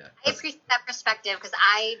 But yeah. I appreciate that perspective, because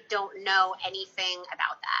I don't know anything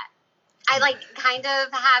about that. I kind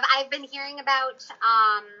of have. I've been hearing about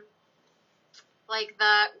like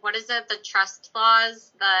what is it? The trust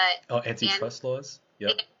laws, Antitrust laws.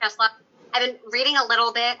 Yep. Antitrust law. I've been reading a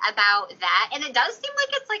little bit about that, and it does seem like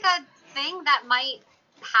it's like a thing that might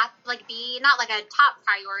have like be not like a top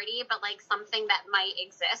priority, but like something that might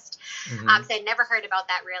exist. So I'd never heard about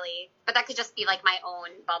that really, but that could just be like my own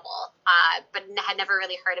bubble. But had never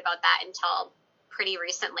really heard about that until pretty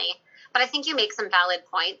recently. But I think you make some valid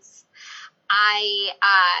points.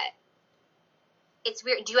 It's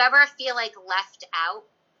weird. Do you ever feel like left out?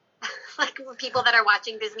 Like people that are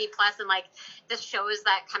watching Disney Plus and like the shows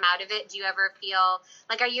that come out of it, do you ever feel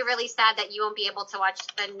like, are you really sad that you won't be able to watch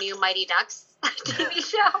the new Mighty Ducks TV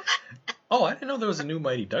show? Oh, I didn't know there was a new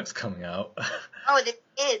Mighty Ducks coming out. Oh,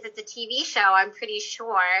 it's a TV show, I'm pretty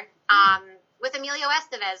sure, with Emilio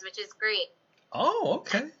Estevez, which is great. Oh,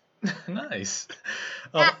 okay. Nice.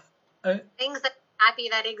 Yeah, things that I'm happy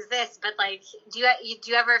that exist, but like, do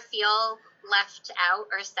you ever feel left out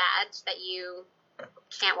or sad that you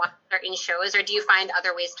can't watch certain shows, or do you find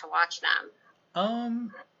other ways to watch them?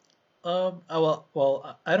 Well,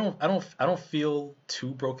 I don't feel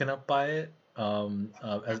too broken up by it.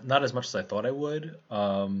 Not as much as I thought I would.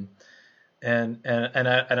 And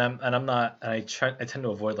I tend to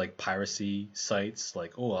avoid like piracy sites.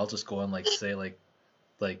 Like, oh, I'll just go on like say like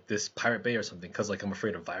this Pirate Bay or something, because like I'm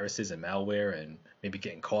afraid of viruses and malware and maybe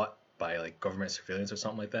getting caught by like government surveillance or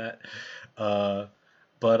something like that.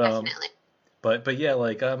 Definitely. But yeah,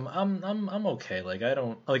 like I'm okay. Like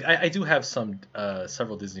I do have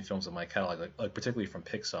several Disney films in my catalog, like particularly from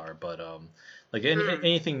Pixar. But like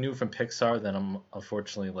anything new from Pixar, then I'm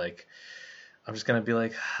unfortunately like I'm just gonna be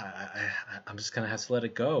like I'm just gonna have to let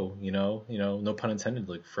it go. No pun intended,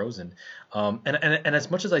 like Frozen. And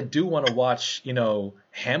as much as I do want to watch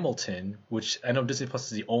Hamilton, which I know Disney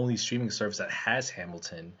Plus is the only streaming service that has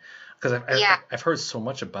Hamilton, because I've heard so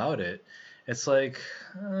much about it. It's like.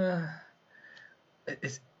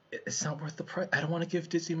 It's not worth the price. I don't want to give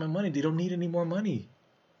Disney my money. They don't need any more money.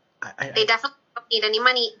 They definitely don't need any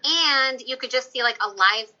money, and you could just see like a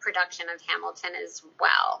live production of Hamilton as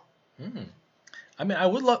well. I mean, I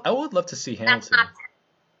would love to see Hamilton.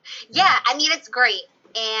 Yeah, I mean it's great,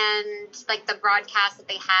 and like the broadcast that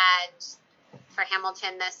they had for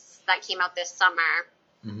Hamilton that came out this summer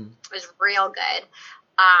was real good.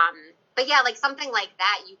 But yeah, like something like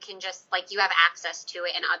that, you can just like you have access to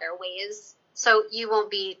it in other ways. So you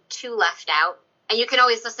won't be too left out. And you can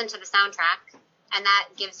always listen to the soundtrack, and that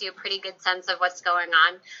gives you a pretty good sense of what's going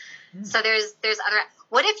on. So there's other.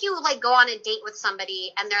 What if you like go on a date with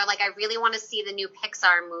somebody and they're like, I really want to see the new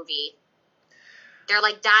Pixar movie. They're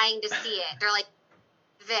like dying to see it. They're like,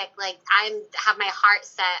 Vic, like have my heart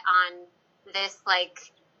set on this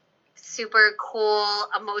like super cool,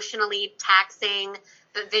 emotionally taxing,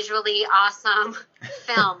 but visually awesome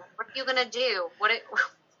film. What are you gonna do?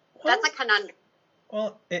 That's a conundrum.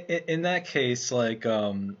 Well, in that case, like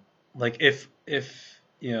if I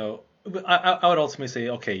would ultimately say,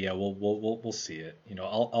 okay, yeah, we'll see it.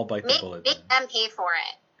 I'll bite the bullet. Make them pay for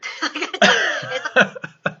it.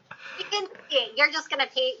 You can see it. You're just gonna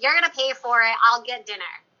pay. You're gonna pay for it. I'll get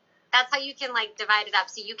dinner. That's how you can like divide it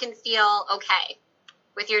up, so you can feel okay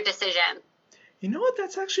with your decision. You know what?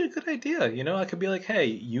 That's actually a good idea. I could be like, hey,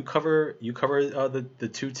 you cover the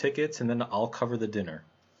 2 tickets, and then I'll cover the dinner.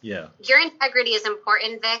 Yeah. Your integrity is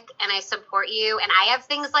important, Vic, and I support you. And I have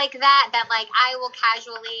things like that like I will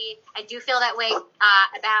casually. I do feel that way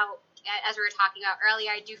about, as we were talking about earlier.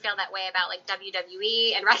 I do feel that way about like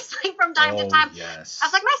WWE and wrestling from time to time. Yes. I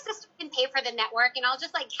was like, my sister can pay for the network, and I'll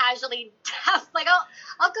just like casually like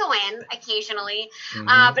I'll go in occasionally,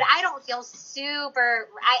 but I don't feel super.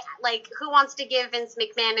 Who wants to give Vince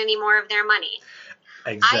McMahon any more of their money?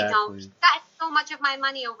 Exactly. I don't. That's so much of my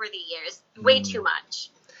money over the years. Way too much.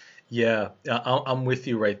 Yeah, I'm with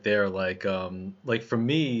you right there. Like for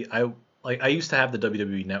me, I used to have the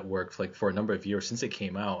WWE Network for a number of years since it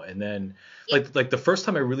came out, and then the first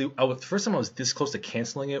time I was this close to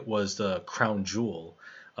canceling it was the Crown Jewel,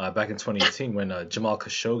 back in 2018 when Jamal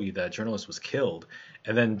Khashoggi, that journalist, was killed,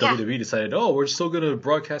 and then WWE decided, we're still gonna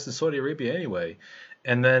broadcast in Saudi Arabia anyway,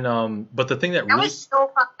 and then but the thing that really was so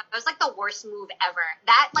fucked up. It was like the worst move ever.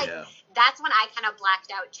 That's when I kind of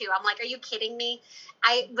blacked out too. I'm like, are you kidding me?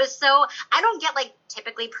 I don't get like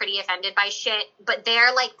typically pretty offended by shit, but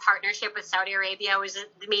their like partnership with Saudi Arabia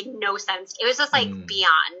made no sense. It was just like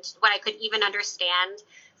beyond what I could even understand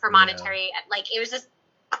for monetary. Like it was just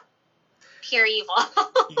pure evil.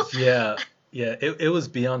 Yeah, it was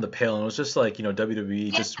beyond the pale, and it was just like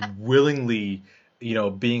WWE just willingly,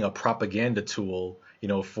 being a propaganda tool,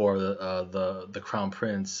 for the Crown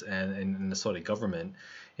Prince and the Saudi government.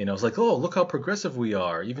 It's like, oh, look how progressive we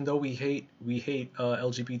are, even though we hate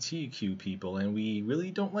LGBTQ people, and we really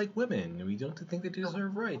don't like women, and we don't think they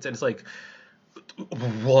deserve rights. And it's like,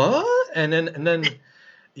 what? And then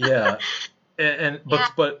yeah. And Yeah.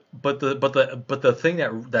 but the thing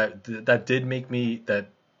that did make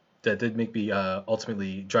me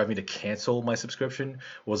ultimately drive me to cancel my subscription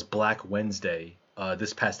was Black Wednesday,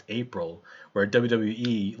 this past April, where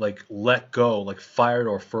WWE like let go, like fired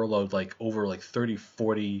or furloughed like over like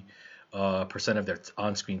 30-40% of their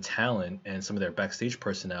on-screen talent and some of their backstage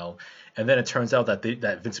personnel. And then it turns out that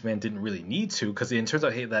Vince McMahon didn't really need to, because it turns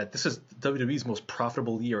out, hey, that this is WWE's most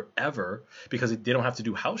profitable year ever, because they don't have to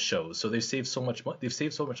do house shows, so they've saved so much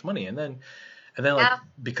money. And then like, Yeah.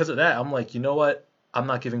 because of that, I'm like, you know what? I'm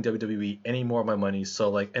not giving WWE any more of my money.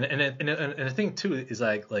 So like, and the thing too is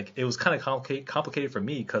like it was kind of complicated for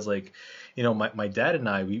me, because like, my dad and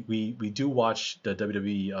I, we do watch the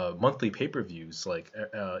WWE monthly pay-per-views, like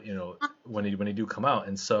when they do come out.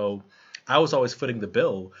 And so I was always footing the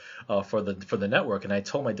bill for the network. And I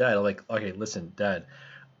told my dad, I'm like, okay, listen, Dad,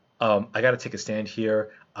 I got to take a stand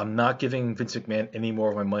here. I'm not giving Vince McMahon any more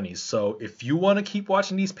of my money. So if you want to keep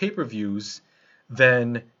watching these pay-per-views,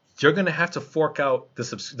 then you're going to have to fork out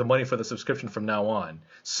the money for the subscription from now on.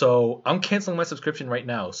 So I'm canceling my subscription right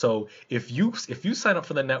now. So if you sign up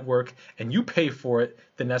for the network and you pay for it,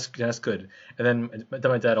 then that's good. And then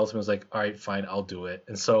my dad ultimately was like, all right, fine, I'll do it.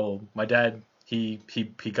 And so my dad, he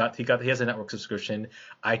has a network subscription.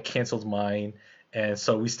 I canceled mine. And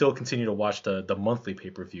so we still continue to watch the monthly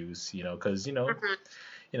pay-per-views, because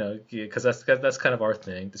because that's kind of our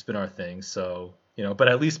thing. It's been our thing. So but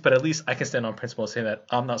at least I can stand on principle saying that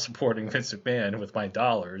I'm not supporting Vince McMahon with my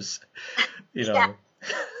dollars. Yeah.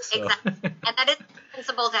 So. Exactly. And that is a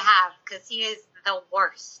principle to have, because he is the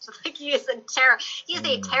worst. Like, he is a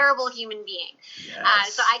terrible human being.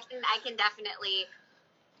 Yes. So I can definitely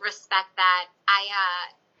respect that.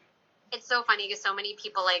 It's so funny because so many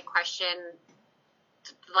people like question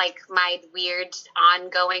like my weird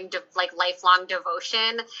ongoing lifelong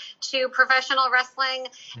devotion to professional wrestling,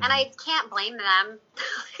 and I can't blame them.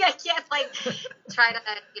 I can't try to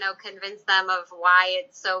convince them of why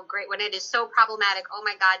it's so great when it is so problematic. Oh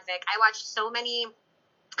my God, Vic, I watched so many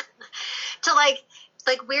to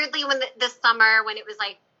weirdly when this summer, when it was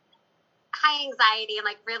like high anxiety and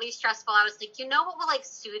like really stressful, I was like, what will like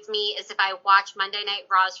soothe me is if I watch Monday Night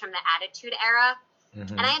Raws from the Attitude Era.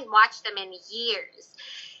 Mm-hmm. And I hadn't watched them in years.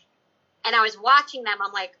 And I was watching them.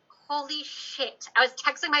 I'm like, holy shit. I was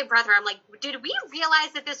texting my brother. I'm like, did we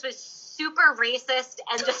realize that this was super racist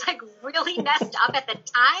and just like really messed up at the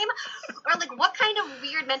time? Or like, what kind of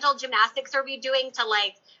weird mental gymnastics are we doing to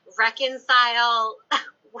like reconcile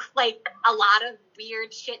like a lot of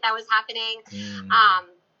weird shit that was happening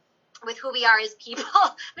with who we are as people?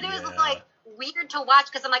 But it was just like weird to watch,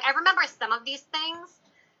 because I'm like, I remember some of these things.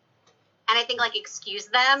 And I think like excuse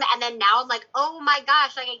them, and then now I'm like, oh my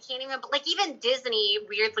gosh, like I can't even, like even Disney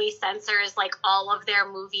weirdly censors like all of their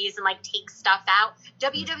movies and like takes stuff out.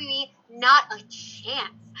 WWE, not a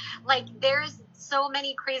chance. Like there's so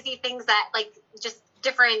many crazy things that like just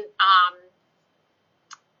different,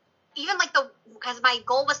 even like because my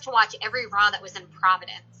goal was to watch every Raw that was in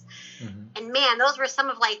Providence, and man, those were some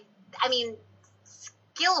of like, I mean,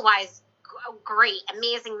 skill wise, great,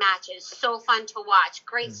 amazing matches, so fun to watch,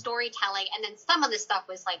 great storytelling, and then some of the stuff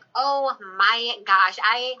was like, oh my gosh,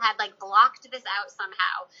 I had like blocked this out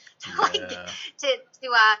somehow to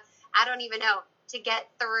I don't even know, to get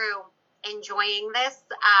through enjoying this,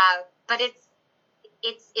 but it's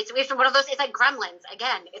one of those, it's like Gremlins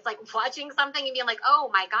again. It's like watching something and being like, oh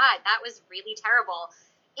my God, that was really terrible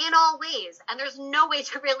in all ways, and there's no way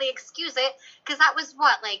to really excuse it, because that was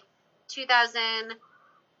what, like 2002,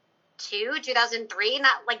 2003,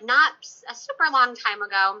 not a super long time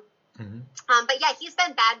ago. But yeah, he's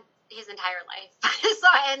been bad his entire life. So,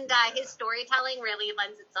 and his storytelling really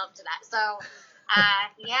lends itself to that. So, I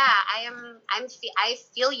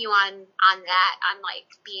feel you on that, on like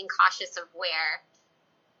being cautious of where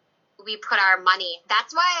we put our money.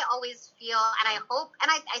 That's why I always feel, and I hope, and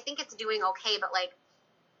I think it's doing okay, but like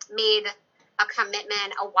made a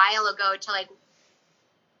commitment a while ago to like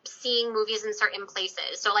seeing movies in certain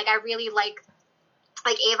places. So like I really like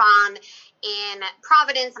Avon in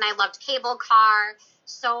Providence, and I loved Cable Car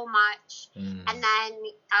so much. And then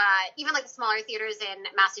even like the smaller theaters in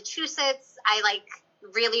Massachusetts, I like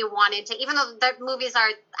really wanted to, even though the movies are,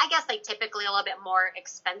 I guess, like typically a little bit more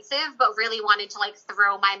expensive, but really wanted to like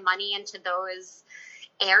throw my money into those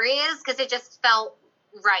areas because it just felt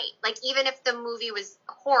right. Like even if the movie was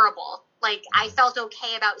horrible, Like, I felt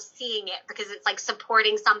okay about seeing it because it's like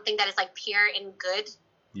supporting something that is like pure and good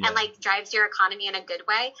and like drives your economy in a good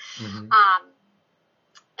way.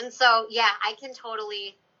 And so, yeah, I can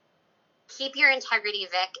totally keep your integrity,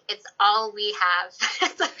 Vic. It's all we have.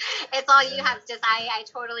 It's all you have. Just I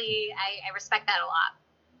totally I respect that a lot.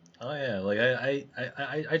 Oh yeah, like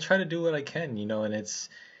I try to do what I can, and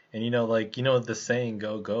like the saying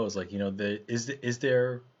goes like is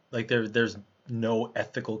there like there's no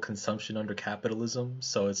ethical consumption under capitalism,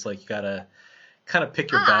 so it's like you gotta kind of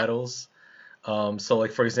pick your battles. So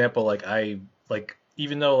like for example, like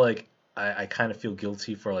even though like I kind of feel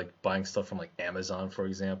guilty for like buying stuff from like Amazon, for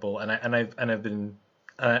example, I've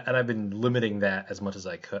been limiting that as much as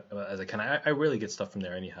I can. I rarely get stuff from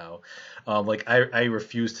there anyhow. Like I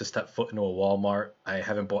refuse to step foot into a Walmart. I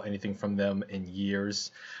haven't bought anything from them in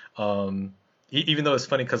years. Even though it's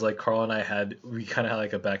funny because like Carl and we kind of had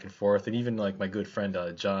like a back and forth, and even like my good friend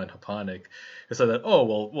John Haponic said that,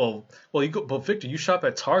 but Victor, you shop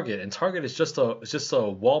at Target, and Target is just a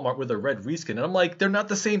Walmart with a red reskin, and I'm like, they're not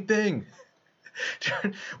the same thing.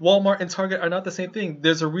 Walmart and Target are not the same thing.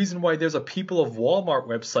 There's a reason why there's a People of Walmart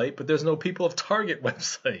website, but there's no People of Target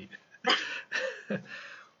website.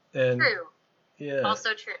 And true. Yeah.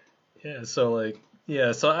 Also true. Yeah. So like,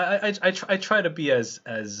 yeah. So I try to be as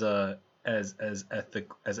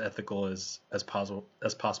ethical as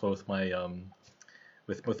possible with my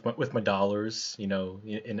with my dollars,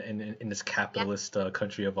 in this capitalist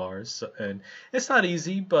country of ours. So, and it's not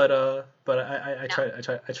easy, but I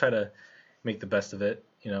try to make the best of it,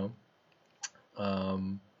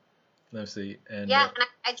 Let's see. And yeah, and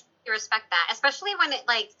I respect that, especially when it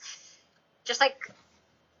like just like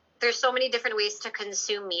there's so many different ways to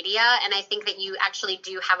consume media, and I think that you actually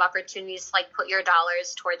do have opportunities to like put your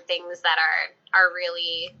dollars toward things that are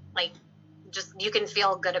really like just you can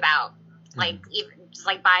feel good about, like even just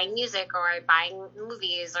like buying music or buying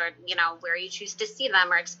movies or where you choose to see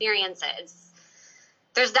them or experience it.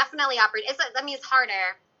 There's definitely it's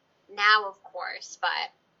harder now, of course,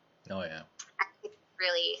 but oh yeah, I think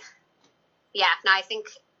really, I think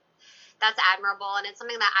that's admirable, and it's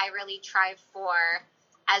something that I really try for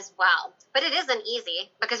as well. But it isn't easy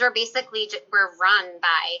because we're run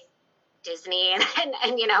by Disney and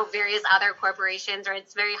various other corporations, or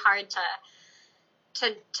it's very hard to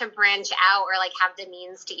branch out or like have the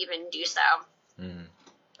means to even do so.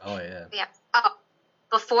 Oh yeah. Yeah. Oh,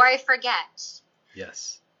 before I forget.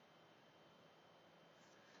 Yes.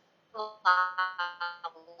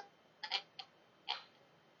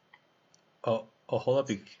 Oh, hold up.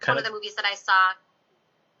 One of the movies that I saw.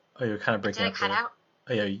 Oh, you're kind of breaking up there. Did I cut out?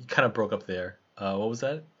 Oh, yeah, you kind of broke up there. What was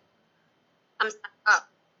that?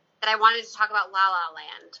 That I wanted to talk about La La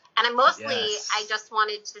Land. And I just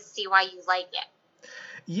wanted to see why you like it.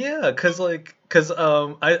 Yeah, I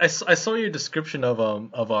saw your description of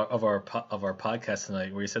our podcast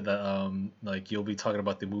tonight, where you said that like you'll be talking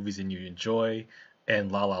about the movies and you enjoy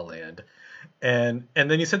and La La Land. And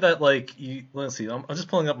then you said that like let's see, I'm just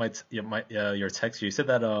pulling up your text here. You said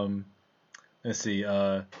that let's see,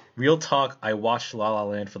 real talk, I watched La La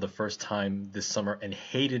Land for the first time this summer and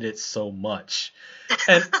hated it so much.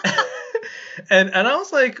 And and I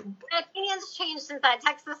was like, my opinions changed since that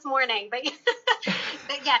text this morning, but yes,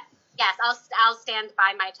 I'll stand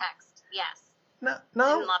by my text. Yes. Now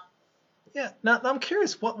I'm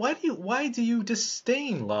curious, why do you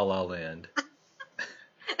disdain La La Land?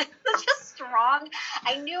 It's just strong.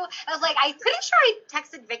 I was like, I'm pretty sure I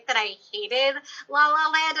texted Vic that I hated La La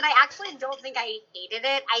Land, and I actually don't think I hated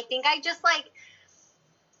it. I think I just like,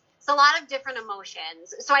 it's a lot of different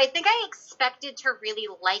emotions. So I think I expected to really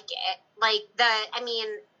like it. Like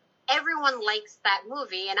everyone likes that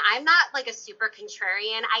movie, and I'm not like a super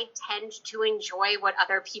contrarian. I tend to enjoy what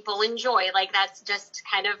other people enjoy. Like that's just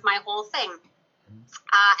kind of my whole thing.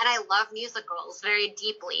 And I love musicals very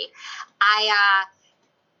deeply. I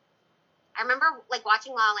remember like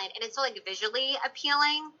watching La La Land, and it's so like visually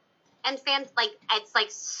appealing and it's like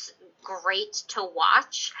great to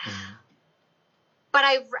watch. Mm-hmm. But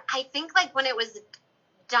I think like when it was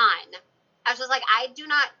done, I was just like, I did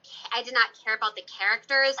not care about the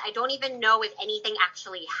characters. I don't even know if anything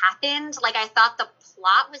actually happened. Like I thought the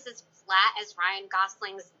plot was as flat as Ryan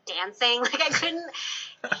Gosling's dancing. Like I couldn't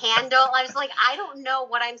handle. I was like, I don't know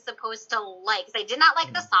what I'm supposed to like, because I did not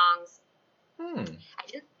like the songs. I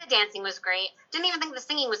didn't think the dancing was great. Didn't even think the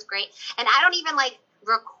singing was great. And I don't even like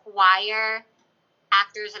require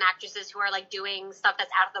actors and actresses who are like doing stuff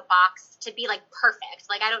that's out of the box to be like perfect.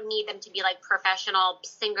 Like I don't need them to be like professional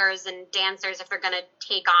singers and dancers if they're going to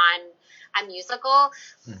take on a musical.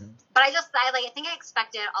 Mm-hmm. But I think I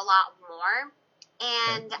expected a lot more,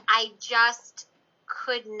 and I just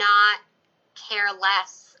could not care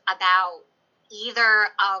less about either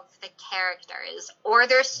of the characters or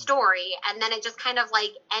their story, and then it just kind of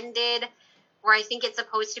like ended where I think it's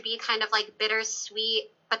supposed to be kind of like bittersweet,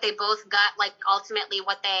 but they both got like ultimately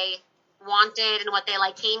what they wanted and what they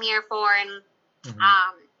like came here for. And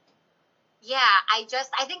yeah, I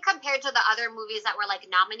think compared to the other movies that were like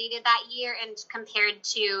nominated that year and compared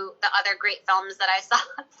to the other great films that I saw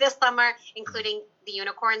this summer, including The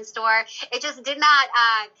Unicorn Store, it just did not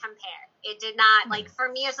compare. It did not, like, for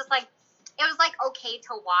me, it's just like, it was like okay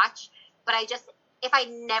to watch, but if I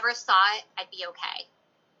never saw it, I'd be okay.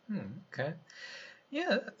 Okay.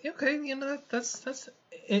 Yeah. Okay. You know, that's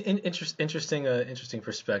interesting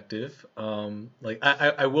perspective. Like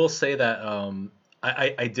I will say that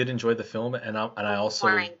I did enjoy the film, and I also.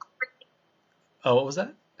 Boring. Oh, what was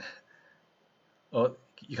that? Oh,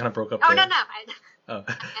 you kind of broke up Oh, there. no. Oh.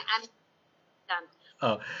 I'm done.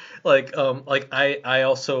 Oh, like I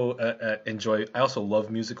also I also love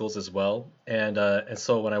musicals as well, and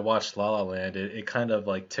so when I watched La La Land, it kind of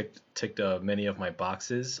like ticked many of my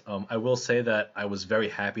boxes. I will say that I was very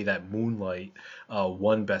happy that Moonlight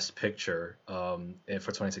won Best Picture for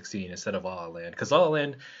 2016 instead of La La Land, because La La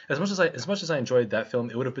Land, as much as I enjoyed that film,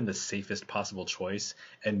 it would have been the safest possible choice,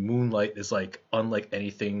 and Moonlight is like unlike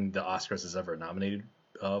anything the Oscars has ever nominated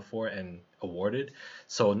for and awarded.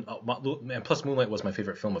 So and plus Moonlight was my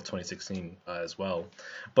favorite film of 2016 as well.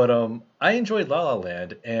 But I enjoyed La La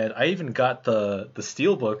Land, and I even got the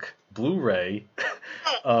Steelbook Blu-ray.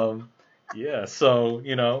 Yeah, so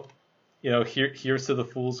here's to the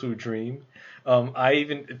fools who dream. I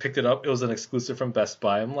even picked it up. It was an exclusive from Best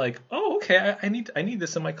Buy. I'm like, oh, okay, I need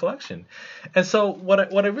this in my collection. And so what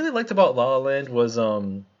I really liked about La La Land was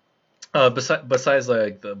besides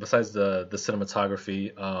the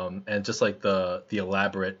cinematography, and just like the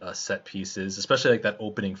elaborate set pieces, especially like that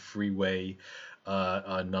opening freeway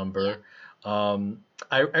number,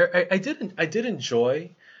 I did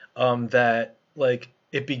enjoy that, like,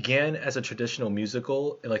 it began as a traditional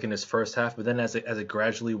musical like in its first half, but then as it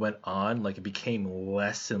gradually went on, like it became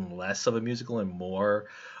less and less of a musical and more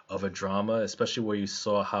of a drama, especially where you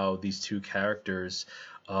saw how these two characters,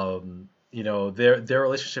 their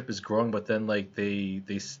relationship is growing, but then like they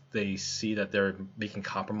see that they're making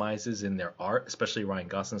compromises in their art, especially Ryan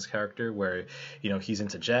Gosling's character, where he's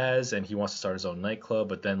into jazz and he wants to start his own nightclub,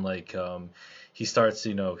 but then like he starts,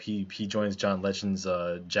 he joins John Legend's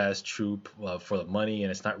jazz troupe for the money,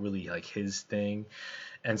 and it's not really like his thing.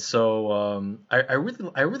 And so I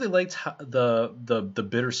really liked the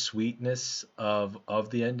bittersweetness of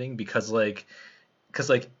the ending, because they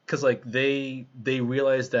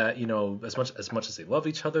realize that, as much as they love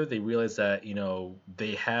each other, they realize that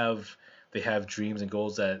they have dreams and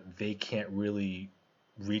goals that they can't really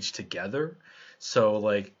reach together. So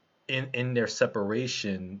like in their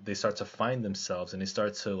separation, they start to find themselves, and they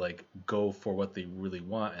start to like go for what they really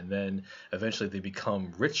want, and then eventually they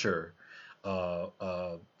become richer uh,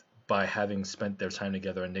 uh, by having spent their time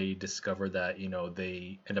together, and they discover that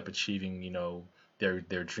they end up achieving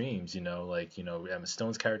their dreams. Like Emma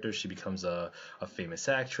Stone's character, she becomes a famous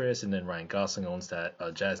actress, and then Ryan Gosling owns that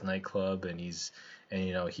jazz nightclub, and he's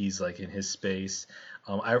like in his space.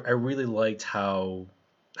 I really liked how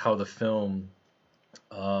the film,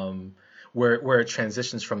 where it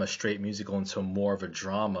transitions from a straight musical into more of a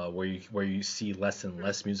drama, where you see less and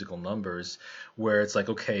less musical numbers, where it's like,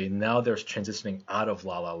 okay, now they're transitioning out of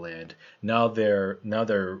La La Land. Now they're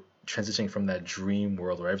transitioning from that dream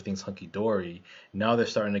world where everything's hunky dory. Now they're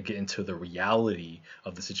starting to get into the reality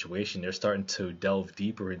of the situation. They're starting to delve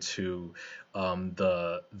deeper into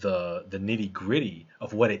the nitty gritty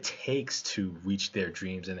of what it takes to reach their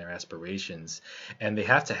dreams and their aspirations, and they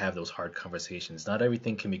have to have those hard conversations. Not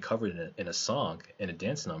everything can be covered in a song, in a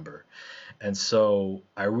dance number. And so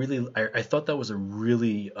I thought that was a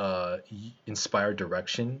really inspired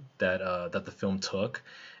direction that the film took,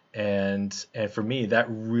 and for me that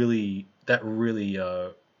really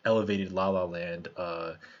elevated La La Land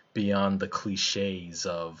beyond the cliches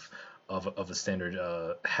of a standard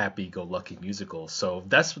happy-go-lucky musical. So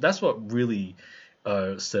that's what really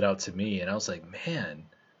stood out to me, and I was like, man,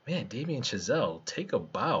 Damien Chazelle, take a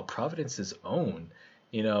bow, Providence's own.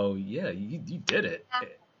 Yeah, you did it.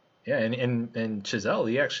 Yeah, and Chazelle,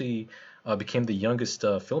 he actually became the youngest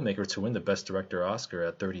filmmaker to win the Best Director Oscar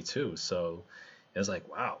at 32. So it was like,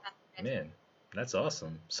 wow, man, that's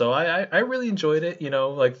awesome. So I really enjoyed it,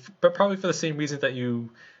 like, but probably for the same reasons that you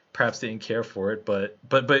perhaps didn't care for it, but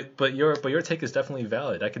your take is definitely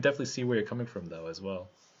valid. I could definitely see where you're coming from though as well.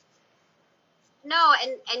 No,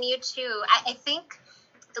 and you too. I think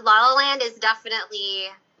La La Land is definitely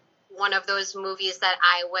one of those movies that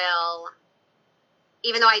I will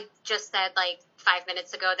even though I just said like 5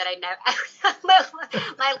 minutes ago that I never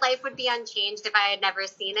my life would be unchanged if I had never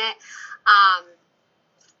seen it.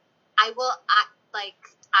 I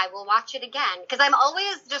will watch it again because I'm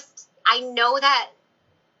always I know that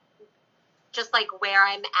just like where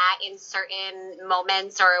I'm at in certain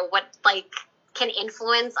moments or what like can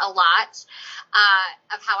influence a lot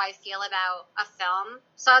of how I feel about a film.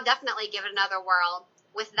 So I'll definitely give it another whirl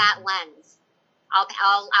with that lens. I'll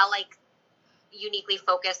like uniquely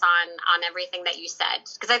focus on everything that you said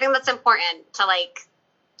because I think that's important to like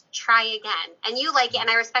try again. And you like it, and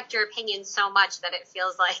I respect your opinion so much that it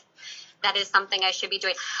feels like that is something I should be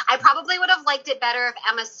doing. I probably would have liked it better if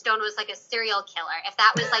Emma Stone was like a serial killer, if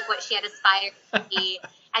that was like what she had aspired to be,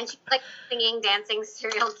 and she was like singing, dancing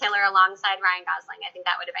serial killer alongside Ryan Gosling. I think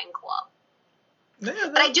that would have been cool.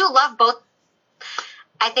 Yeah, but I do love both.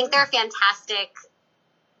 I think they're fantastic,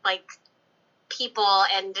 like people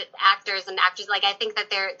and actors and actors. Like I think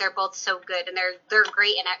that they're both so good and they're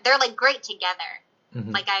great and they're like great together.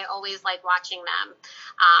 Mm-hmm. Like I always like watching them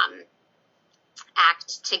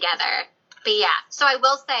act together. But yeah, so I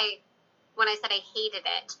will say when I said I hated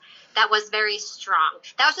it, that was very strong.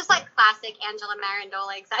 That was just like classic Angela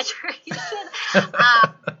Marandola exaggeration.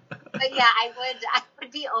 But yeah, I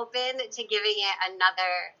would be open to giving it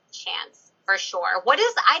another chance for sure.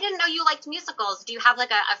 I didn't know you liked musicals. Do you have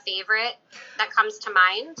like a favorite that comes to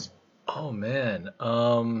mind? Oh man.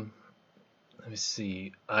 Let me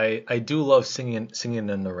see. I do love Singing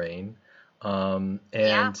in the Rain. And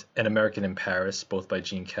An American in Paris, both by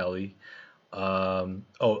Gene Kelly.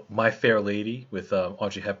 My Fair Lady with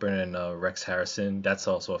Audrey Hepburn and Rex Harrison. That's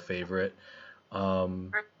also a favorite.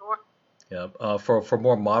 For sure. Yeah. For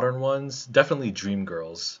more modern ones, definitely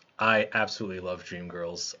Dreamgirls. I absolutely love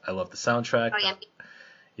Dreamgirls. I love the soundtrack. Oh,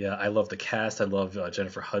 yeah. I love the cast. I love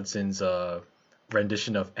Jennifer Hudson's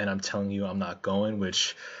rendition of "And I'm Telling You I'm Not Going,"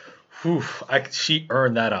 which, she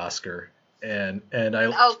earned that Oscar. And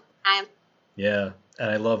I. Yeah,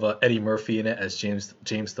 and I love Eddie Murphy in it as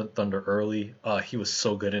James Thunder Early. He was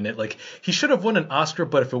so good in it. Like he should have won an Oscar,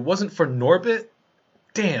 but if it wasn't for Norbit,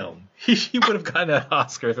 damn, he would have gotten an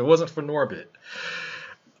Oscar if it wasn't for Norbit.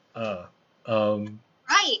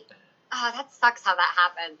 Right. Oh, that sucks how that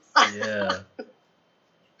happens. Yeah.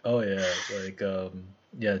 Oh yeah, like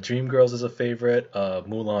Dreamgirls is a favorite.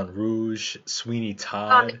 Moulin Rouge, Sweeney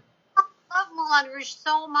Todd. I love Moulin Rouge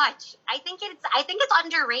so much. I think it's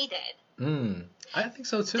underrated. I think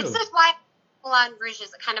so too. This is why Moulin Rouge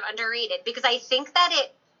is kind of underrated because I think that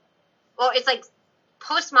it's like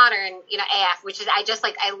postmodern, AF, which is I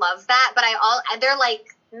love that, but they're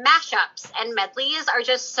like mashups and medleys are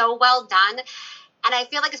just so well done, and I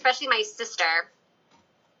feel like especially my sister,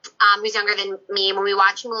 who's younger than me, when we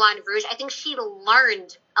watched Moulin Rouge, I think she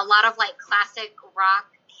learned a lot of like classic rock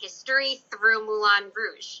history through Moulin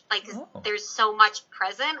Rouge, like there's so much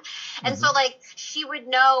present, and so like she would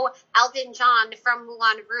know Elton John from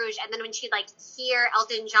Moulin Rouge, and then when she'd like hear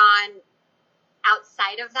Elton John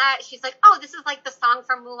outside of that, she's like, oh, this is like the song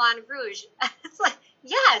from Moulin Rouge. It's like,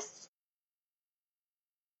 yes.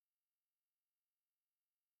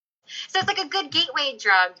 So it's like a good gateway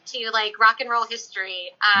drug to like rock and roll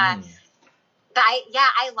history. But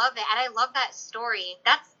I love it, and I love that story.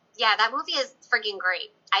 That movie is freaking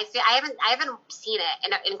great. I haven't seen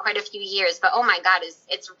it in quite a few years, but oh my god,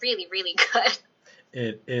 it's really, really good.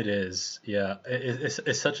 It is, yeah.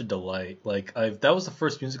 It's such a delight. Like that was the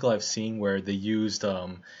first musical I've seen where they used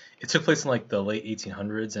it took place in like the late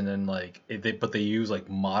 1800s, and then like they used like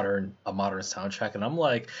a modern soundtrack, and I'm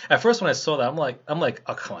like, at first when I saw that, I'm like,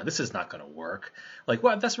 oh come on, this is not gonna work. Like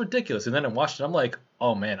what? That's ridiculous. And then I watched it, I'm like,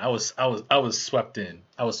 oh man, I was swept in.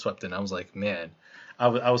 I was like, man, I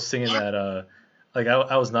was singing that. Like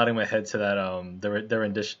I was nodding my head to that their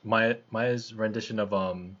rendition, Maya's rendition of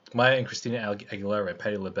Maya and Christina Aguilera and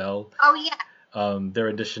Patti LaBelle. Oh yeah. Their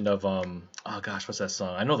rendition of oh gosh, what's that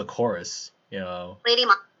song? I know the chorus. Lady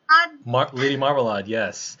Marmalade. Lady Marmalade,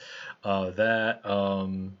 yes. That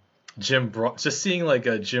just seeing like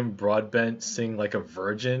a Jim Broadbent sing like a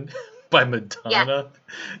Virgin by Madonna. Yeah.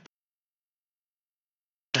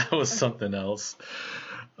 That was something else.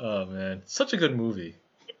 Oh man, such a good movie.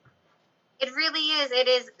 It really is. It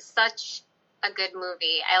is such a good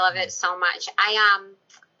movie. I love it so much.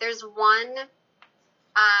 There's one,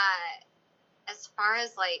 as far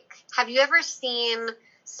as like, have you ever seen,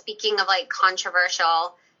 speaking of like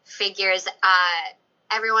controversial figures,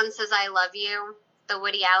 Everyone Says I Love You, the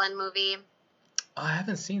Woody Allen movie? I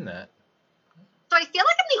haven't seen that. So I feel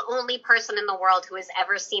like I'm the only person in the world who has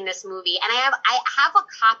ever seen this movie, and I have a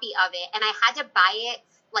copy of it, and I had to buy it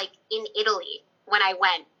like in Italy when I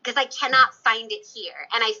went because I cannot find it here,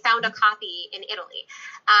 and I found a copy in Italy,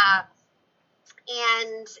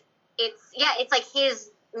 and it's like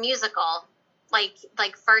his musical, like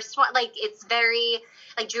first one, like it's very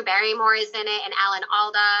like Drew Barrymore is in it, and Alan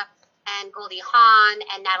Alda, and Goldie Hawn,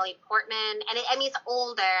 and Natalie Portman, and I mean it's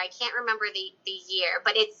older. I can't remember the year,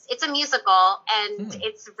 but it's a musical, and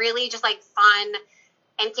it's really just like fun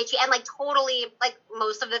and kitschy, and like totally like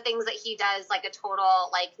most of the things that he does, like a total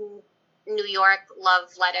like New York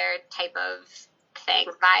love letter type of thing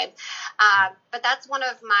vibe. But that's one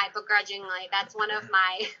of my begrudgingly that's one of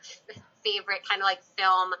my favorite kind of like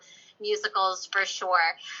film musicals for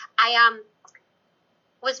sure. I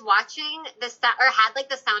was watching this or had like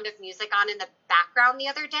the Sound of Music on in the background the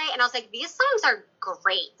other day, and I was like, these songs are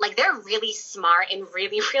great. Like they're really smart and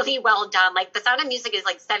really, really well done. Like the Sound of Music is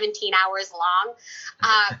like 17 hours long,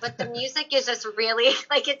 but the music is just really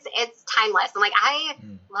like it's timeless. I'm like, I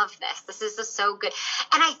love this. This is just so good.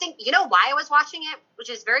 And I think you know why I was watching it,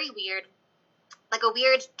 which is very weird, like a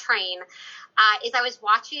weird train, is I was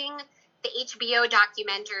watching the HBO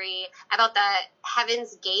documentary about the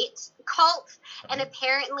Heaven's Gate cult, and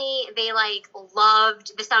apparently they like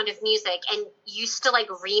loved the Sound of Music and used to like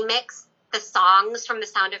remix the songs from the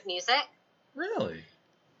Sound of Music. Really?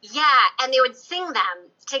 Yeah, and they would sing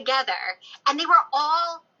them together, and they were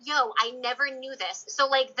all I never knew this. So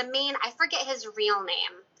like the main, I forget his real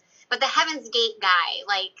name, but the Heaven's Gate guy,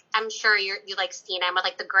 like I'm sure you like seen him with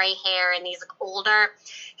like the gray hair and he's like older.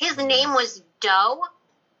 His name was Doe.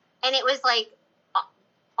 And it was like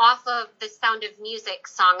off of the Sound of Music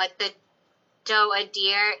song, like the Doe a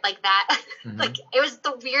deer, like that. Like it was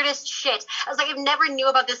the weirdest shit. I was like, I've never knew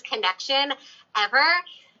about this connection ever.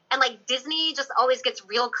 And like Disney just always gets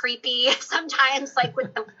real creepy sometimes, like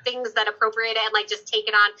with the things that appropriate it and like just take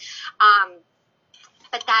it on.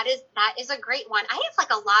 But that is a great one. I have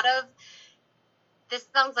like a lot of. This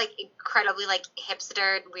sounds like incredibly like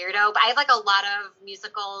hipster weirdo, but I have like a lot of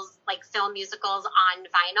musicals, like film musicals on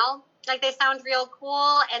vinyl. Like they sound real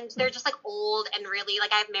cool, and they're just like old and really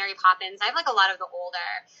like I have Mary Poppins. I have like a lot of the older,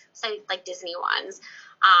 so like Disney ones,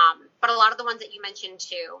 but a lot of the ones that you mentioned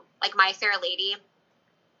too, like My Fair Lady.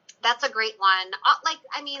 That's a great one. Like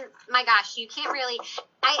I mean, my gosh, you can't really.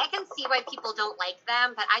 I can see why people don't like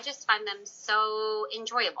them, but I just find them so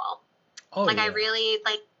enjoyable. Oh, like yeah. I really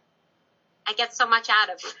like. I get so much out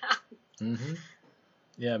of them.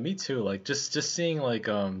 Yeah, me too. Like just seeing like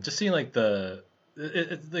the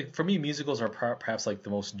like for me musicals are perhaps like the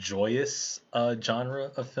most joyous genre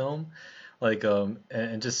of film. Like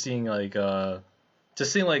and just seeing like and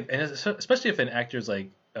especially if an actor's like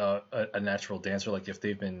a natural dancer, like if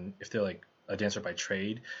they're like a dancer by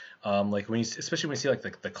trade, like especially when you see like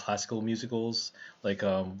the classical musicals, like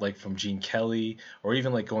from Gene Kelly, or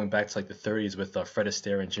even like going back to like the 30s with Fred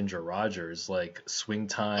Astaire and Ginger Rogers, like Swing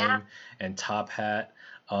Time and Top Hat.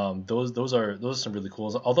 Those are some really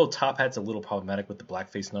cool. Although Top Hat's a little problematic with the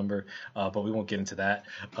blackface number, but we won't get into that.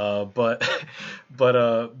 But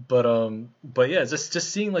yeah,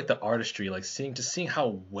 just seeing like the artistry, like seeing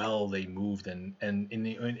how well they moved, and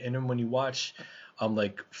then when you watch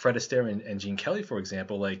like Fred Astaire and Gene Kelly, for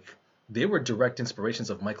example, like they were direct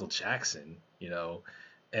inspirations of Michael Jackson, you know,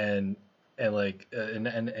 and even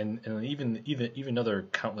other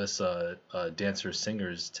countless dancers,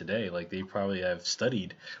 singers today, like they probably have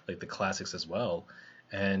studied like the classics as well,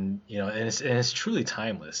 and you know, and it's truly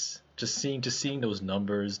timeless. Just seeing those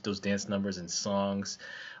numbers, those dance numbers and songs,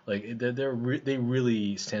 like they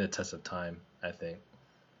really stand the test of time, I think.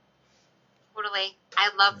 Totally,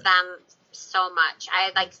 I love them so much.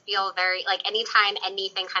 I like feel very like anytime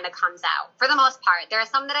anything kind of comes out. For the most part, there are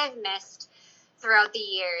some that I've missed throughout the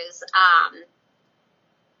years.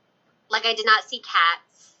 Like I did not see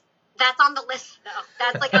Cats. That's on the list though.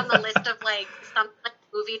 That's like on the list of like some like,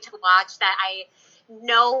 movie to watch that I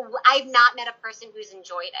know I've not met a person who's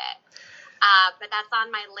enjoyed it. But that's on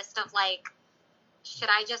my list of like, should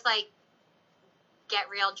I just like get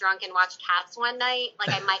real drunk and watch Cats one night?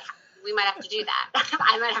 Like we might have to do that.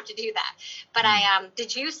 I might have to do that. But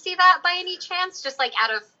did you see that by any chance? Just like out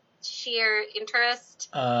of sheer interest?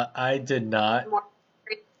 I did not.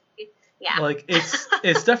 Yeah. Like it's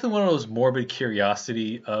definitely one of those morbid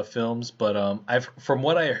curiosity films, but from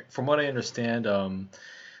what I understand,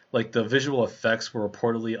 like the visual effects were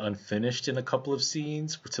reportedly unfinished in a couple of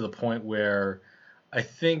scenes, to the point where I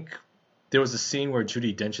think there was a scene where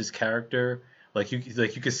Judi Dench's character, like you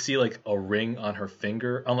could see like a ring on her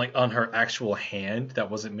finger, on her actual hand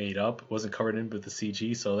that wasn't made up, wasn't covered in with the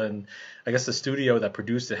CG. So then I guess the studio that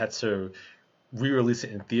produced it had to re-release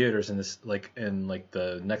it in theaters in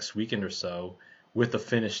the next weekend or so with the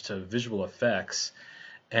finished visual effects.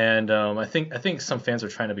 And I think some fans are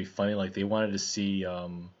trying to be funny, like they wanted to see. I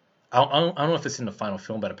don't know if it's in the final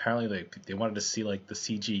film, but apparently they wanted to see like the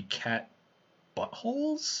CG cat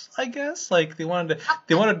buttholes. I guess like they wanted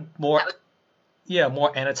more, yeah,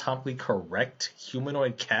 more anatomically correct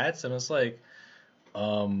humanoid cats, and it's like,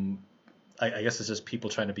 um, I guess it's just people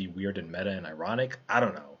trying to be weird and meta and ironic. I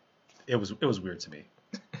don't know. It was weird to me.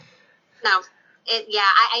 No,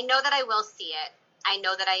 I know that I will see it. I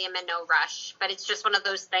know that I am in no rush, but it's just one of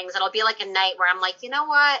those things. It'll be like a night where I'm like, you know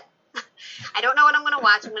what? I don't know what I'm going to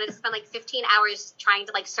watch. I'm going to spend like 15 hours trying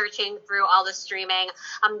to like searching through all the streaming.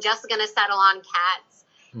 I'm just going to settle on Cats,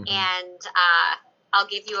 and I'll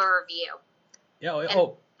give you a review. Yeah.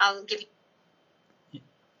 I'll give you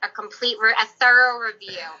a thorough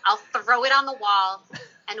review. I'll throw it on the wall,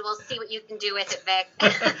 and we'll see what you can do with it,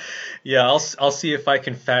 Vic. Yeah, I'll see if I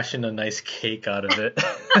can fashion a nice cake out of it.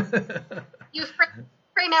 You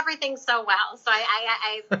frame everything so well, so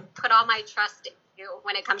I put all my trust in you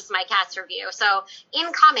when it comes to my Cats review. So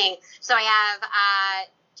incoming. So I have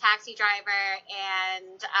Taxi Driver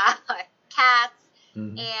and Cats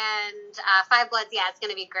and Five Bloods. Yeah, it's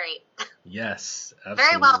going to be great. Yes,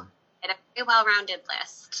 absolutely. A very well-rounded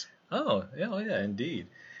list. Oh yeah, indeed.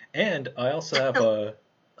 And I also have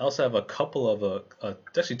a couple of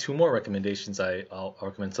actually two more recommendations. I'll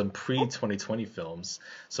recommend some pre-2020 films,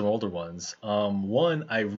 some older ones. One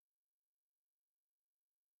I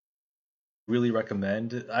really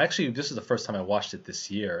recommend. Actually, this is the first time I watched it this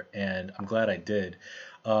year, and I'm glad I did.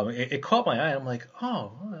 It caught my eye. I'm like,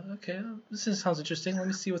 oh, okay, sounds interesting. Let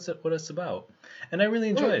me see what it's about. And I really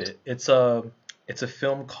enjoyed it. It's a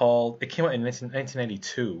film called. It came out in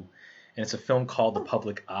 1992, and it's a film called The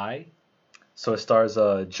Public Eye. So it stars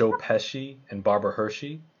Joe Pesci and Barbara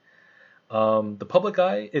Hershey. The Public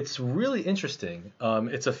Eye. It's really interesting.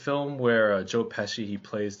 It's a film where Joe Pesci he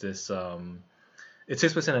plays this. It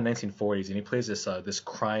takes place in the 1940s, and he plays this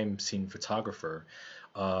crime scene photographer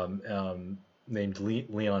named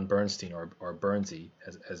Leon Bernstein or Bernsey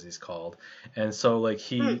as he's called. And so like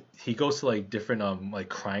he goes to like different like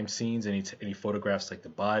crime scenes, and he photographs like the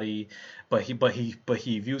body, but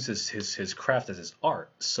he views his craft as his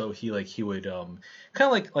art. So he would kind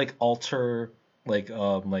of like alter like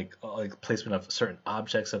placement of certain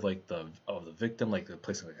objects of the victim, like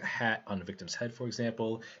placing like a hat on the victim's head, for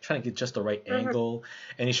example, trying to get just the right angle,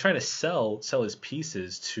 and he's trying to sell his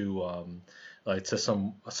pieces to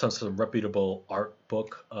some reputable art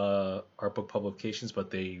book publications, but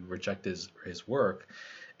they reject his work,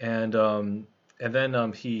 and then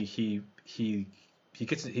he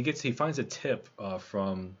finds a tip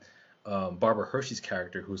from Barbara Hershey's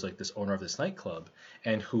character, who's like this owner of this nightclub,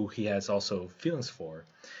 and who he has also feelings for.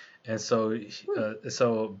 And so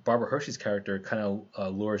Barbara Hershey's character kind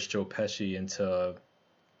of lures Joe Pesci into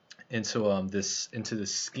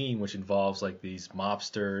this scheme, which involves like these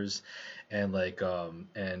mobsters and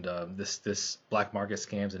this black market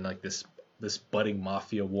scams, and like this budding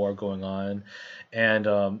mafia war going on, and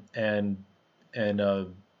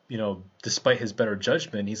despite his better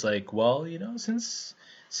judgment, he's like, well, since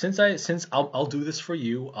I'll do this for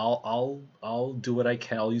you, I'll do what I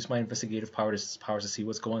can. I'll use my investigative powers to see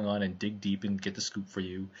what's going on and dig deep and get the scoop for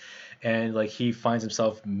you. And like he finds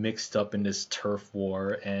himself mixed up in this turf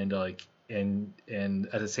war, and and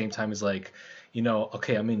at the same time is like,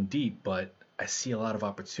 okay, I'm in deep, but I see a lot of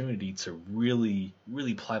opportunity to really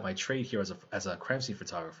ply my trade here as a crime scene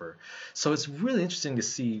photographer. So it's really interesting to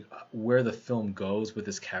see where the film goes with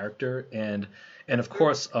this character, and of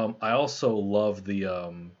course I also love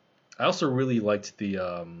I also really liked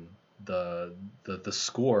the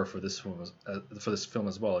score for this film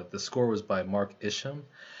as well. Like, the score was by Mark Isham,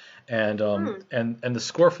 and the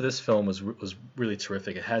score for this film was really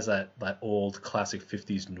terrific. It has that old classic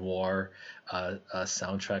 50s noir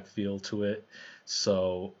soundtrack feel to it.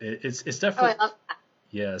 So it's definitely, I love that.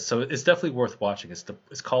 yeah. So it's definitely worth watching.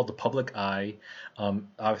 It's called The Public Eye.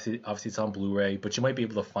 Obviously it's on Blu-ray, but you might be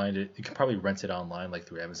able to find it. You can probably rent it online, like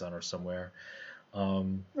through Amazon or somewhere.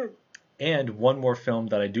 And one more film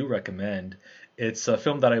that I do recommend. It's a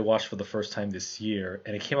film that I watched for the first time this year,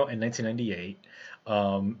 and it came out in 1998.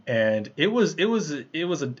 And it was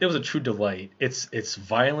a true delight. It's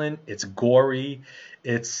violent, it's gory,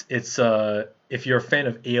 it's if you're a fan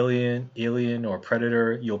of Alien or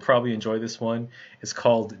Predator, you'll probably enjoy this one. It's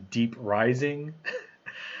called Deep Rising.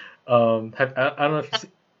 I don't know if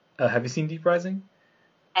have you seen Deep Rising?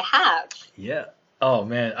 I have. Yeah. Oh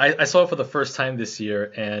man, I saw it for the first time this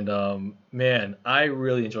year, and man, I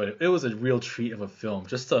really enjoyed it. It was a real treat of a film.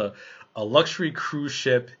 Just a luxury cruise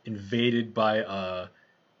ship invaded by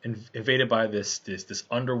invaded by this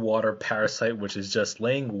underwater parasite, which is just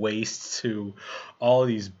laying waste to all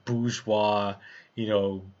these bourgeois, you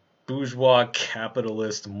know, bourgeois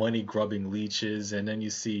capitalist money grubbing leeches, and then you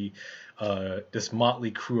see this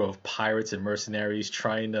motley crew of pirates and mercenaries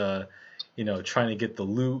trying to get the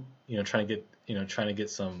loot, trying to get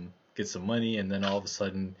some money, and then all of a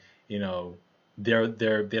sudden, you know, they have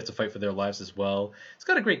to fight for their lives as well. It's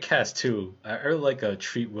got a great cast too. I really like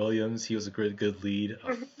Treat Williams. He was a great good lead.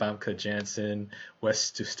 Famke Janssen,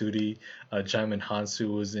 Wes Studi, Jaimin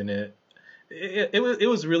Hansu was in it. It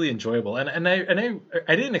was really enjoyable, and I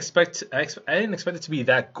didn't expect it to be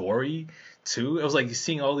that gory too. It was like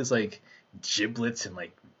seeing all these like giblets and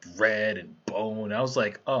like red and bone. I was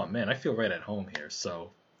like, oh man, I feel right at home here.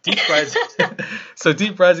 So Deep Rising,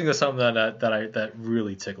 Deep Rising was something that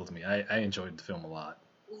really tickled me. I enjoyed the film a lot.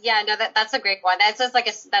 Yeah, no, that's a great one. That's just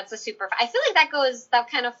like that's a super. I feel like that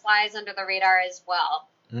kind of flies under the radar as well.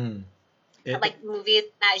 Like movies in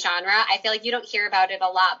that genre, I feel like you don't hear about it a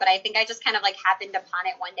lot, but I think I just kind of like happened upon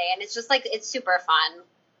it one day, and it's just like it's super fun.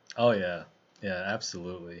 Oh yeah, yeah,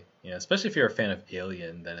 absolutely. Yeah, especially if you're a fan of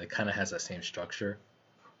Alien, then it kind of has that same structure.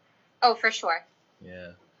 Oh, for sure.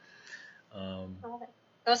 Yeah.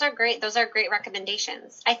 Those are great. Those are great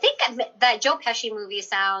recommendations. I think that Joe Pesci movie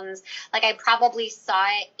sounds like I probably saw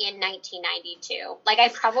it in 1992. Like I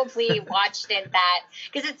probably watched it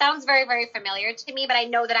because it sounds very, very familiar to me, but I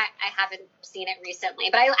know that I haven't seen it recently.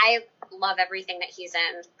 But I love everything that he's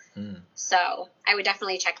in. So I would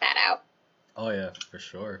definitely check that out. Oh, yeah, for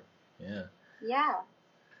sure. Yeah. Yeah.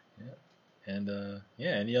 Yeah. And,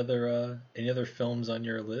 any other films on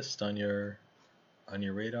your list, on your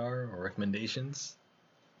radar or recommendations?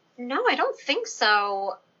 No, I don't think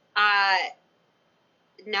so.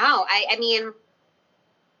 No, I mean,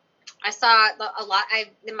 I saw a lot.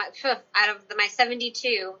 Out of my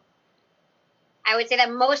 72, I would say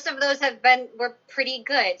that most of those were pretty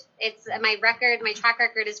good. It's my track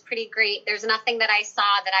record is pretty great. There's nothing that I saw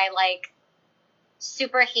that I like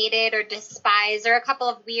super hated or despised. There are a couple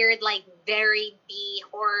of weird, like very B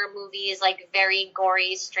horror movies, like very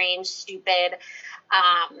gory, strange, stupid,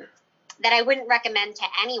 that I wouldn't recommend to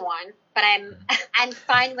anyone, but I'm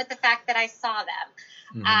fine with the fact that I saw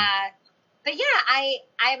them. But yeah,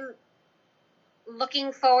 I'm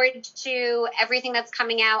looking forward to everything that's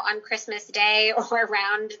coming out on Christmas Day or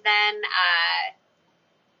around then.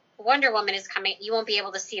 Wonder Woman is coming. You won't be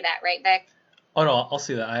able to see that, right, Vic? Oh no, I'll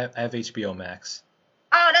see that. I have HBO Max.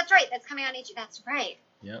 Oh, that's right. That's coming on HBO. That's right.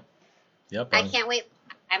 Yep. I can't wait.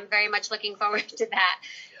 I'm very much looking forward to that.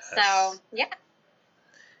 Yes. So yeah.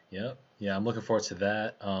 Yep. Yeah, I'm looking forward to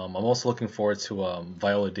that. I'm also looking forward to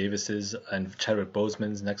Viola Davis's and Chadwick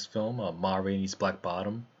Boseman's next film, Ma Rainey's Black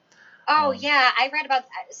Bottom. Oh yeah, I read about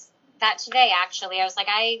that today. Actually, I was like,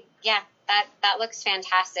 that looks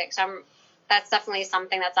fantastic. So that's definitely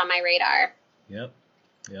something that's on my radar. Yep.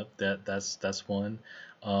 That's one.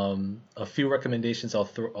 A few recommendations I'll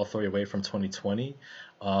throw you away from 2020.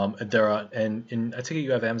 There are, and I take it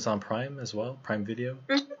you have Amazon Prime as well, Prime Video.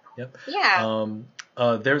 Yep. Yeah.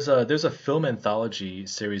 There's a film anthology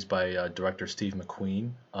series by director Steve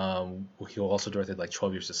McQueen. He also directed like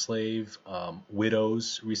 12 Years a Slave,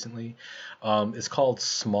 Widows recently. It's called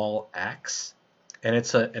Small Axe, and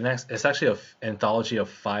it's actually an anthology of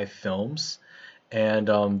 5 films. And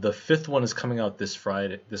the 5th one is coming out this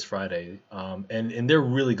Friday, and they're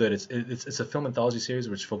really good. It's a film anthology series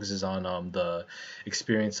which focuses on the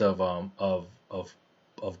experience of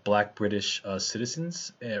Black British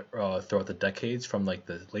citizens throughout the decades from like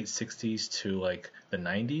the late 60s to like the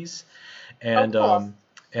 90s, and cool.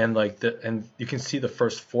 and you can see the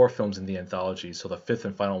first 4 films in the anthology. So the 5th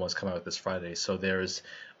and final one is coming out this Friday. So there's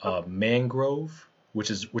Mangrove, which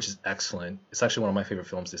is excellent. It's actually one of my favorite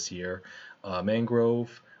films this year.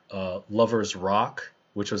 Mangrove, Lovers Rock,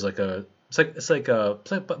 which was about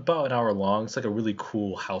an hour long. It's like a really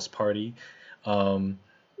cool house party.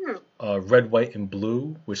 Red, White, and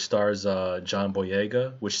Blue, which stars John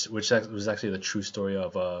Boyega, which was actually the true story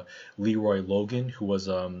of Leroy Logan, who was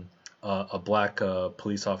a black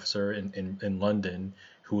police officer in London,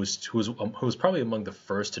 who was probably among the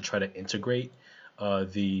first to try to integrate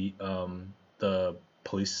the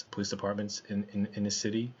police departments in the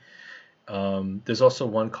city. There's also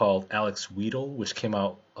one called Alex Wheatle, which came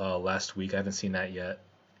out last week. I haven't seen that yet.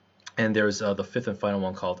 And there's the 5th and final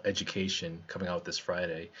one called Education coming out this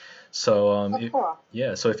Friday. So cool.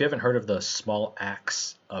 So if you haven't heard of the Small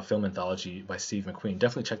Axe film anthology by Steve McQueen,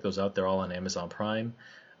 definitely check those out. They're all on Amazon Prime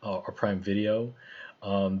or Prime Video.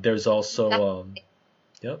 There's also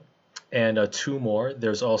and 2 more.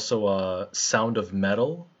 There's also Sound of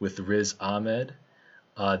Metal with Riz Ahmed.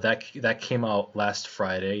 That came out last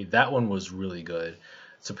Friday. That one was really good.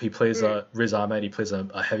 So he plays Riz Ahmed. He plays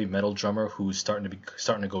a heavy metal drummer who's starting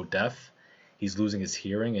to go deaf. He's losing his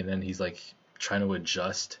hearing, and then he's like trying to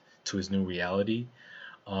adjust to his new reality.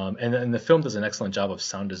 And the film does an excellent job of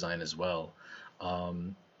sound design as well.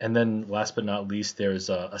 And then last but not least, there's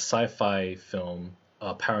a sci-fi film,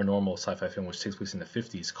 a paranormal sci-fi film, which takes place in the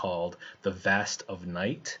 50s called The Vast of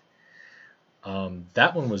Night.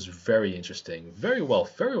 That one was very interesting, very well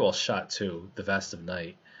shot too. The Vast of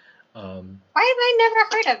Night. Why have I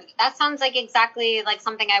never heard of it? That sounds like exactly like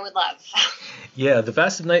something I would love. Yeah, The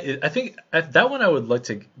Vast of Night. I think that one I would like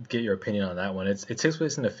to get your opinion on that one. It takes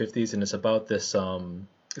place in the 50s and it's about this.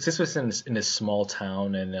 It takes place in this small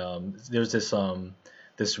town and there's this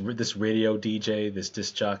radio DJ, this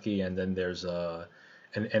disc jockey, and then there's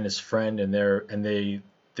and his friend, and they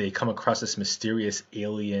come across this mysterious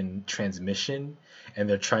alien transmission, and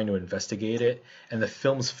they're trying to investigate it. And the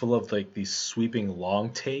film's full of like these sweeping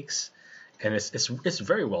long takes, and it's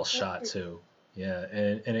very well shot too. Yeah,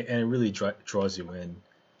 and it really draws you in.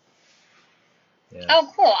 Yeah.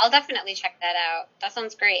 Oh, cool! I'll definitely check that out. That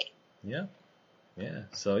sounds great. Yeah, yeah.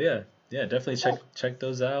 So yeah, definitely check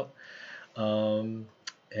those out. And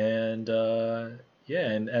yeah,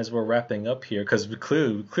 and as we're wrapping up here, because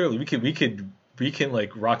clearly we can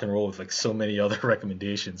like rock and roll with like so many other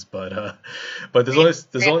recommendations, but there's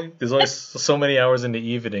only so many hours in the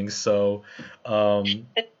evening, so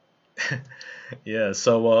yeah,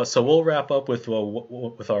 so we'll wrap up with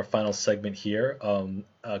our final segment here,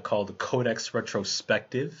 called the Codex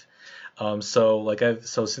Retrospective.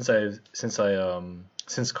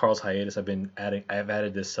 Since Carl's hiatus, I've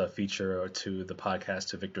added this feature to the podcast,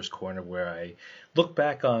 to Victor's Corner, where I look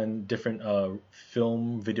back on different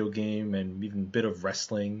film, video game, and even bit of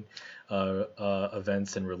wrestling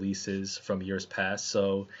events and releases from years past.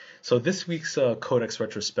 So this week's Codex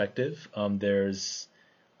Retrospective, there's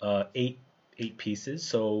eight pieces.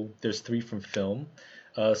 So there's 3 from film.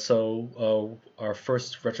 Our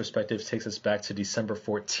first retrospective takes us back to December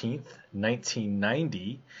 14th,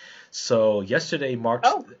 1990. So yesterday marked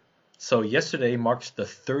the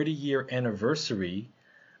 30-year anniversary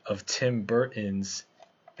of Tim Burton's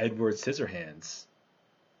Edward Scissorhands.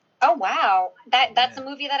 Oh wow, that's a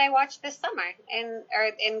movie that I watched this summer,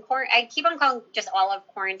 I keep on calling just all of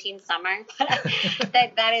quarantine summer,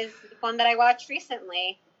 but that is one that I watched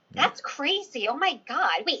recently. That's crazy. Oh my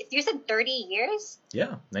god. Wait, you said 30 years?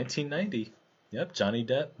 Yeah, 1990. Yep, Johnny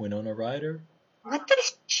Depp, Winona Ryder. What the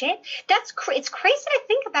shit? It's crazy to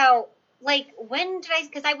think about, like, when did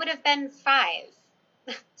because I would have been 5.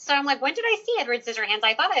 So I'm like, when did I see Edward Scissorhands?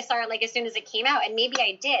 I thought I saw it, like, as soon as it came out, and maybe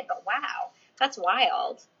I did, but wow, that's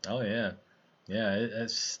wild. Oh, yeah. Yeah,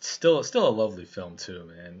 it's still a lovely film, too,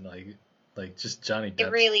 man. Like just Johnny Depp.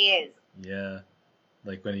 It really is. Yeah.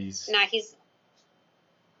 Like, when he's... No,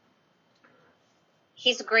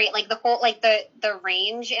 he's great. Like, the whole, like, the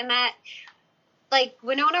range in that... Like,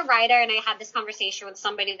 Winona Ryder, and I had this conversation with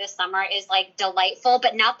somebody this summer, is, like, delightful,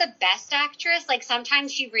 but not the best actress. Like,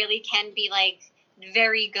 sometimes she really can be, like,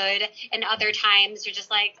 very good, and other times you're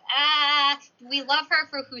just like, we love her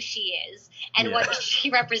for who she is, and what she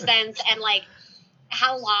represents, and, like,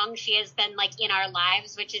 how long she has been, like, in our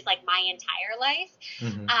lives, which is, like, my entire life.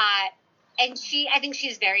 Mm-hmm. And I think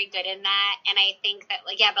she's very good in that, and I think that,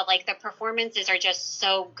 like, yeah, but, like, the performances are just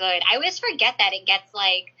so good. I always forget that it gets,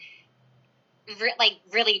 like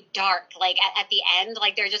really dark, like at the end,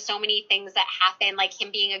 like there are just so many things that happen, like him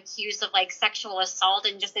being accused of like sexual assault,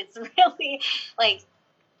 and just it's really like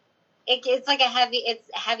it's like it's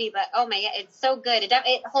heavy, but oh my god, it's so good.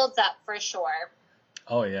 It holds up for sure.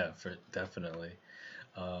 Oh yeah, definitely.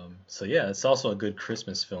 So yeah, it's also a good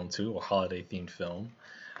Christmas film too, a holiday themed film.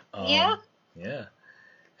 Yeah.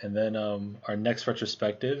 And then our next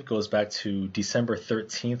retrospective goes back to December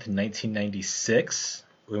 13th, 1996.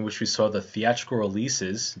 In which we saw the theatrical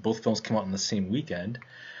releases. Both films came out in the same weekend.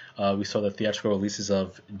 We saw the theatrical releases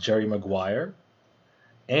of Jerry Maguire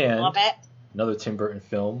and another Tim Burton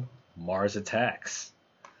film, Mars Attacks.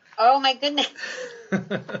 Oh my goodness.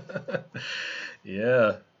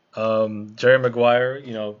 Yeah. Jerry Maguire,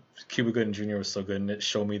 Cuba Gooding Jr. was so good in it.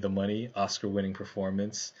 Show Me the Money, Oscar-winning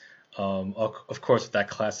performance. Of course, that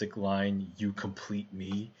classic line, "You complete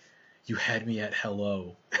me. You had me at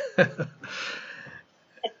hello."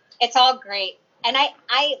 It's all great, and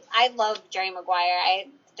I love Jerry Maguire.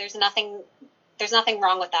 There's nothing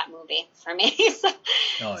wrong with that movie for me. So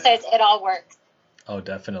it all works. Oh,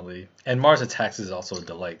 definitely. And Mars Attacks is also a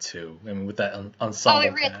delight too. I mean, with that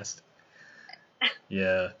ensemble cast.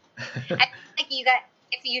 Yeah. I think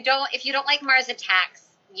if you don't like Mars Attacks,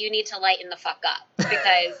 you need to lighten the fuck up.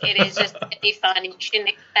 because it is just really fun. You shouldn't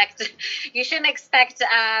expect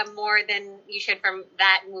more than you should from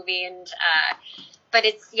that movie. And but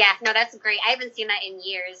that's great. I haven't seen that in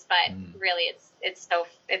years, but really, it's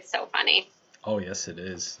so funny. Oh yes, it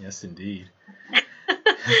is. Yes, indeed.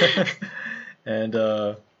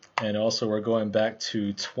 And also we're going back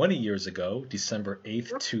to 20 years ago, December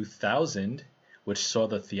 8th, 2000, which saw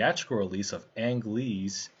the theatrical release of Ang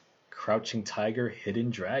Lee's Crouching Tiger,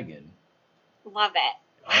 Hidden Dragon. Love it.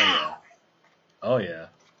 Wow. Oh yeah.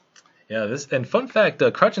 Yeah, and fun fact,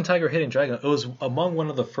 Crouching Tiger, Hidden Dragon, it was among one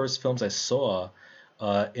of the first films I saw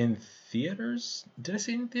in theaters. Did I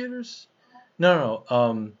see it in theaters? No.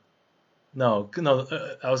 No.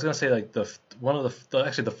 I was gonna say like the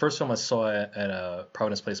first film I saw at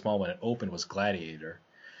Providence Place Mall when it opened was Gladiator.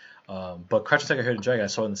 But Crouching Tiger, Hidden Dragon I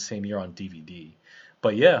saw in the same year on DVD.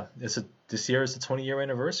 But yeah, this year is the 20-year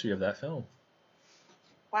anniversary of that film.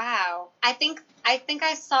 Wow. I think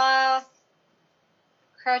I saw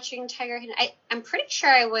Crouching Tiger, Hidden. I'm pretty sure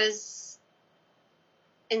I was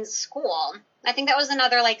in school. I think that was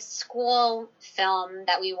another like school film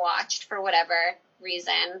that we watched for whatever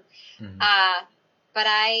reason. Mm-hmm.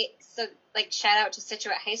 But shout out to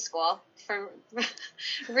Scituate High School for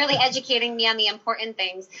really educating me on the important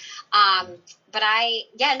things.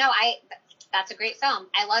 That's a great film.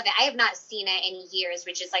 I love it. I have not seen it in years,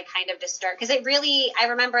 which is like kind of disturbing because I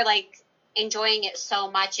remember like enjoying it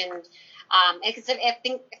so much, and I feel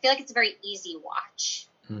like it's a very easy watch.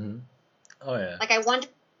 Mm-hmm. Oh yeah. Like I wonder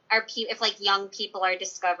if like young people are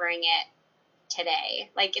discovering it today.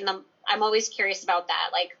 Like I'm always curious about that.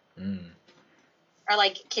 Like, are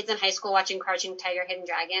like kids in high school watching Crouching Tiger, Hidden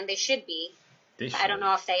Dragon? They should be. I don't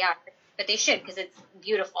know if they are, but they should because it's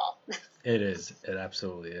beautiful. It is. It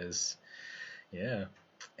absolutely is. Yeah.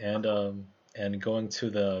 And going to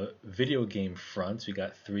the video game front, we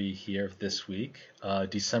got 3 here this week.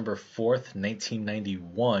 December 4th,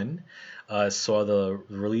 1991, saw the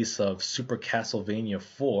release of Super Castlevania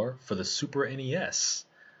 4 for the Super NES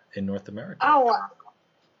in North America. Oh,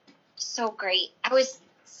 so great.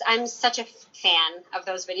 I'm such a fan of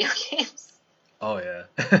those video games. Oh, yeah.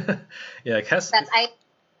 Yeah, Castlevania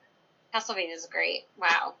is great.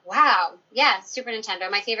 Wow. Yeah, Super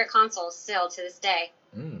Nintendo, my favorite console still to this day.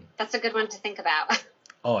 That's a good one to think about.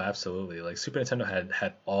 Oh, absolutely. Like Super Nintendo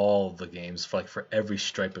had all the games for every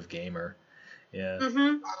stripe of gamer. Yeah.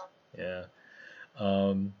 Mm-hmm. Yeah.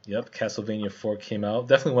 Yep, Castlevania 4 came out.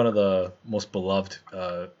 Definitely one of the most beloved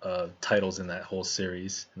titles in that whole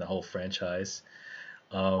series, in the whole franchise.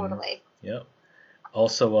 Totally. Yep.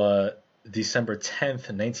 Also, December 10th,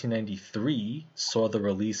 1993, saw the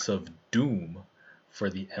release of Doom for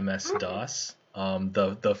the MS-DOS.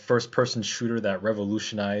 The first-person shooter that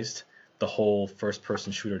revolutionized the whole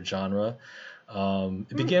first-person shooter genre.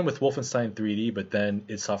 It began with Wolfenstein 3D, but then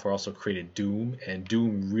id Software also created Doom, and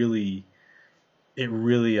Doom really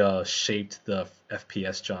shaped the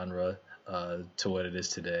FPS genre to what it is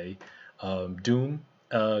today. Doom,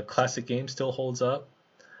 classic game, still holds up.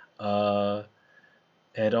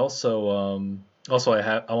 And also I'm also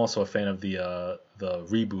a fan of the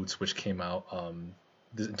reboots which came out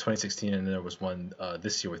in 2016, and there was one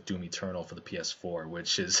this year with Doom Eternal for the PS4,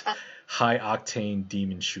 which is high octane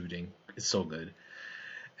demon shooting. It's so good.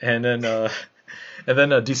 And then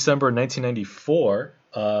December 1994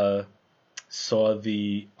 saw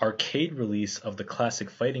the arcade release of the classic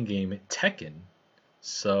fighting game Tekken.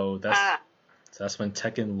 So that's when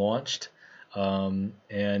Tekken launched. And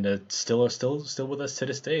it's still with us to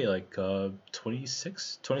this day, like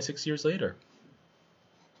 26 years later.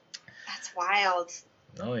 That's wild.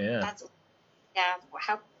 Oh yeah.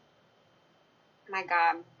 How? My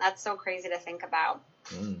God, that's so crazy to think about.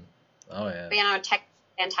 Oh yeah. But Tekken,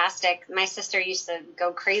 fantastic. My sister used to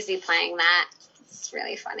go crazy playing that. It's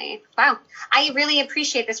really funny. Wow, I really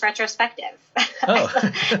appreciate this retrospective. Oh.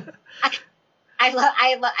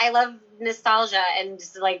 I love nostalgia and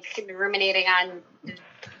just like ruminating on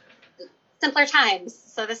simpler times.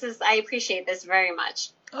 So I appreciate this very much.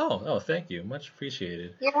 Oh, thank you. Much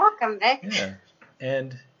appreciated. You're welcome, Vic. Yeah.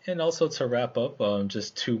 And also to wrap up,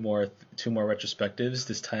 just two more retrospectives,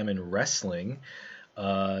 this time in wrestling.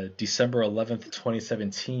 December 11th,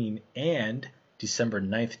 2017 and December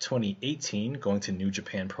 9th, 2018, going to New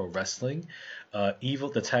Japan Pro Wrestling.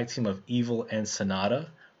 The tag team of Evil and Sonata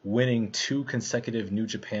winning 2 consecutive New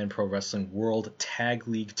Japan Pro Wrestling World Tag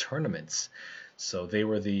League tournaments. So they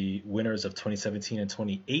were the winners of 2017 and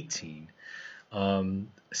 2018.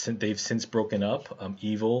 They've since broken up.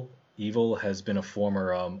 Evil has been a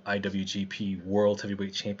former IWGP World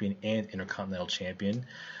Heavyweight Champion and Intercontinental Champion.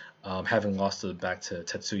 having lost it back to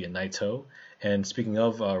Tetsuya Naito. And speaking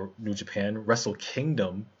of New Japan, Wrestle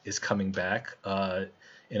Kingdom is coming back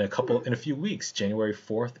in a few weeks, January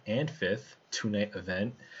 4th and 5th, 2-night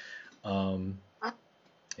event.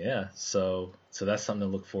 Yeah, so that's something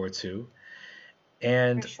to look forward to.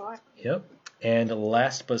 And For sure. yep. And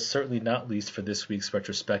last but certainly not least for this week's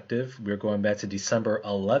retrospective, we're going back to December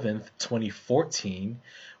 11th, 2014,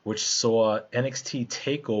 which saw NXT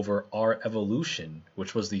TakeOver Our Evolution,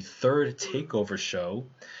 which was the third TakeOver show.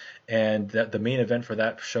 And the main event for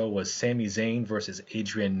that show was Sami Zayn versus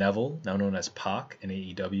Adrian Neville, now known as Pac in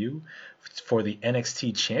AEW, for the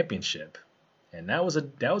NXT Championship. And that was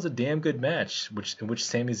a damn good match, in which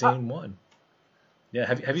Sami Zayn won. Yeah,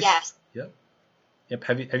 have you? Yes. Yep.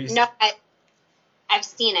 Have you? No, I've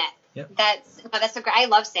seen it. Yep. That's a great. I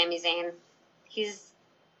love Sami Zayn. He's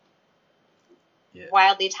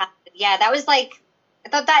wildly talented. Yeah, that was like. I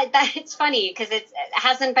thought that it's funny because it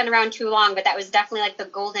hasn't been around too long, but that was definitely like the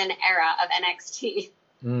golden era of NXT.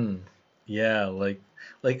 Yeah, like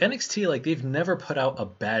NXT, like they've never put out a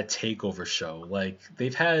bad takeover show. Like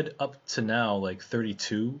they've had up to now like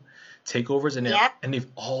 32 takeovers, and they've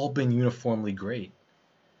all been uniformly great.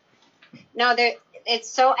 No, it's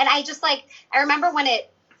so, and I remember when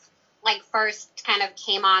it like first kind of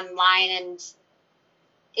came online, and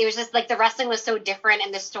it was just like the wrestling was so different,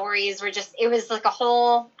 and the stories were just, it was like a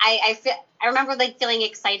whole, I remember like feeling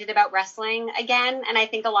excited about wrestling again, and I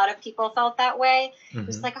think a lot of people felt that way. It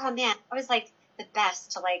was like, oh man, it was like the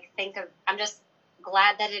best to like think of. I'm just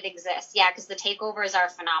glad that it exists. Yeah, because the takeovers are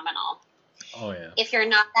phenomenal. Oh yeah. If you're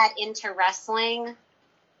not that into wrestling,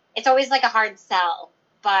 it's always like a hard sell,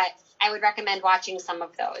 but I would recommend watching some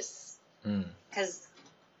of those because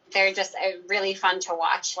they're just really fun to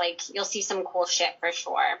watch. Like you'll see some cool shit for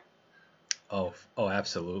sure. Oh,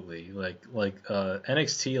 absolutely. Like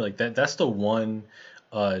NXT, like that's the one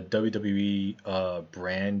WWE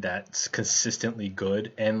brand that's consistently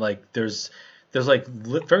good, and like there's like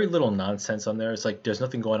very little nonsense on there. It's like there's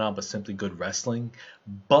nothing going on but simply good wrestling.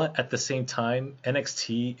 But at the same time,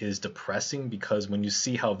 NXT is depressing because when you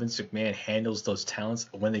see how Vince McMahon handles those talents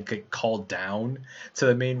when they get called down to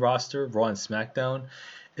the main roster, Raw and SmackDown,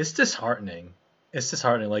 it's disheartening.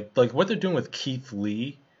 Like what they're doing with Keith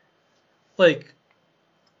Lee. Like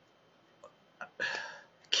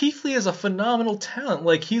Keith Lee is a phenomenal talent.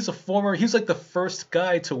 Like he's like the first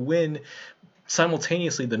guy to win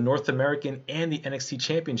simultaneously the North American and the NXT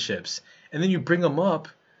championships, and then you bring him up,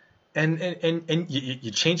 and you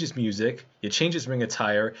change his music, you change his ring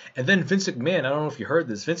attire, and then Vince McMahon, I don't know if you heard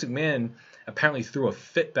this, Vince McMahon apparently threw a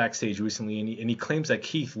fit backstage recently, and he claims that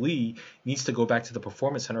Keith Lee needs to go back to the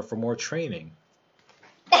Performance Center for more training.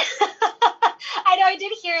 I know, I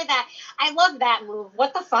did hear that. I love that move.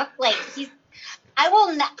 What the fuck? Like I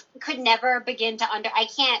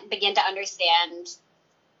can't begin to understand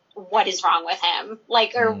what is wrong with him,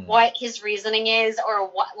 like, or what his reasoning is, or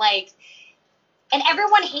what, like, and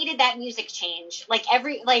everyone hated that music change. Like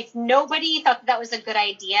nobody thought that was a good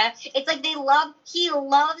idea. It's like he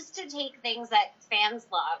loves to take things that fans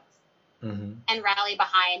love and rally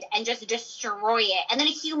behind and just destroy it and then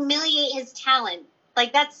humiliate his talent.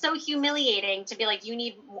 Like that's so humiliating to be like, you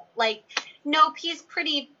need, like, nope, he's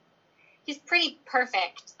pretty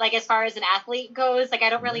perfect. Like as far as an athlete goes, like I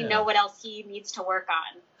don't really know what else he needs to work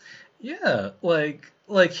on. Yeah, like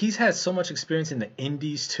he's had so much experience in the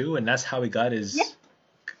indies too, and that's how he got his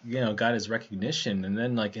got his recognition. And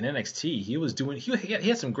then like in NXT, he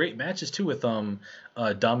had some great matches too with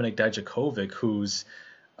Dominik Dijakovic, who's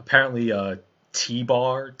apparently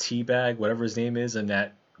Teabag, whatever his name is, in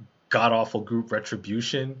that god awful group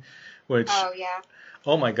Retribution, which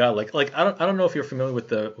oh my god, like I don't know if you're familiar with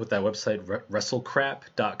that website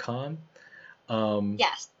WrestleCrap.com.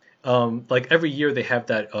 Yes. Like every year they have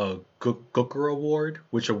that Gooker Award,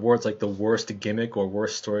 which awards like the worst gimmick or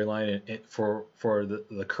worst storyline for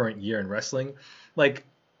the current year in wrestling. Like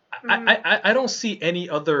I don't see any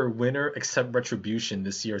other winner except Retribution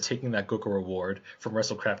this year taking that Gooker Award from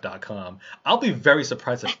WrestleCrap.com. I'll be very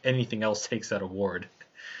surprised if anything else takes that award,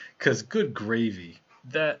 because good gravy,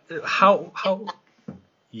 that how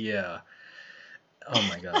yeah, oh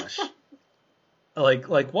my gosh,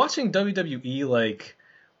 like watching WWE like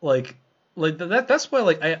that's why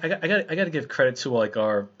like I gotta give credit to like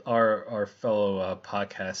our fellow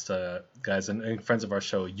podcast guys and friends of our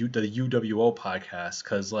show, the UWO podcast,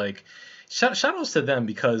 because like shout outs to them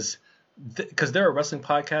because they're a wrestling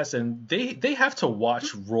podcast and they have to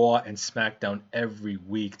watch Raw and SmackDown every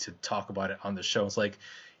week to talk about it on the show. It's like,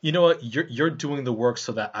 you know what, you're doing the work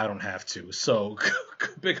so that I don't have to. So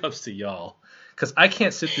big ups to y'all, because I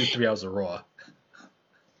can't sit through 3 hours of Raw.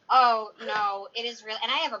 Oh no, it is real.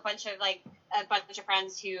 And I have a bunch of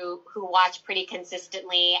friends who watch pretty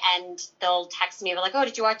consistently, and they'll text me. They're like, "Oh,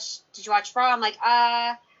 did you watch Raw?" I'm like,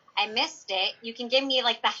 I missed it. You can give me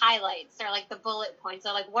like the highlights or like the bullet points.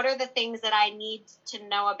 Or like, what are the things that I need to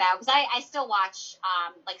know about? Because I still watch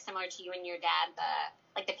like similar to you and your dad,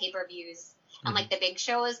 the pay-per-views and like the big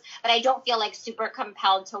shows, but I don't feel like super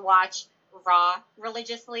compelled to watch Raw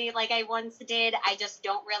religiously like I once did. I just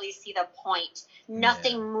don't really see the point.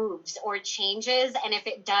 Nothing moves or changes, and if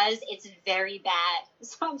it does, it's very bad.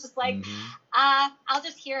 So I'm just like, I'll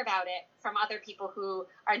just hear about it from other people who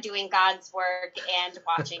are doing God's work and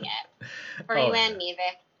watching it. For you and me,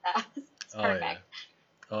 Vic. It's perfect.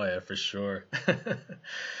 Oh yeah, for sure.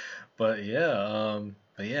 But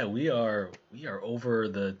yeah, we are over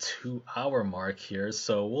the 2 hour mark here,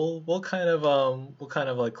 so we'll kind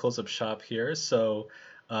of like close up shop here. So,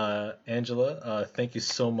 Angela, thank you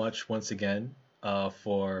so much once again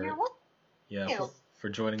for for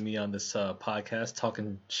joining me on this podcast,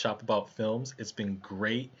 talking shop about films. It's been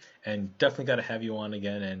great, and definitely got to have you on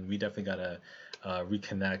again, and we definitely got to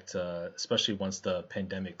reconnect, especially once the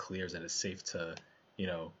pandemic clears and it's safe to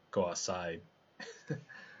go outside.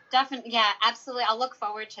 Definitely, yeah, absolutely. I'll look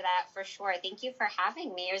forward to that for sure. Thank you for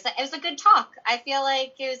having me. It was a good talk. I feel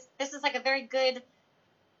like this is like a very good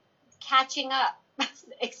catching up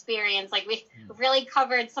experience. Like we really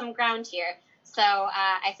covered some ground here. So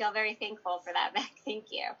I feel very thankful for that, Beck.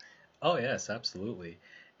 Thank you. Oh yes, absolutely.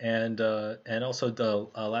 And also,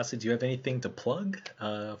 lastly, do you have anything to plug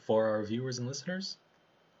for our viewers and listeners?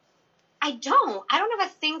 I don't have a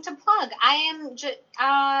thing to plug. I am just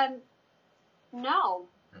no.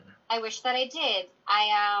 I wish that I did.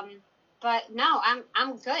 But no,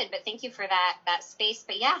 I'm good. But thank you for that space.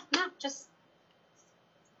 But yeah, no, just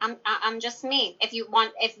I'm just me. If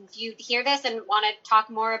you hear this and want to talk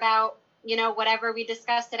more about whatever we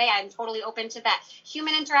discussed today, I'm totally open to that.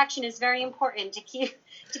 Human interaction is very important to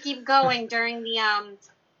keep going during the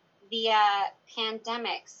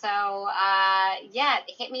pandemic. So yeah,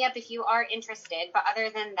 hit me up if you are interested. But other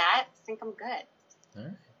than that, I think I'm good. All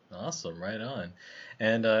right. Awesome, right on.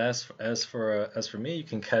 And as for me, you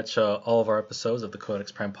can catch all of our episodes of the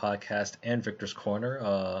Codex Prime podcast and Victor's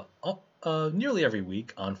Corner nearly every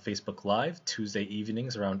week on Facebook Live, Tuesday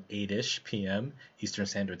evenings around 8-ish p.m. Eastern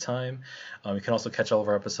Standard Time. You can also catch all of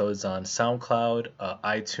our episodes on SoundCloud,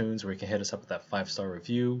 iTunes, where you can hit us up with that 5-star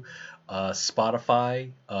review,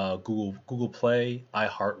 Spotify, Google Play,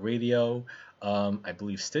 iHeartRadio, I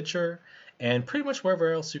believe Stitcher, and pretty much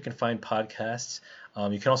wherever else you can find podcasts.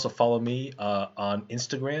 You can also follow me on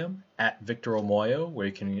Instagram at Victor Omoyo, where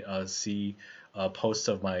you can see posts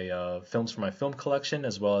of my films for my film collection,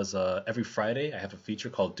 as well as every Friday I have a feature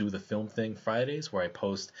called Do the Film Thing Fridays, where I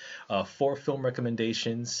post 4 film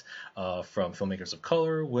recommendations from filmmakers of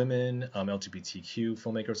color, women, LGBTQ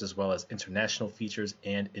filmmakers, as well as international features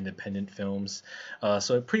and independent films.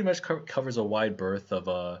 So it pretty much covers a wide berth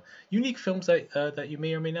of unique films that you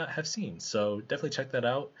may or may not have seen. So definitely check that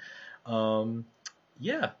out.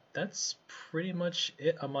 Yeah, that's pretty much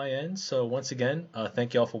it on my end. So once again,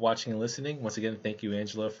 thank you all for watching and listening. Once again, thank you,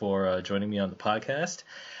 Angela, for joining me on the podcast.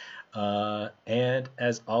 And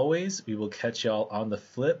as always, we will catch y'all on the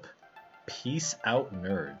flip. Peace out,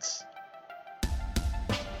 nerds.